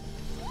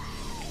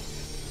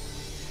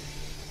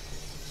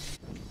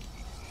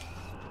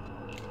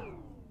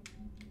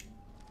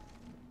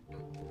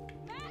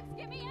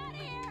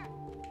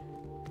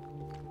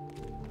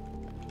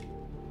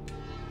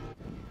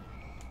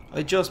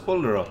 I just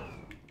pulled her up.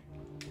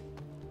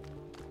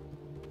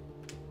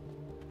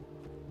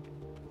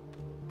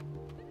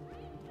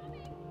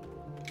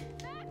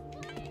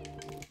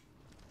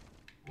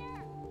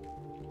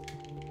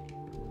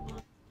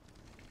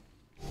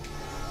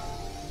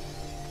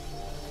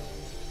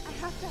 I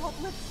have to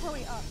help lift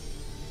Chloe up.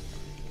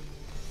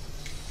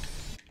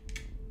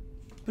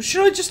 But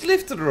should I just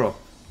lifted her up?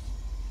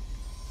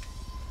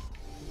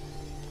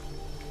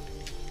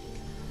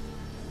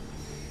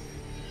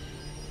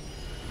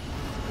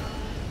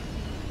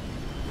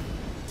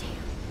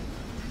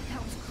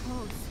 That was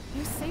close.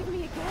 You saved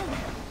me again.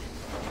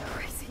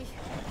 Crazy.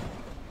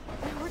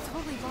 Now we're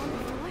totally bonded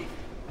for life.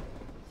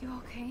 You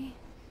okay?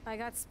 I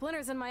got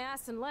splinters in my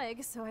ass and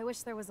leg, so I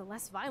wish there was a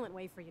less violent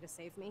way for you to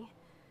save me.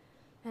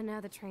 And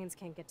now the trains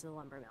can't get to the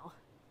lumber mill.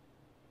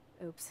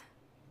 Oops.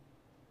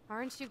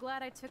 Aren't you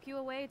glad I took you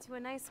away to a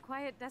nice,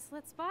 quiet,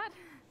 desolate spot?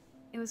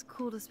 It was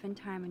cool to spend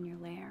time in your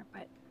lair,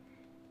 but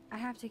I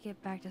have to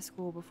get back to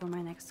school before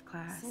my next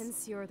class.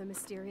 Since you're the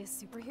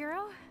mysterious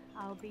superhero,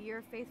 I'll be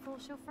your faithful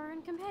chauffeur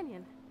and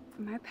companion.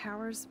 My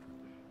powers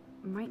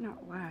might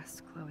not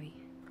last, Chloe.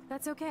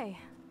 That's okay.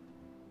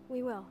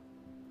 We will.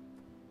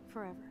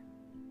 Forever.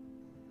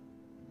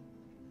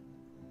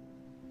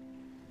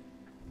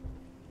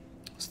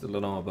 Still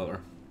don't know about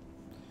her.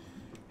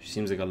 She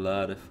seems like a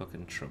lot of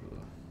fucking trouble.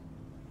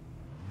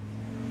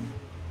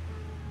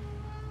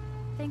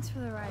 Thanks for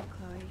the ride,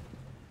 Chloe.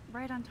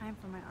 Right on time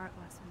for my art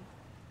lesson.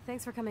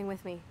 Thanks for coming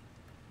with me.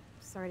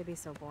 Sorry to be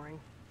so boring.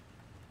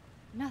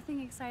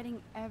 Nothing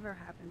exciting ever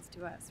happens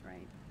to us,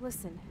 right?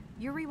 Listen,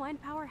 your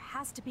rewind power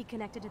has to be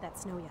connected to that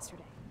snow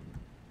yesterday.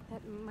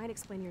 That might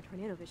explain your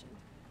tornado vision.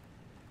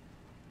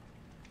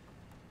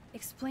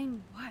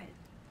 Explain what?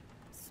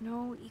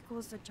 Snow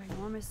equals the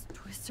ginormous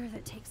twister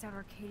that takes out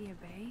Arcadia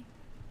Bay?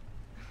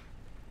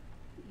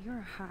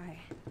 You're high.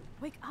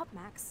 Wake up,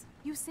 Max.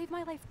 You saved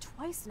my life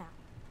twice now.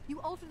 You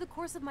altered the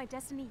course of my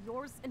destiny,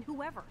 yours, and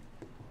whoever.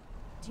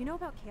 Do you know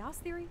about chaos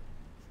theory?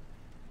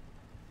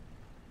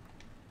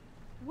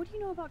 What do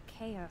you know about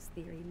chaos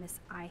theory, Miss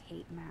I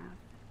Hate Math?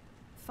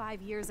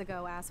 5 years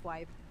ago,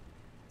 asswipe.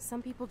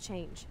 Some people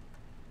change.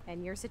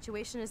 And your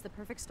situation is the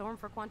perfect storm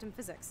for quantum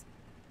physics.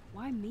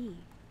 Why me?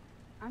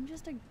 I'm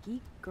just a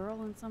geek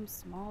girl in some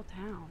small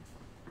town.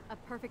 A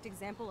perfect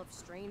example of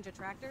strange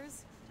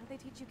attractors? Don't they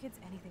teach you kids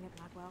anything at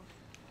Blackwell?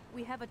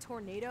 We have a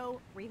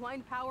tornado,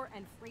 rewind power,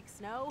 and freak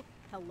snow.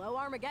 Hello,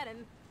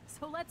 Armageddon.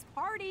 So let's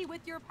party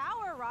with your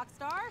power,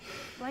 Rockstar!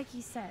 Like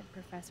he said,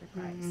 Professor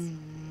Price,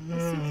 a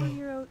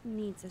superhero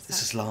needs a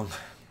This is long.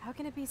 How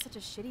can it be such a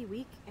shitty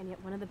week and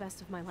yet one of the best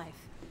of my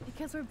life?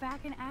 Because we're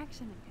back in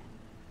action again.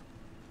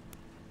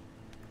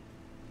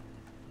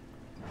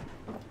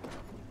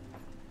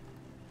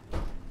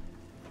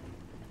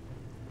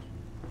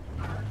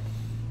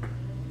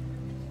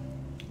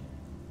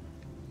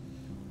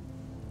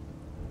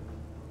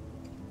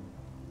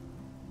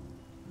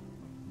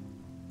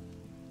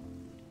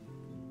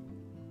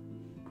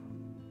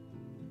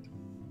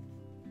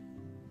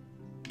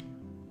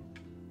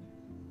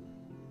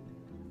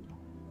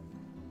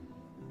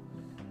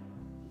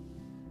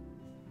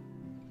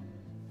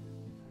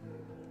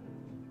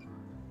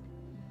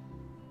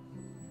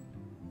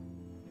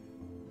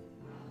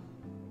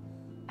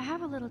 I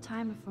have a little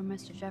time before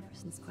Mr.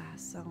 Jefferson's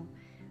class, so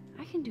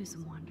I can do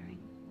some wandering.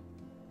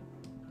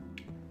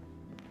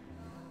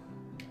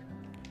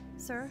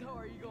 Sir?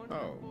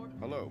 Oh,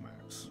 hello,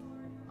 Max.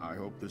 I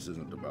hope this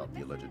isn't about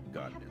the alleged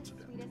gun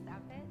incident.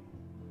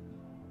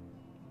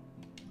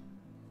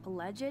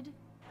 Alleged?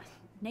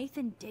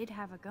 Nathan did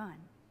have a gun.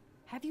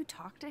 Have you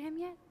talked to him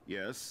yet?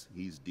 Yes,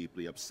 he's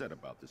deeply upset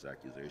about this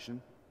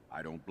accusation.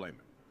 I don't blame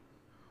him.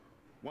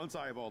 Once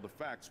I have all the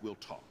facts, we'll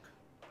talk.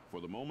 For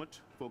the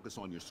moment, focus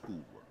on your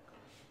schoolwork.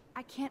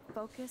 I can't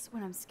focus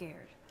when I'm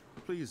scared.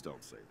 Please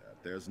don't say that.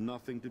 There's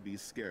nothing to be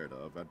scared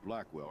of at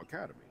Blackwell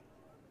Academy.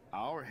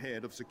 Our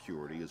head of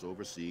security is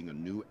overseeing a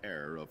new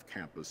era of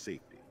campus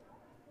safety.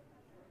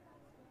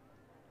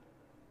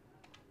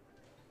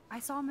 I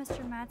saw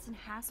Mr. Madsen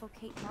hassle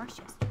Kate Marsh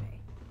yesterday.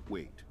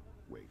 Wait.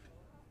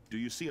 Do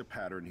you see a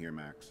pattern here,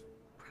 Max?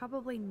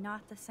 Probably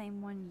not the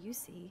same one you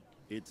see.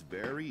 It's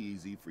very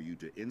easy for you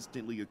to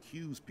instantly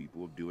accuse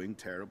people of doing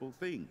terrible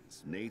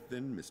things.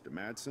 Nathan, Mr.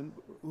 Madsen,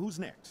 who's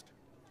next?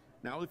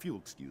 Now, if you'll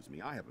excuse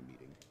me, I have a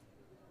meeting.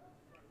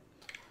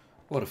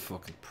 What a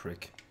fucking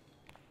prick.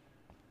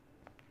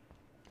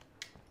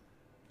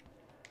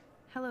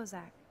 Hello,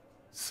 Zach.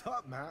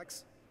 Sup,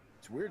 Max?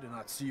 It's weird to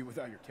not see you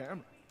without your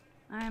camera.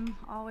 I'm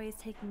always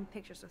taking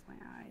pictures with my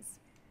eyes.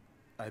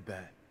 I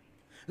bet.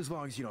 As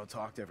long as you don't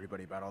talk to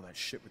everybody about all that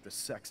shit with the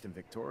sext and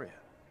Victoria.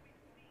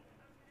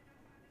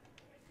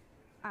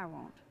 I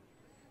won't.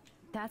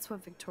 That's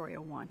what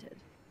Victoria wanted.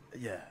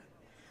 Yeah.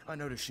 I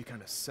noticed she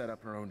kind of set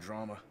up her own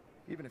drama,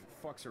 even if it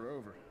fucks her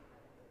over.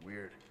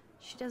 Weird.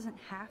 She doesn't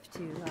have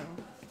to,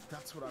 though.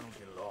 That's what I don't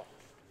get at all.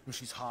 When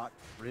she's hot,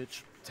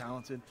 rich,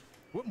 talented,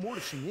 what more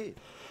does she need?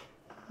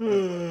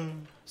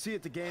 See you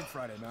at the game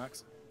Friday,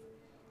 Max.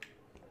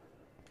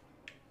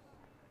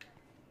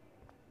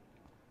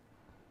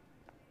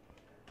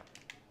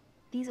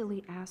 These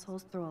elite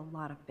assholes throw a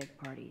lot of big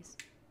parties.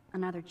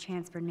 Another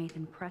chance for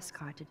Nathan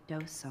Prescott to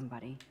dose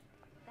somebody.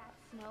 That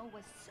snow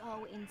was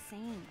so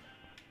insane.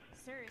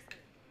 Seriously.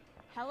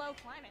 Hello,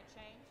 climate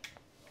change.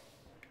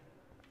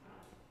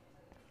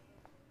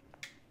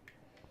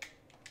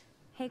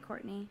 Hey,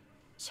 Courtney.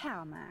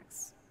 Ciao,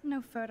 Max.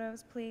 No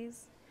photos,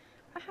 please.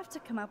 I have to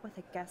come up with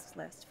a guest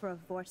list for a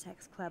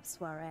Vortex Club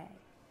soiree.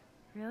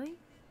 Really?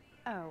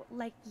 Oh,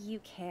 like you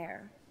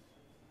care.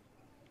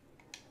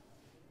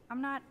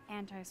 I'm not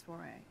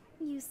anti-soiree.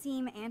 You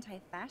seem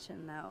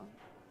anti-fashion, though.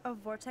 A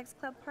Vortex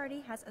Club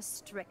party has a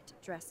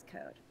strict dress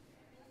code.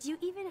 Do you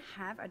even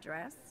have a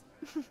dress?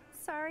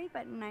 Sorry,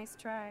 but nice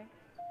try.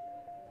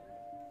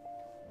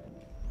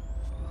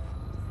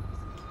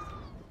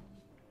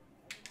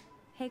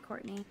 Hey,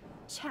 Courtney.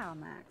 Ciao,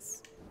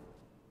 Max.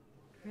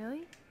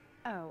 Really?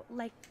 Oh,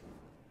 like...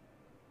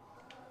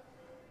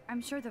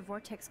 I'm sure the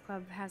Vortex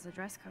Club has a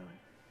dress code.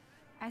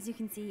 As you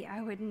can see,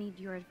 I would need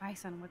your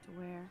advice on what to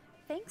wear.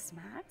 Thanks,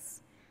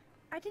 Max.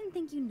 I didn't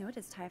think you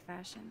noticed high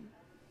fashion.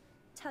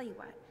 Tell you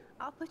what,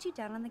 I'll put you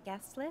down on the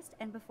guest list,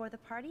 and before the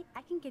party,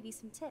 I can give you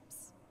some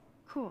tips.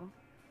 Cool.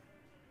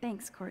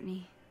 Thanks,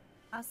 Courtney.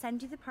 I'll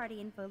send you the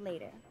party info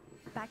later.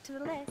 Back to the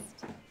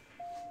list.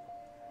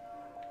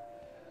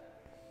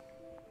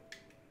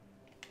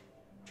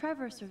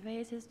 Trevor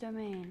surveys his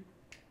domain.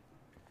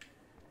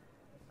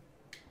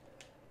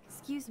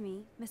 Excuse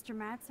me, Mr.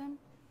 Madsen?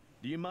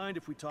 Do you mind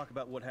if we talk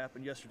about what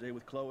happened yesterday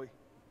with Chloe?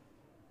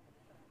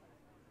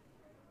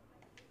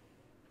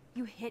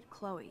 You hit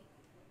Chloe.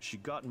 She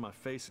got in my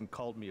face and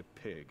called me a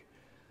pig.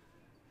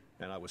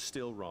 And I was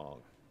still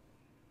wrong.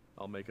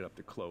 I'll make it up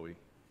to Chloe.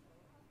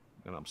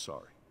 And I'm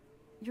sorry.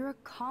 You're a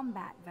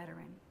combat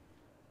veteran.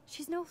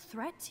 She's no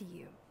threat to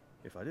you.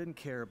 If I didn't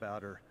care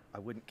about her, I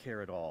wouldn't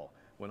care at all.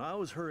 When I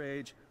was her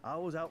age, I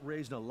was out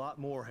raising a lot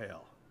more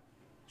hell.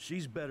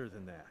 She's better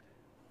than that.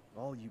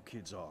 All you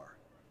kids are.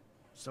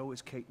 So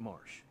is Kate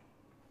Marsh.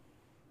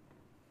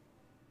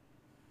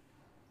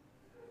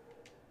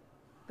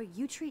 But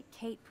you treat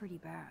Kate pretty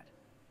bad.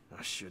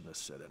 I shouldn't have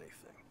said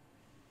anything.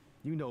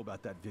 You know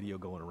about that video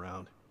going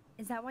around.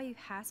 Is that why you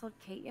hassled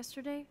Kate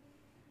yesterday?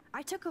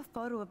 I took a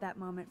photo of that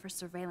moment for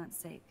surveillance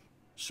sake.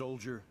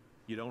 Soldier,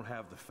 you don't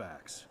have the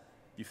facts.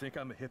 You think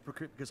I'm a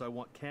hypocrite because I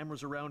want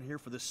cameras around here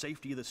for the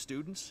safety of the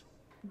students?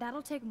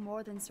 That'll take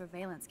more than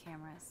surveillance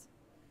cameras.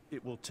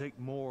 It will take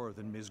more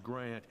than Ms.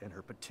 Grant and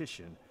her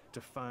petition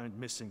to find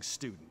missing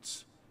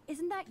students.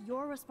 Isn't that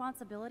your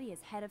responsibility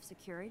as head of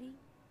security?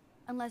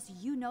 Unless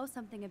you know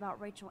something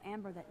about Rachel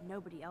Amber that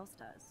nobody else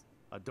does.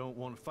 I don't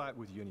want to fight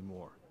with you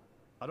anymore.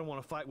 I don't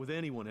want to fight with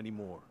anyone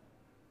anymore.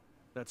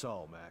 That's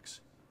all,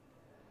 Max.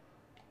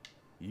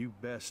 You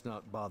best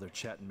not bother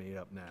chatting me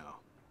up now.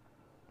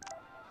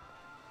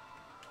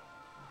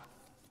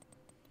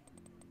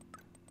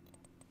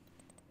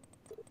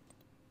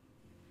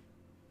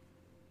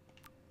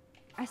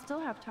 I still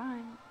have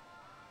time.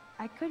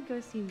 I could go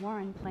see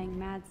Warren playing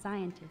mad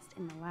scientist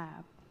in the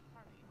lab.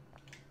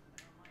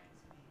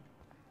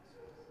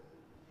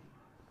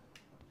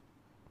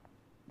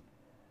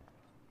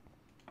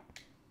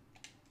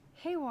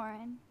 Hey,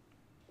 Warren.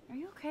 Are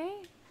you okay?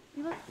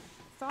 You look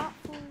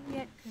thoughtful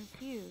yet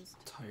confused.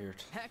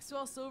 Tired.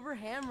 Maxwell Silver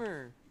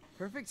Hammer.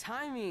 Perfect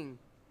timing.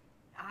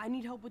 I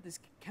need help with this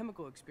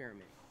chemical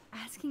experiment.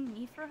 Asking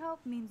me for help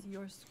means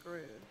you're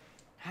screwed.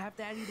 I have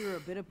to add either a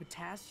bit of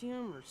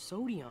potassium or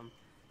sodium.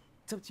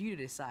 It's up to you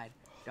to decide,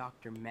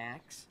 Dr.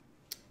 Max.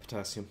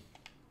 Potassium.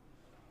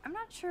 I'm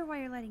not sure why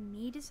you're letting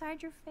me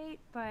decide your fate,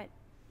 but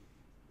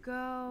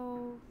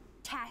go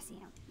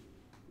potassium.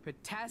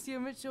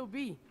 Potassium it shall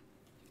be.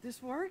 If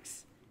this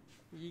works,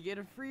 you get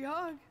a free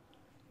hug.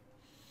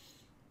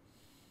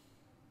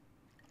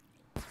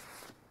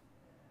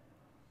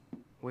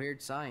 Weird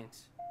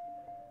science.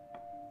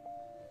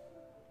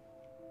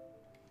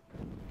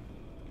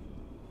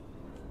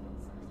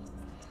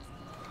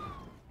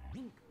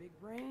 Think, big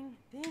brain,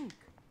 think.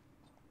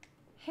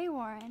 Hey,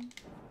 Warren.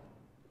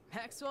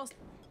 Maxwell's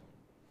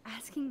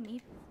asking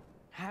me.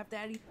 Have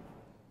Daddy.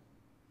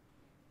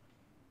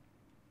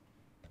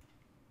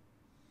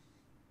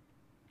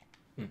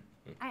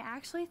 I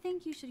actually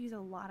think you should use a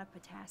lot of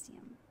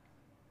potassium.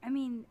 I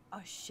mean, a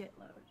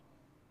shitload.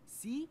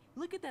 See?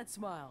 Look at that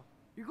smile.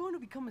 You're going to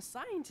become a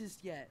scientist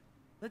yet.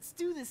 Let's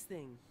do this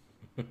thing.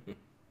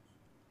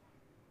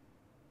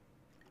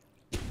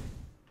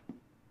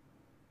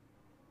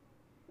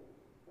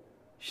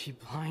 She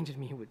blinded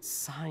me with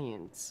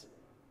science.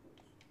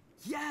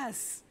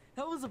 Yes!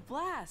 That was a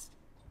blast!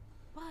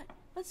 But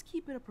let's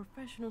keep it a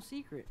professional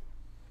secret.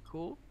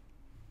 Cool?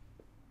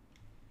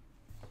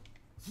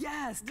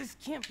 Yes! This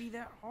can't be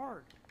that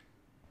hard.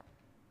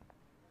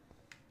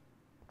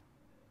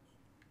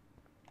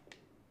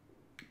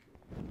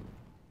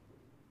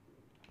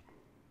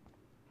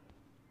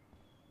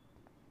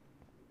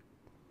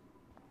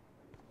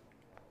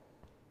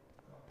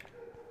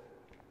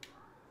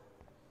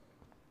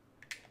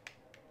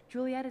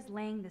 Juliet is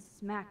laying the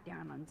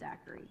smackdown on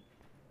Zachary.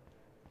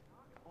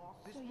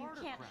 So you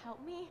can't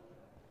help me?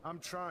 I'm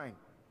trying,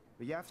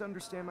 but you have to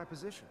understand my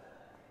position.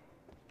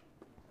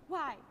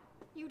 Why?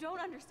 You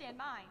don't understand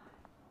mine.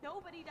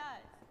 Nobody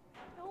does.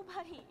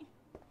 Nobody.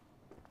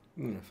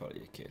 I'm gonna follow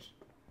you, kid.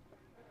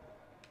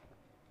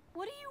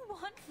 What do you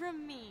want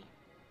from me?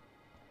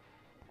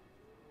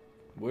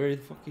 Where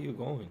the fuck are you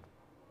going?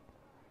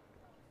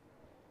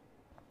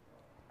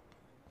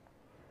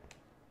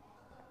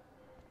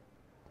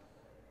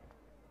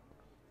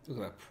 Look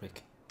at that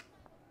prick.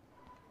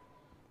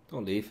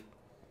 Don't leave.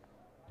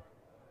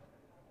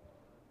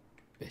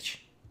 Bitch.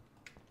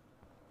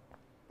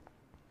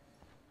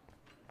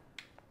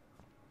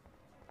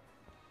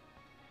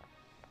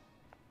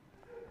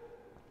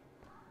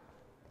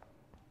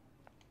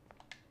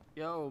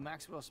 Yo,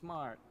 Maxwell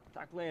Smart.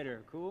 Talk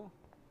later, cool?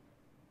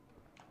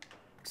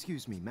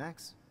 Excuse me,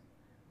 Max.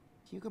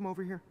 Can you come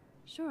over here?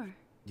 Sure.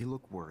 You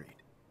look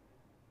worried.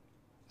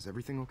 Is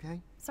everything okay?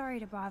 Sorry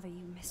to bother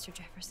you, Mr.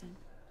 Jefferson.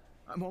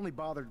 I'm only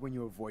bothered when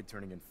you avoid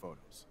turning in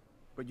photos.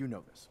 But you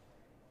know this.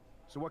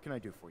 So what can I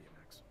do for you,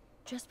 Max?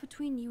 Just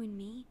between you and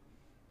me,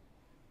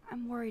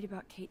 I'm worried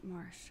about Kate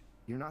Marsh.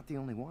 You're not the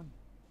only one.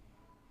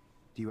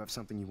 Do you have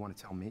something you want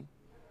to tell me?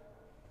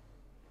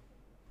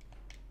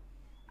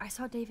 I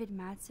saw David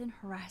Madsen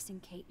harassing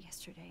Kate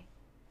yesterday.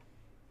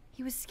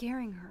 He was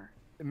scaring her.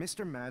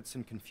 Mr.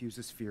 Madsen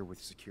confuses fear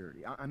with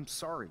security. I'm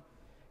sorry.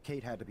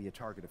 Kate had to be a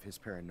target of his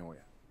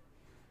paranoia.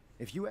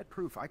 If you had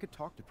proof, I could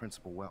talk to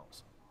Principal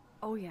Wells.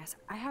 Oh yes,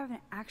 I have an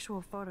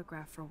actual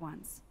photograph for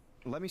once.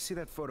 Let me see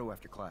that photo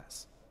after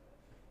class.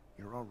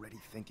 You're already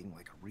thinking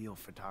like a real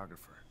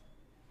photographer.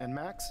 And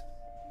Max,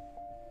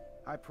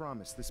 I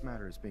promise this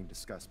matter is being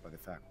discussed by the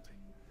faculty.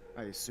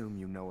 I assume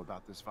you know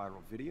about this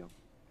viral video?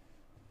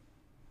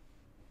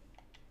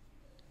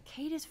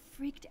 Kate is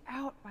freaked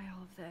out by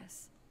all of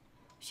this.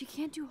 She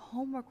can't do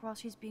homework while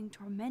she's being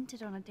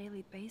tormented on a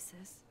daily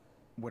basis.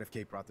 What if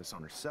Kate brought this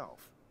on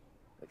herself?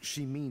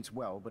 She means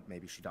well, but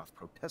maybe she doth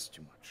protest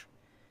too much.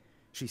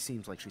 She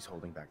seems like she's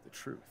holding back the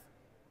truth.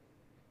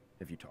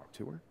 Have you talked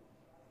to her?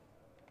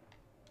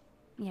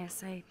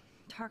 Yes, I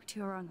talked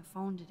to her on the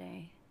phone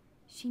today.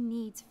 She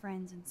needs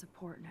friends and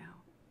support now.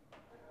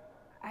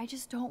 I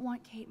just don't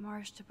want Kate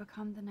Marsh to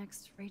become the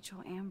next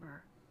Rachel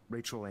Amber.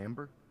 Rachel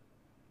Amber?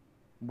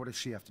 What does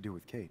she have to do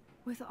with Kate?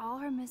 With all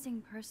her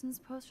missing persons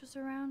posters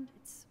around,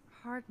 it's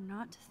hard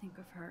not to think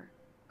of her.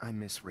 I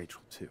miss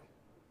Rachel too.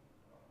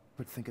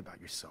 But think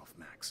about yourself,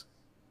 Max.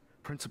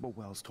 Principal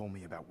Wells told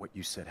me about what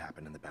you said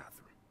happened in the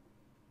bathroom.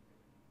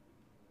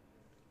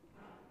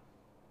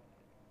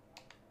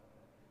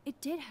 It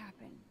did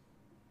happen.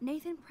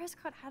 Nathan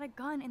Prescott had a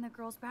gun in the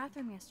girls'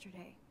 bathroom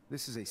yesterday.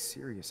 This is a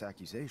serious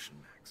accusation,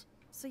 Max.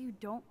 So you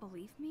don't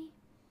believe me?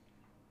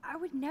 I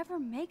would never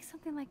make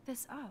something like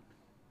this up.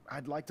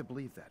 I'd like to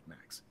believe that,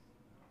 Max.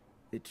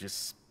 It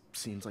just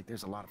seems like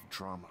there's a lot of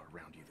drama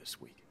around you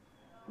this week.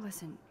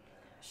 Listen,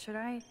 should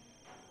I...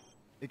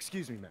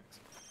 Excuse me, Max.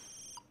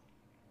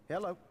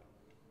 Hello?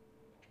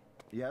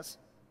 Yes?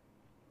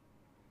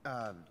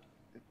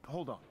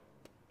 Hold on.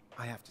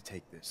 I have to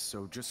take this,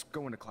 so just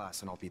go into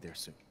class and I'll be there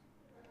soon.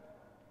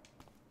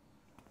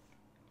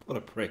 What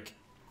a prick.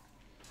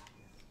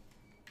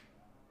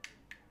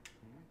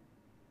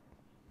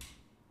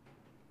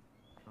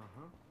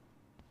 Uh-huh.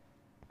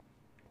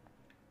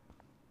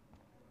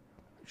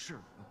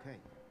 Sure, okay.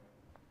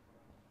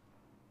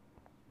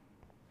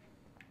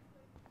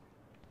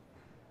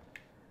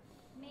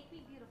 Make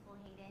me beautiful,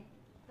 Hayden.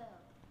 Go.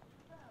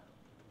 Go.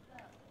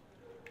 Go.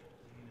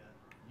 Nina,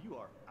 you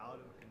are out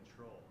of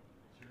control.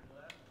 Turn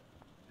left,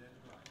 then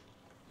right.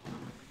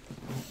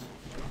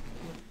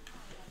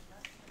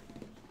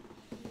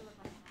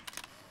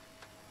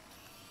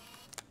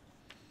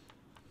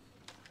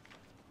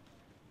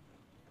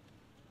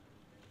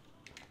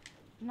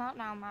 Not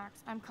now,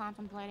 Max. I'm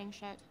contemplating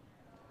shit.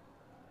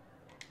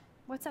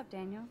 What's up,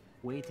 Daniel?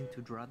 Waiting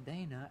to draw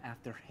Dana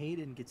after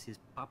Hayden gets his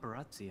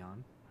paparazzi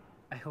on.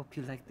 I hope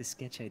you liked the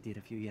sketch I did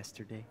of you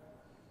yesterday.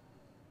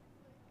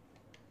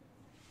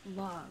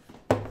 Love.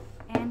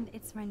 And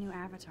it's my new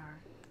avatar.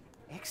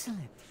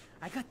 Excellent.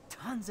 I got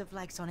tons of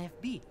likes on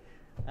FB.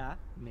 Ah,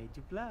 made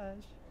you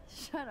blush.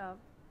 Shut up.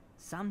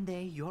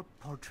 Someday your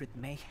portrait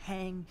may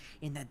hang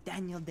in the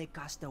Daniel de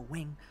Costa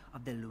wing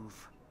of the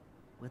Louvre.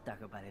 We'll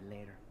talk about it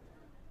later.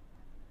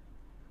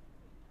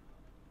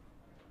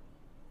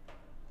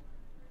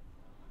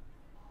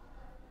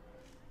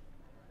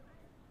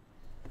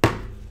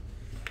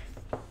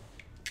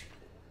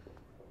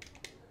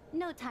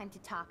 No time to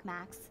talk,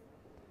 Max.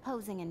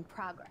 Posing in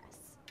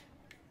progress.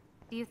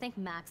 Do you think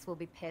Max will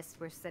be pissed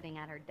we're sitting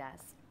at her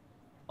desk?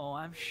 Oh,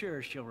 I'm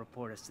sure she'll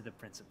report us to the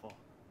principal.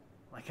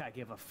 Like I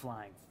give a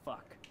flying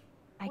fuck.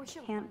 I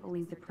can't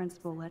believe the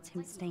principal lets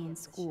him stay in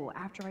school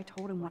after I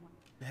told him what...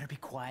 Better be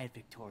quiet,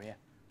 Victoria.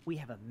 We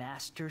have a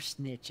master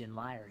snitch and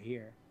liar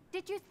here.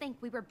 Did you think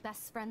we were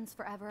best friends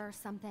forever or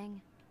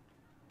something?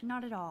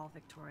 Not at all,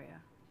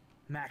 Victoria.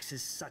 Max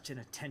is such an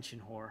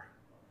attention whore.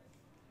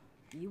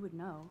 You would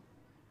know.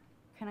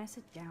 Can I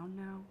sit down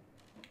now?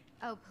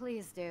 Oh,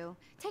 please do.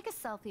 Take a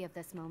selfie of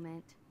this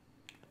moment.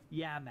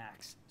 Yeah,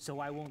 Max,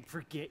 so I won't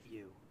forget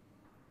you.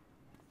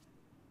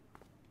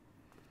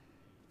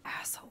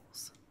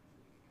 Assholes.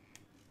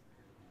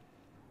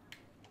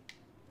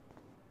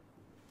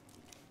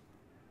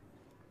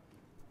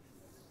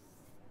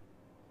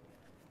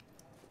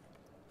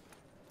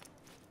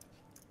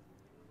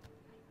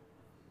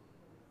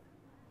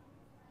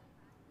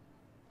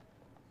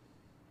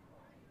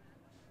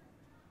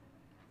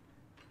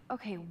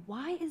 Okay,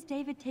 why is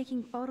David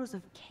taking photos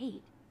of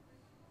Kate?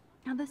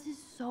 Now this is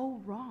so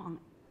wrong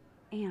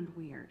and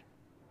weird.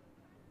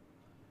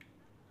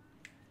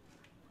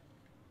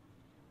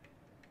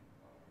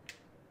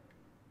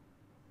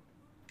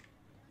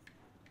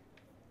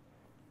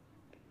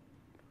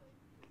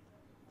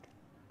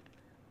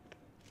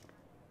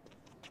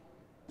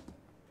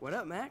 What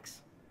up,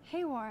 Max?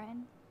 Hey,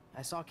 Warren.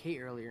 I saw Kate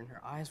earlier and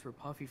her eyes were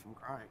puffy from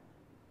crying.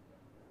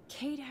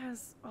 Kate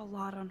has a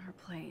lot on her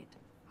plate.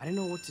 I didn't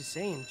know what to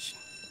say and she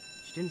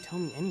didn't tell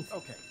me anything.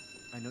 Okay,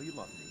 I know you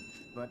love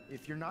me, but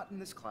if you're not in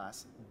this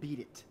class, beat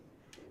it.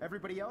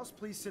 Everybody else,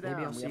 please sit down.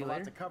 Maybe I'll We see have you a lot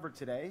later. to cover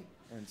today,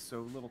 and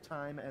so little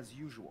time as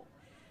usual.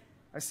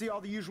 I see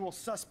all the usual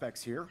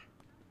suspects here.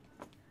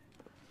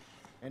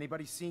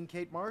 Anybody seen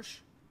Kate Marsh?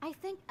 I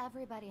think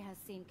everybody has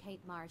seen Kate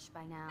Marsh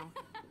by now.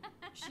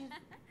 She's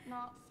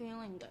not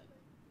feeling good.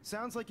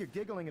 Sounds like you're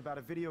giggling about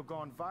a video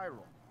gone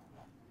viral.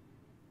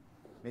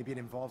 Maybe it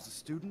involves a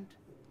student?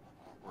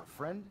 Or a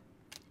friend?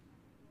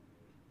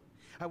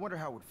 I wonder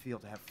how it would feel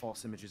to have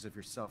false images of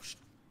yourself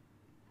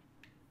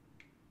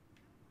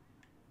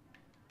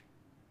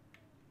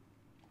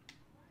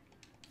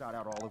shot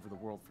out all over the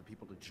world for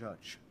people to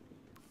judge.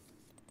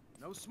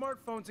 No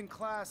smartphones in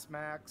class,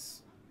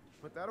 Max.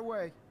 Put that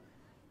away.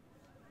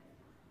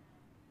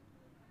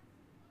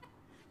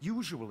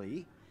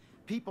 Usually,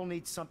 people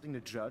need something to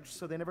judge,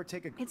 so they never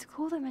take a... It's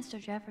cool that Mr.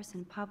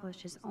 Jefferson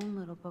published his own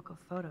little book of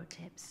photo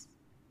tips.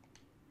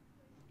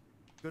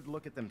 good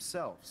look at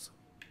themselves.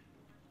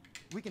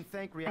 We can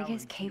thank I reality.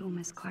 guess Kate will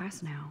miss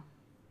class now.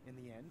 In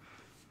the end,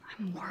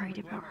 I'm we worried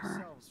can blame about her.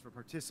 ourselves for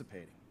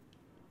participating.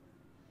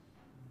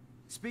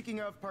 Speaking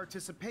of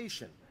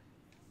participation,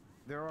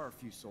 there are a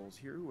few souls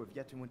here who have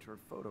yet to enter a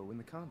photo in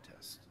the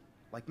contest.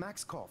 Like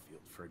Max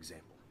Caulfield, for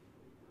example.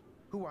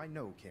 Who I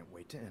know can't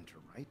wait to enter,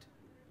 right?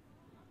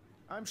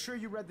 I'm sure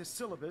you read the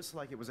syllabus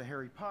like it was a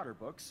Harry Potter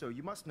book, so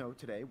you must know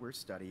today we're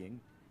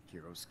studying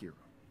chiaroscuro.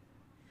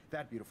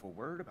 That beautiful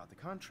word about the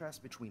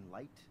contrast between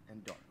light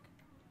and dark.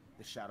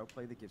 The shadow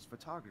play that gives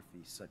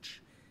photography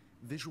such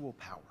visual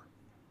power.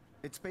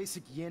 It's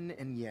basic yin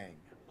and yang.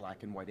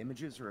 Black and white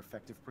images are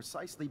effective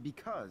precisely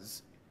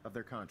because of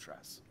their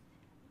contrast.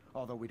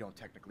 Although we don't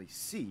technically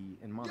see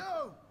in mono.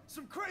 Yo!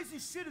 Some crazy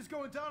shit is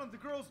going down in the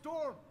girls'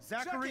 dorm!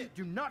 Zachary, Check it.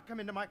 do not come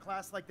into my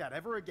class like that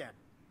ever again.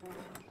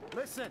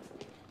 Listen,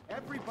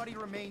 everybody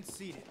remain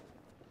seated.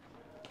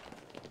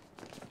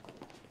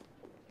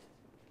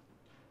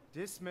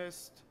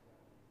 Dismissed.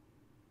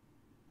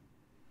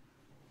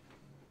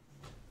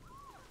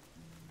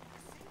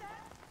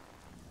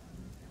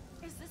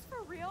 Is this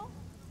for real?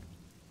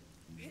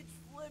 Bitch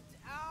flipped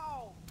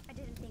out! I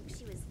didn't think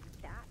she was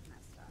that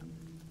messed up.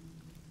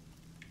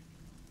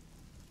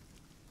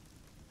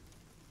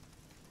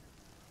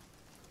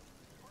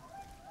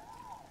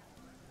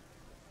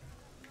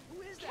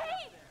 Who is that?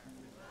 Kate!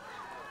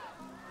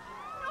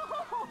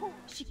 No!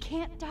 She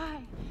can't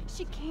die.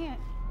 She can't.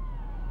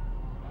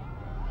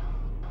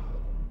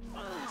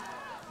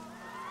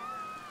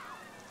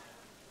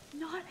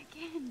 Not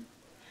again.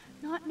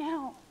 Not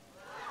now.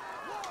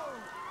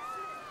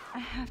 I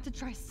have to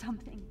try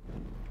something.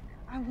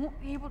 I won't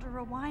be able to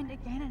rewind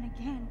again and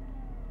again.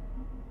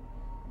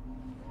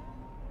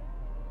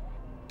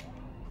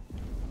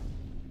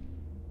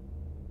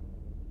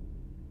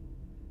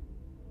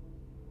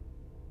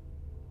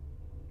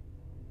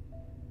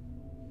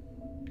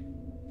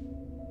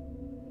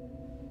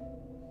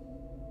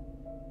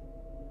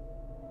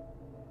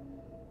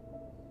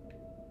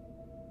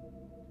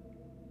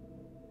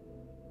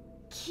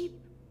 Keep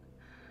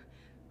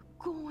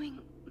going,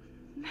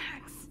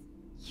 Max.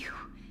 You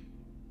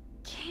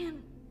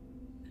can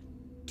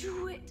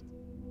do it.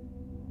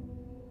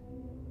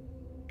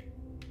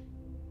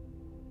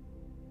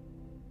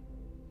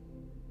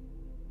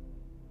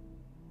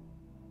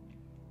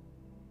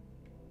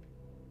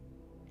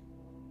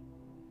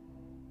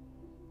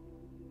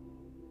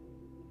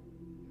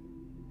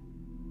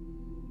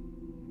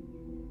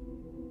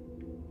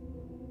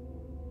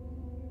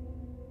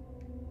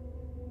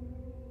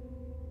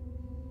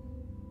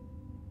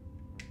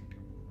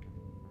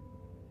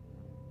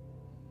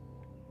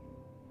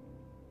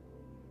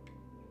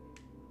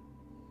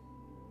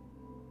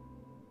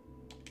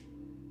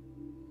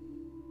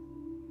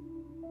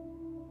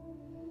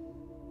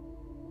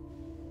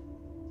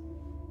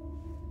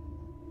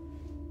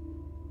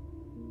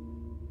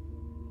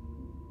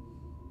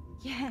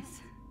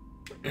 Yes.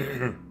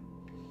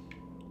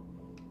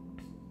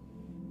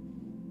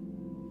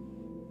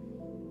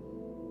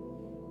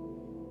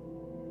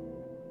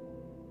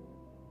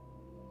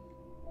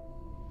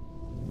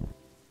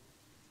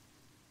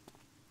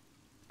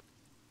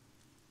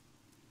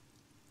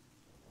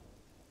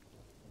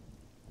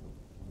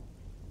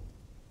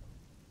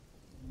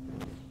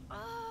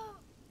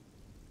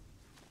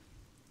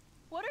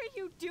 What are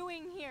you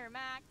doing here,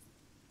 Max?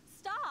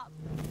 Stop!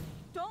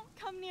 Don't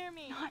come near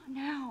me! Not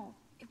now.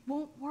 It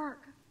won't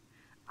work.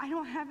 I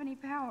don't have any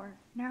power.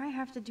 Now I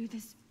have to do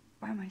this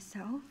by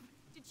myself.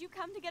 Did you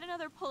come to get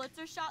another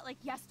Pulitzer shot like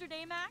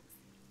yesterday, Max?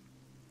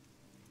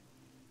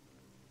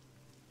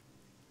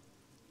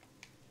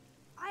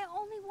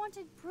 only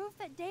wanted proof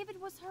that David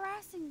was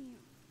harassing you.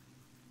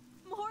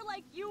 More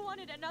like you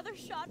wanted another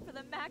shot for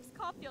the Max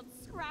Caulfield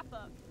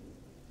scrapbook.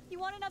 You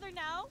want another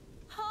now?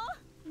 Huh?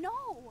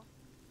 No!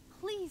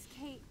 Please,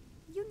 Kate.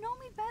 You know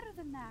me better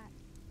than that.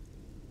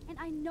 And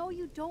I know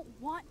you don't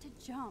want to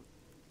jump.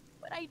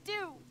 But I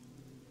do.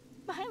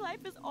 My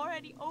life is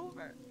already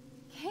over.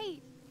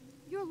 Kate,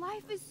 your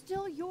life is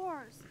still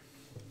yours.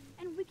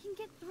 And we can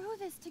get through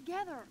this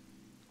together.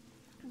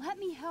 Let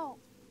me help.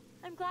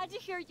 I'm glad to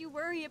hear you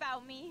worry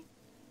about me.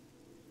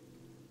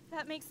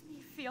 That makes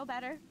me feel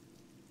better.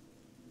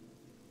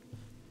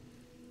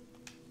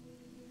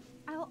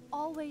 I'll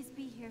always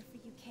be here for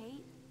you,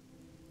 Kate.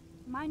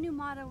 My new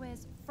motto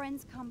is,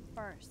 friends come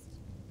first.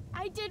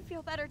 I did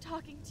feel better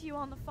talking to you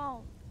on the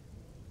phone.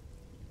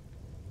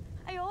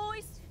 I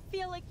always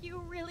feel like you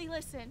really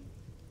listen.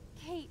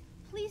 Kate,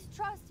 please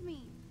trust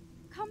me.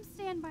 Come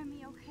stand by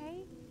me,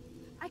 okay?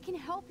 I can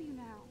help you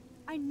now.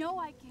 I know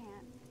I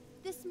can.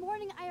 This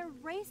morning I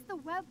erased the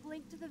web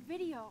link to the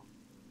video.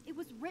 It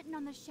was written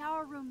on the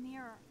shower room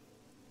mirror.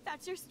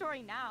 That's your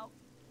story now.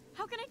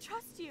 How can I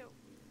trust you?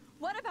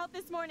 What about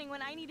this morning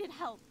when I needed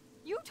help?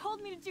 You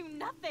told me to do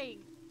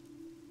nothing.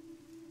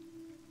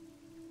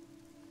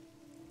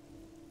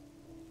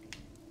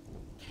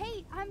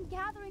 Kate, I'm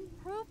gathering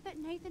proof that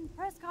Nathan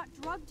Prescott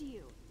drugged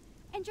you.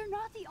 And you're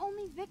not the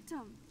only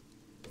victim.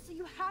 So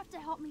you have to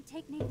help me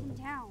take Nathan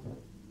down.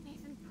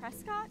 Nathan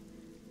Prescott?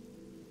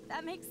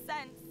 That makes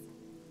sense.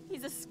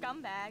 He's a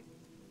scumbag.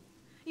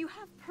 You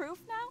have proof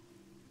now?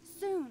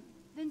 Soon,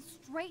 then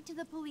straight to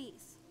the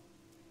police.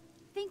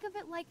 Think of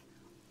it like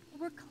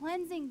we're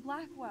cleansing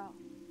Blackwell.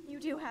 You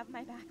do have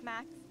my back,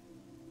 Max.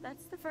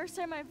 That's the first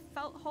time I've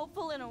felt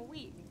hopeful in a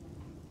week.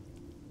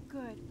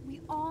 Good.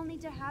 We all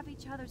need to have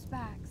each other's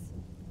backs.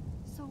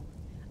 So,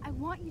 I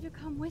want you to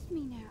come with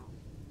me now.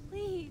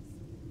 Please.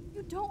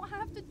 You don't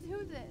have to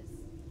do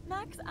this.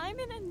 Max, I'm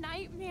in a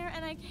nightmare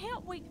and I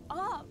can't wake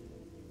up.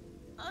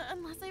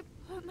 Unless I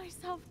put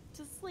myself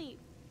to sleep.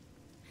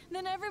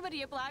 Then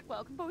everybody at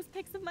Blackwell can post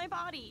pics of my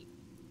body.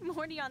 I'm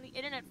already on the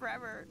internet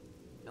forever.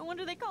 No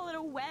wonder they call it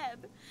a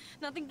web.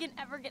 Nothing can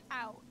ever get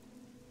out.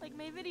 Like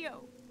my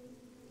video.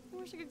 I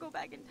wish I could go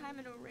back in time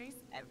and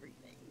erase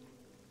everything.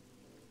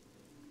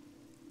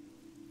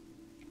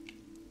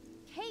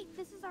 Kate,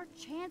 this is our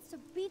chance to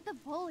beat the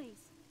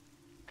bullies.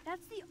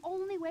 That's the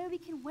only way we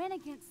can win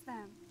against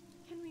them.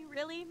 Can we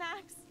really,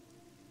 Max?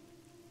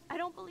 I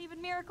don't believe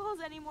in miracles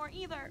anymore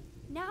either.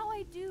 Now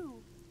I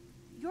do.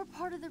 You're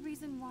part of the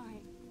reason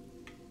why.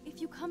 If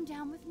you come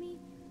down with me,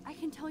 I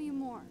can tell you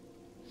more.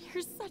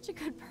 You're such a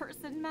good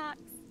person, Max.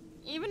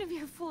 Even if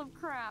you're full of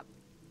crap.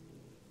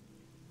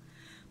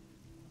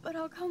 But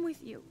I'll come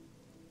with you.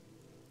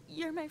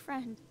 You're my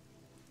friend.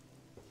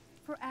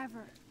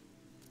 Forever.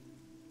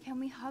 Can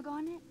we hug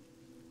on it?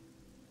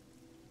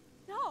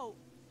 No!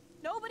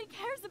 Nobody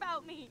cares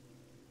about me!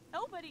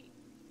 Nobody!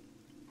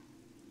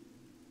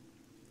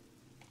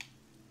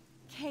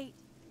 Kate,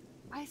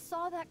 I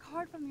saw that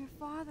card from your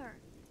father.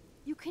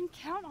 You can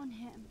count on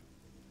him.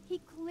 He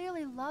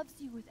clearly loves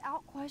you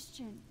without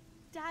question.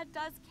 Dad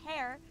does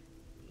care,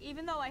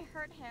 even though I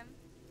hurt him.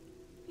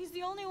 He's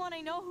the only one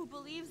I know who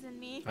believes in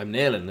me. I'm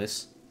nailing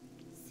this.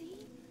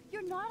 See?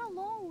 You're not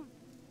alone.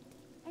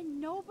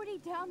 And nobody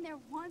down there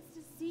wants to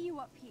see you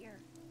up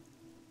here.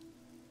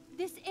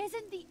 This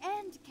isn't the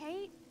end,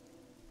 Kate.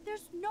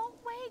 There's no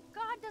way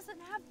God doesn't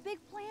have big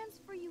plans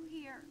for you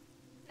here.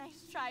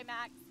 Nice try,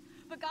 Max.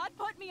 But God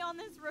put me on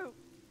this route.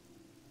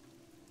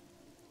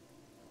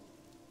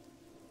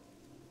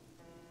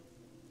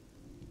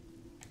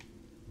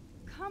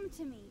 Come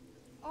to me,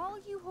 all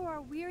you who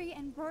are weary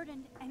and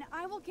burdened, and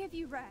I will give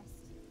you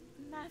rest.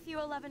 Matthew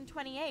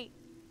 11:28.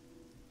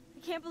 I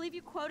can't believe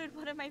you quoted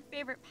one of my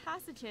favorite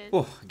passages.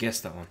 Oh, I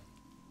guessed that one.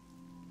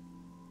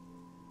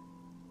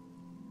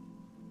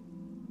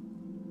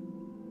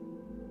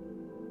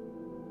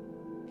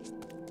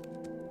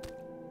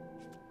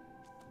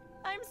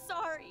 I'm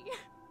sorry.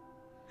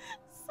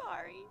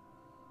 Sorry.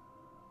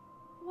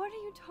 What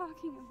are you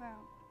talking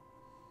about?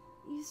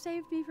 You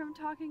saved me from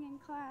talking in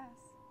class.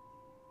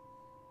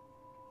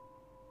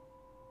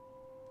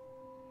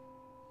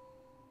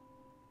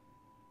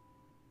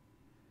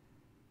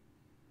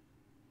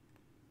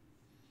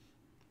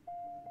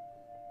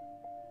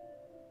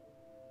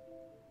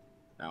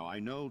 Now, I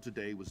know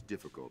today was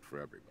difficult for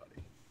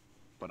everybody,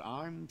 but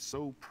I'm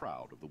so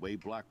proud of the way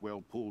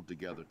Blackwell pulled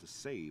together to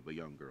save a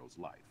young girl's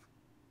life.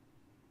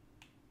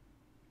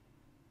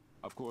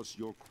 Of course,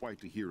 you're quite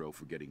the hero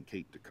for getting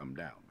Kate to come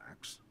down,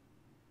 Max.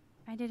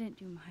 I didn't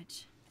do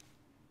much.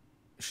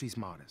 She's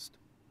modest.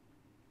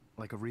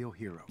 Like a real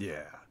hero.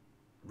 Yeah,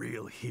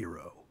 real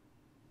hero.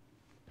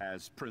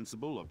 As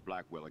principal of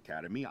Blackwell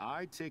Academy,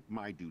 I take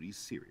my duties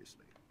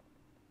seriously.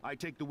 I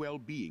take the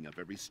well-being of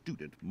every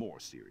student more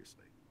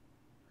seriously.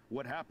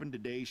 What happened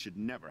today should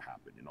never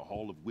happen in a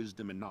hall of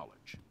wisdom and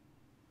knowledge.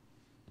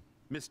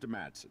 Mr.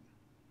 Madsen,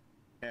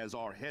 as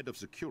our head of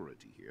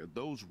security here,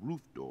 those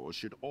roof doors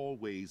should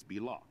always be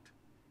locked.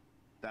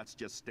 That's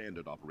just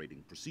standard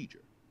operating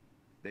procedure.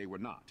 They were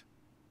not.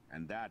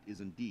 and that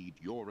is indeed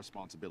your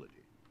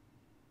responsibility.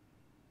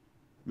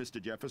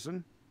 Mr.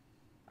 Jefferson,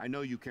 I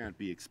know you can't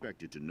be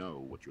expected to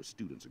know what your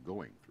students are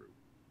going through,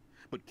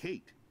 but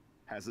Kate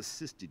has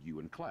assisted you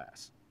in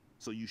class,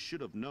 so you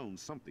should have known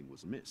something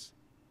was amiss.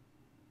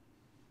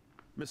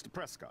 Mr.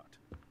 Prescott,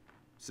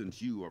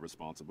 since you are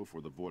responsible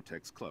for the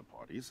Vortex Club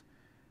parties,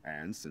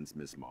 and since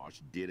Miss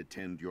Marsh did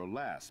attend your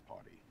last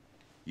party,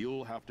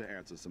 you'll have to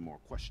answer some more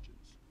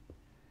questions.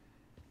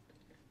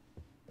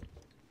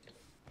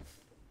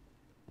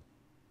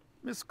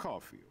 Miss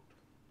Caulfield,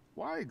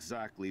 why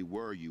exactly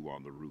were you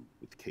on the route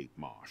with Kate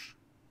Marsh?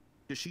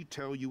 Did she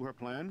tell you her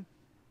plan?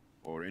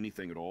 Or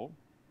anything at all?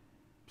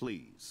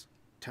 Please,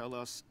 tell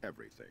us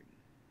everything.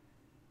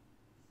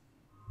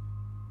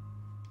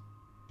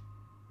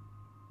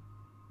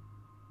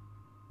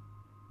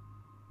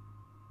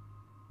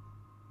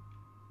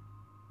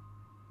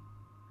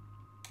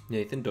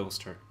 Nathan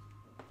dosed her.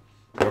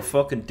 We're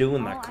fucking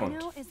doing that, All I cunt.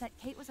 know is that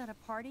Kate was at a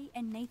party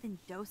and Nathan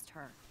dosed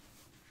her.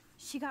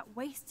 She got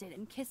wasted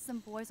and kissed some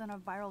boys on a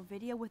viral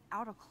video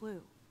without a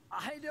clue.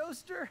 I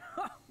dosed her?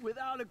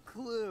 Without a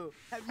clue.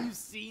 Have you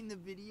seen the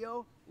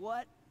video?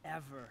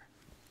 Whatever.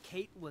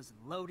 Kate was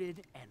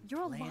loaded and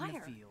You're a playing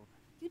liar. the field.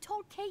 You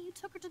told Kate you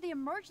took her to the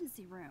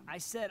emergency room. I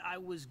said I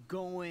was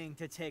going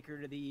to take her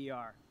to the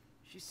ER.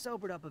 She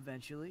sobered up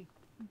eventually.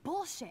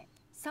 Bullshit.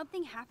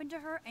 Something happened to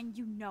her and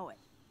you know it.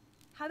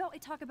 How about we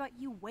talk about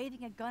you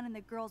waving a gun in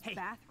the girls'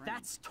 bathroom?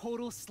 That's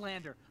total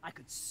slander. I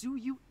could sue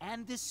you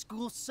and this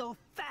school so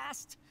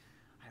fast.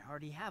 I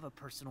already have a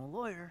personal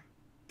lawyer.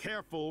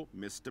 Careful,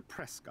 Mr.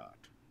 Prescott.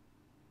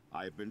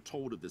 I've been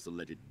told of this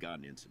alleged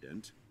gun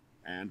incident,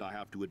 and I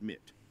have to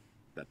admit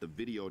that the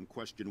video in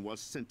question was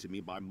sent to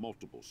me by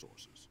multiple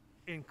sources.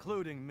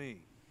 Including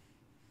me.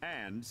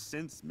 And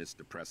since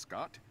Mr.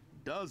 Prescott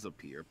does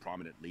appear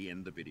prominently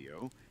in the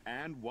video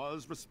and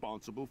was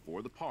responsible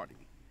for the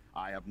party,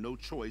 I have no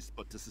choice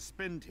but to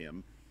suspend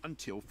him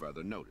until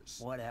further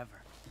notice.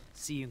 Whatever.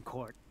 See you in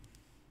court.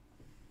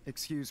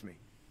 Excuse me.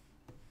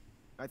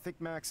 I think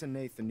Max and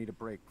Nathan need a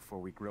break before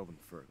we grill them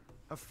further.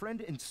 A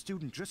friend and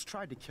student just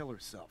tried to kill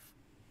herself.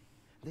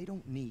 They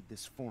don't need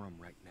this forum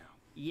right now.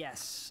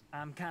 Yes,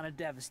 I'm kind of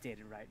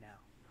devastated right now.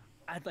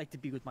 I'd like to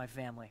be with my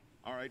family.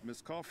 All right,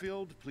 Miss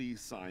Caulfield, please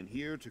sign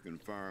here to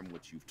confirm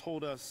what you've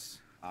told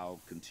us.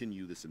 I'll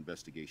continue this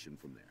investigation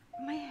from there.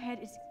 My head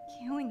is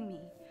killing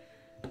me,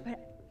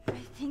 but I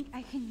think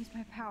I can use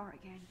my power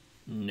again.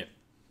 No.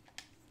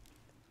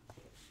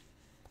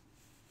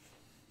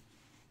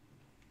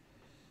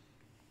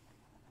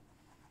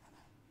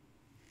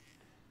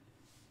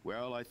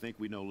 Well, I think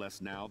we know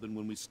less now than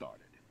when we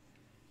started.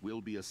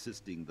 We'll be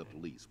assisting the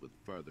police with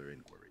further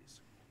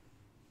inquiries.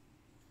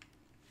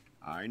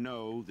 I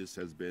know this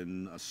has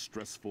been a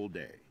stressful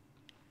day.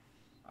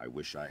 I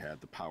wish I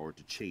had the power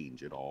to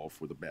change it all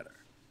for the better.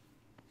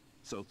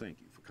 So thank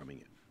you for coming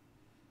in.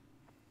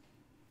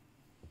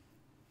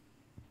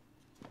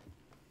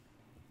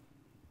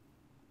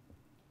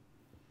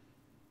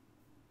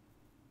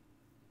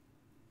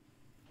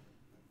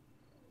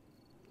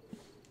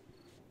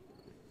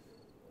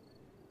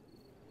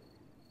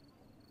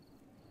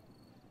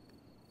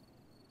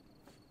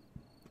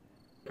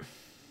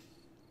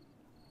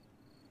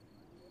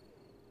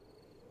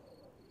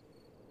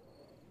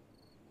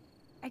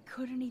 I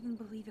couldn't even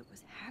believe it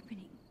was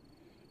happening.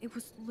 It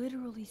was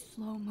literally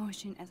slow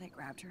motion as I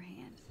grabbed her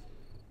hand.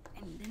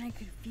 And then I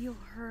could feel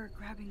her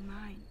grabbing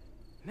mine.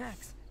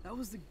 Max, that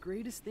was the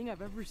greatest thing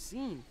I've ever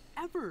seen.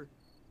 Ever!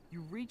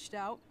 You reached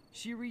out,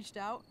 she reached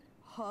out,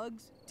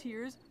 hugs,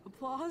 tears,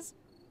 applause.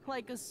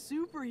 Like a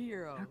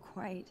superhero. Not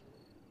quite.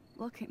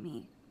 Look at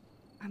me.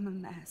 I'm a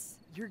mess.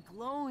 You're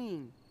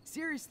glowing.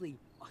 Seriously,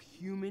 a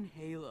human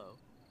halo.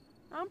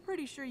 I'm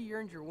pretty sure you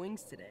earned your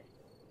wings today.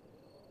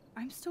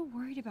 I'm still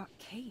worried about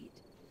Kate.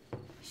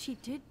 She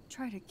did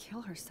try to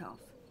kill herself.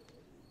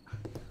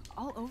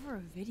 All over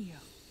a video.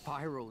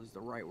 Viral is the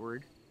right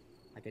word.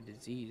 Like a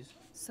disease.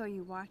 So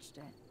you watched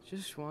it?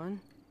 Just 1.5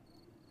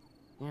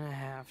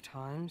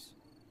 times.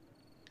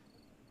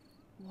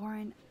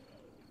 Warren,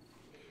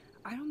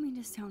 I don't mean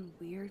to sound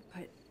weird,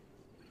 but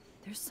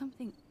there's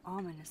something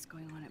ominous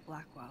going on at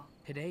Blackwell.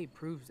 Today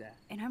proves that.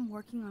 And I'm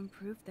working on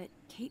proof that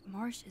Kate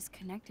Marsh is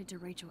connected to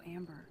Rachel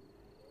Amber.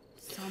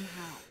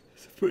 Somehow.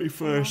 It's pretty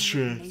fast Along with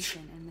stretch.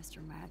 Nathan and Mr.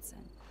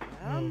 Madsen.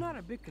 I'm not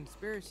a big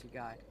conspiracy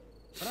guy,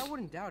 but I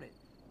wouldn't doubt it.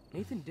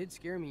 Nathan did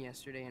scare me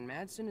yesterday, and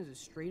Madsen is a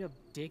straight-up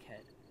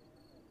dickhead.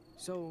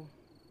 So,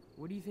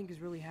 what do you think is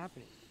really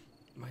happening?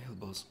 My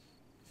elbows.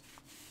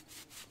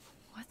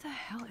 What the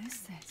hell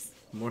is this?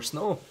 More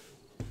snow.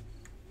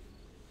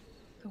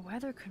 The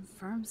weather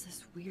confirms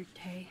this weird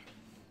day.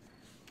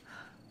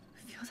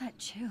 Feel that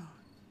chill.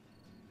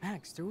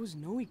 Max, there was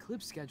no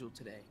eclipse scheduled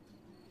today.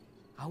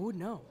 I would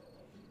know.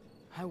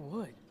 I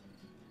would.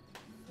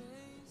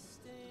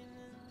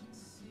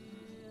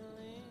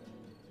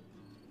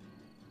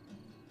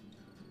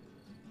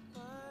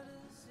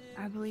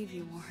 I believe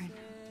you, Warren.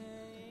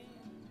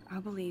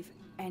 I'll believe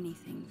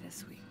anything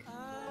this week.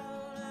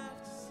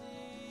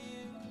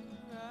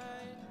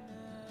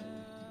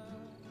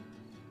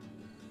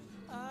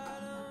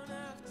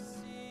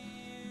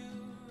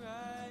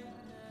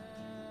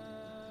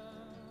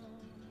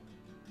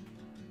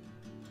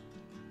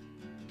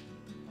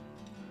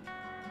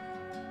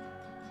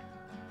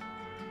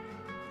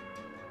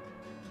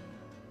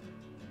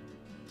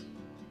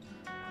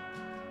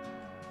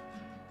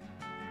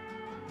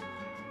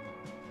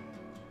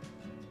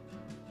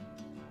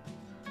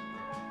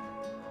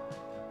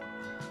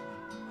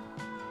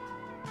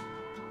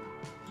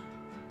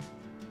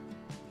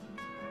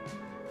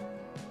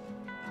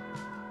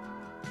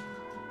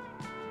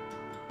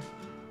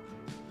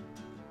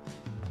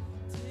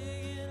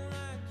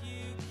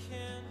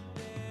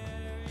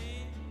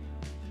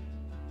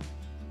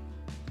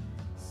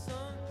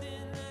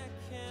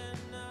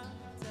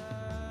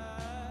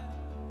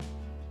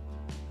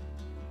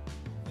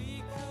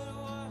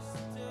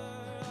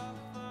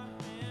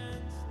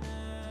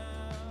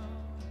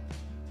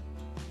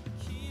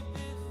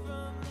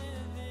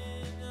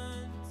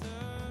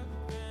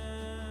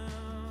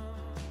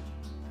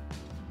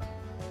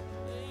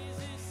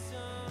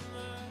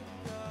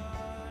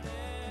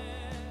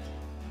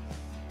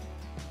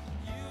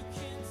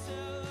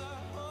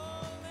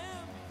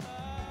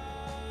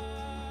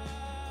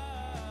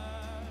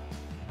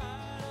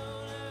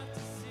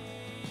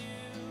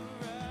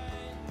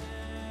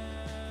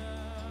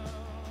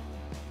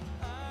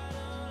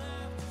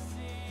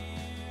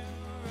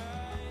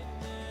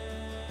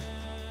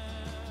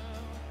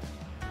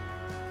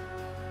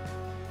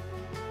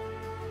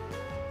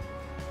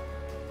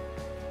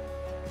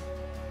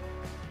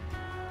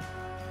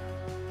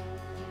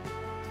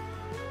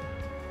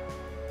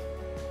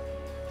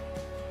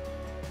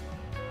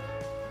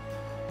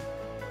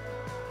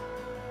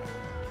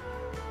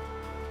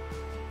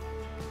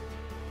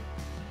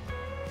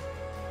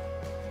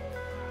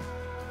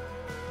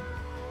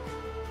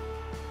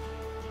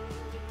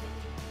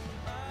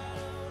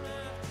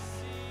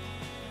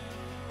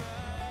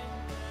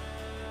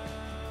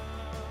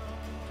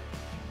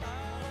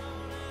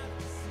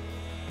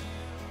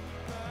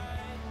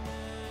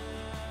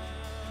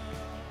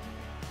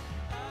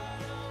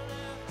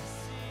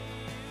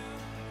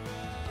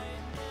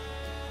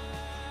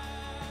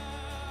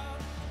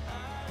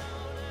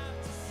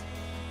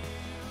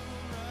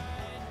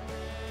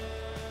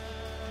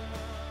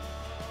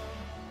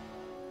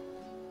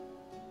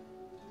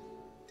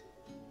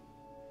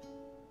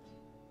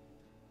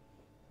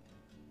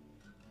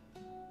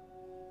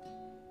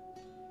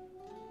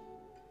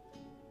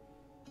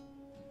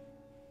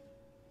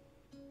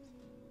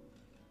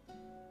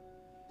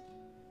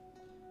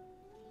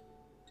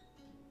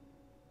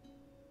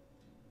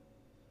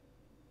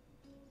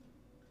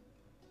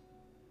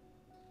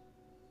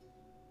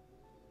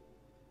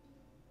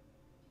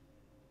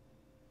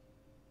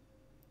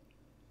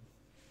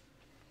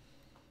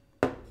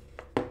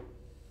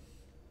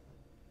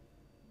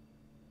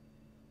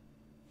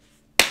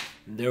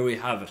 There we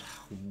have it.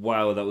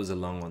 Wow, that was a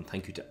long one.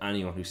 Thank you to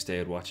anyone who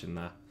stayed watching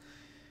that.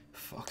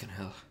 Fucking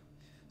hell.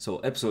 So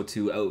episode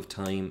 2, Out of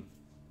Time,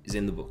 is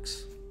in the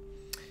books.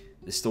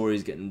 The story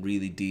is getting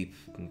really deep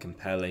and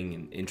compelling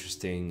and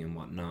interesting and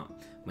whatnot.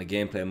 My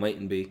gameplay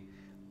mightn't be,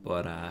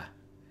 but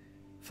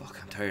fuck,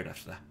 I'm tired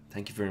after that.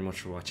 Thank you very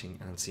much for watching,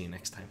 and I'll see you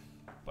next time.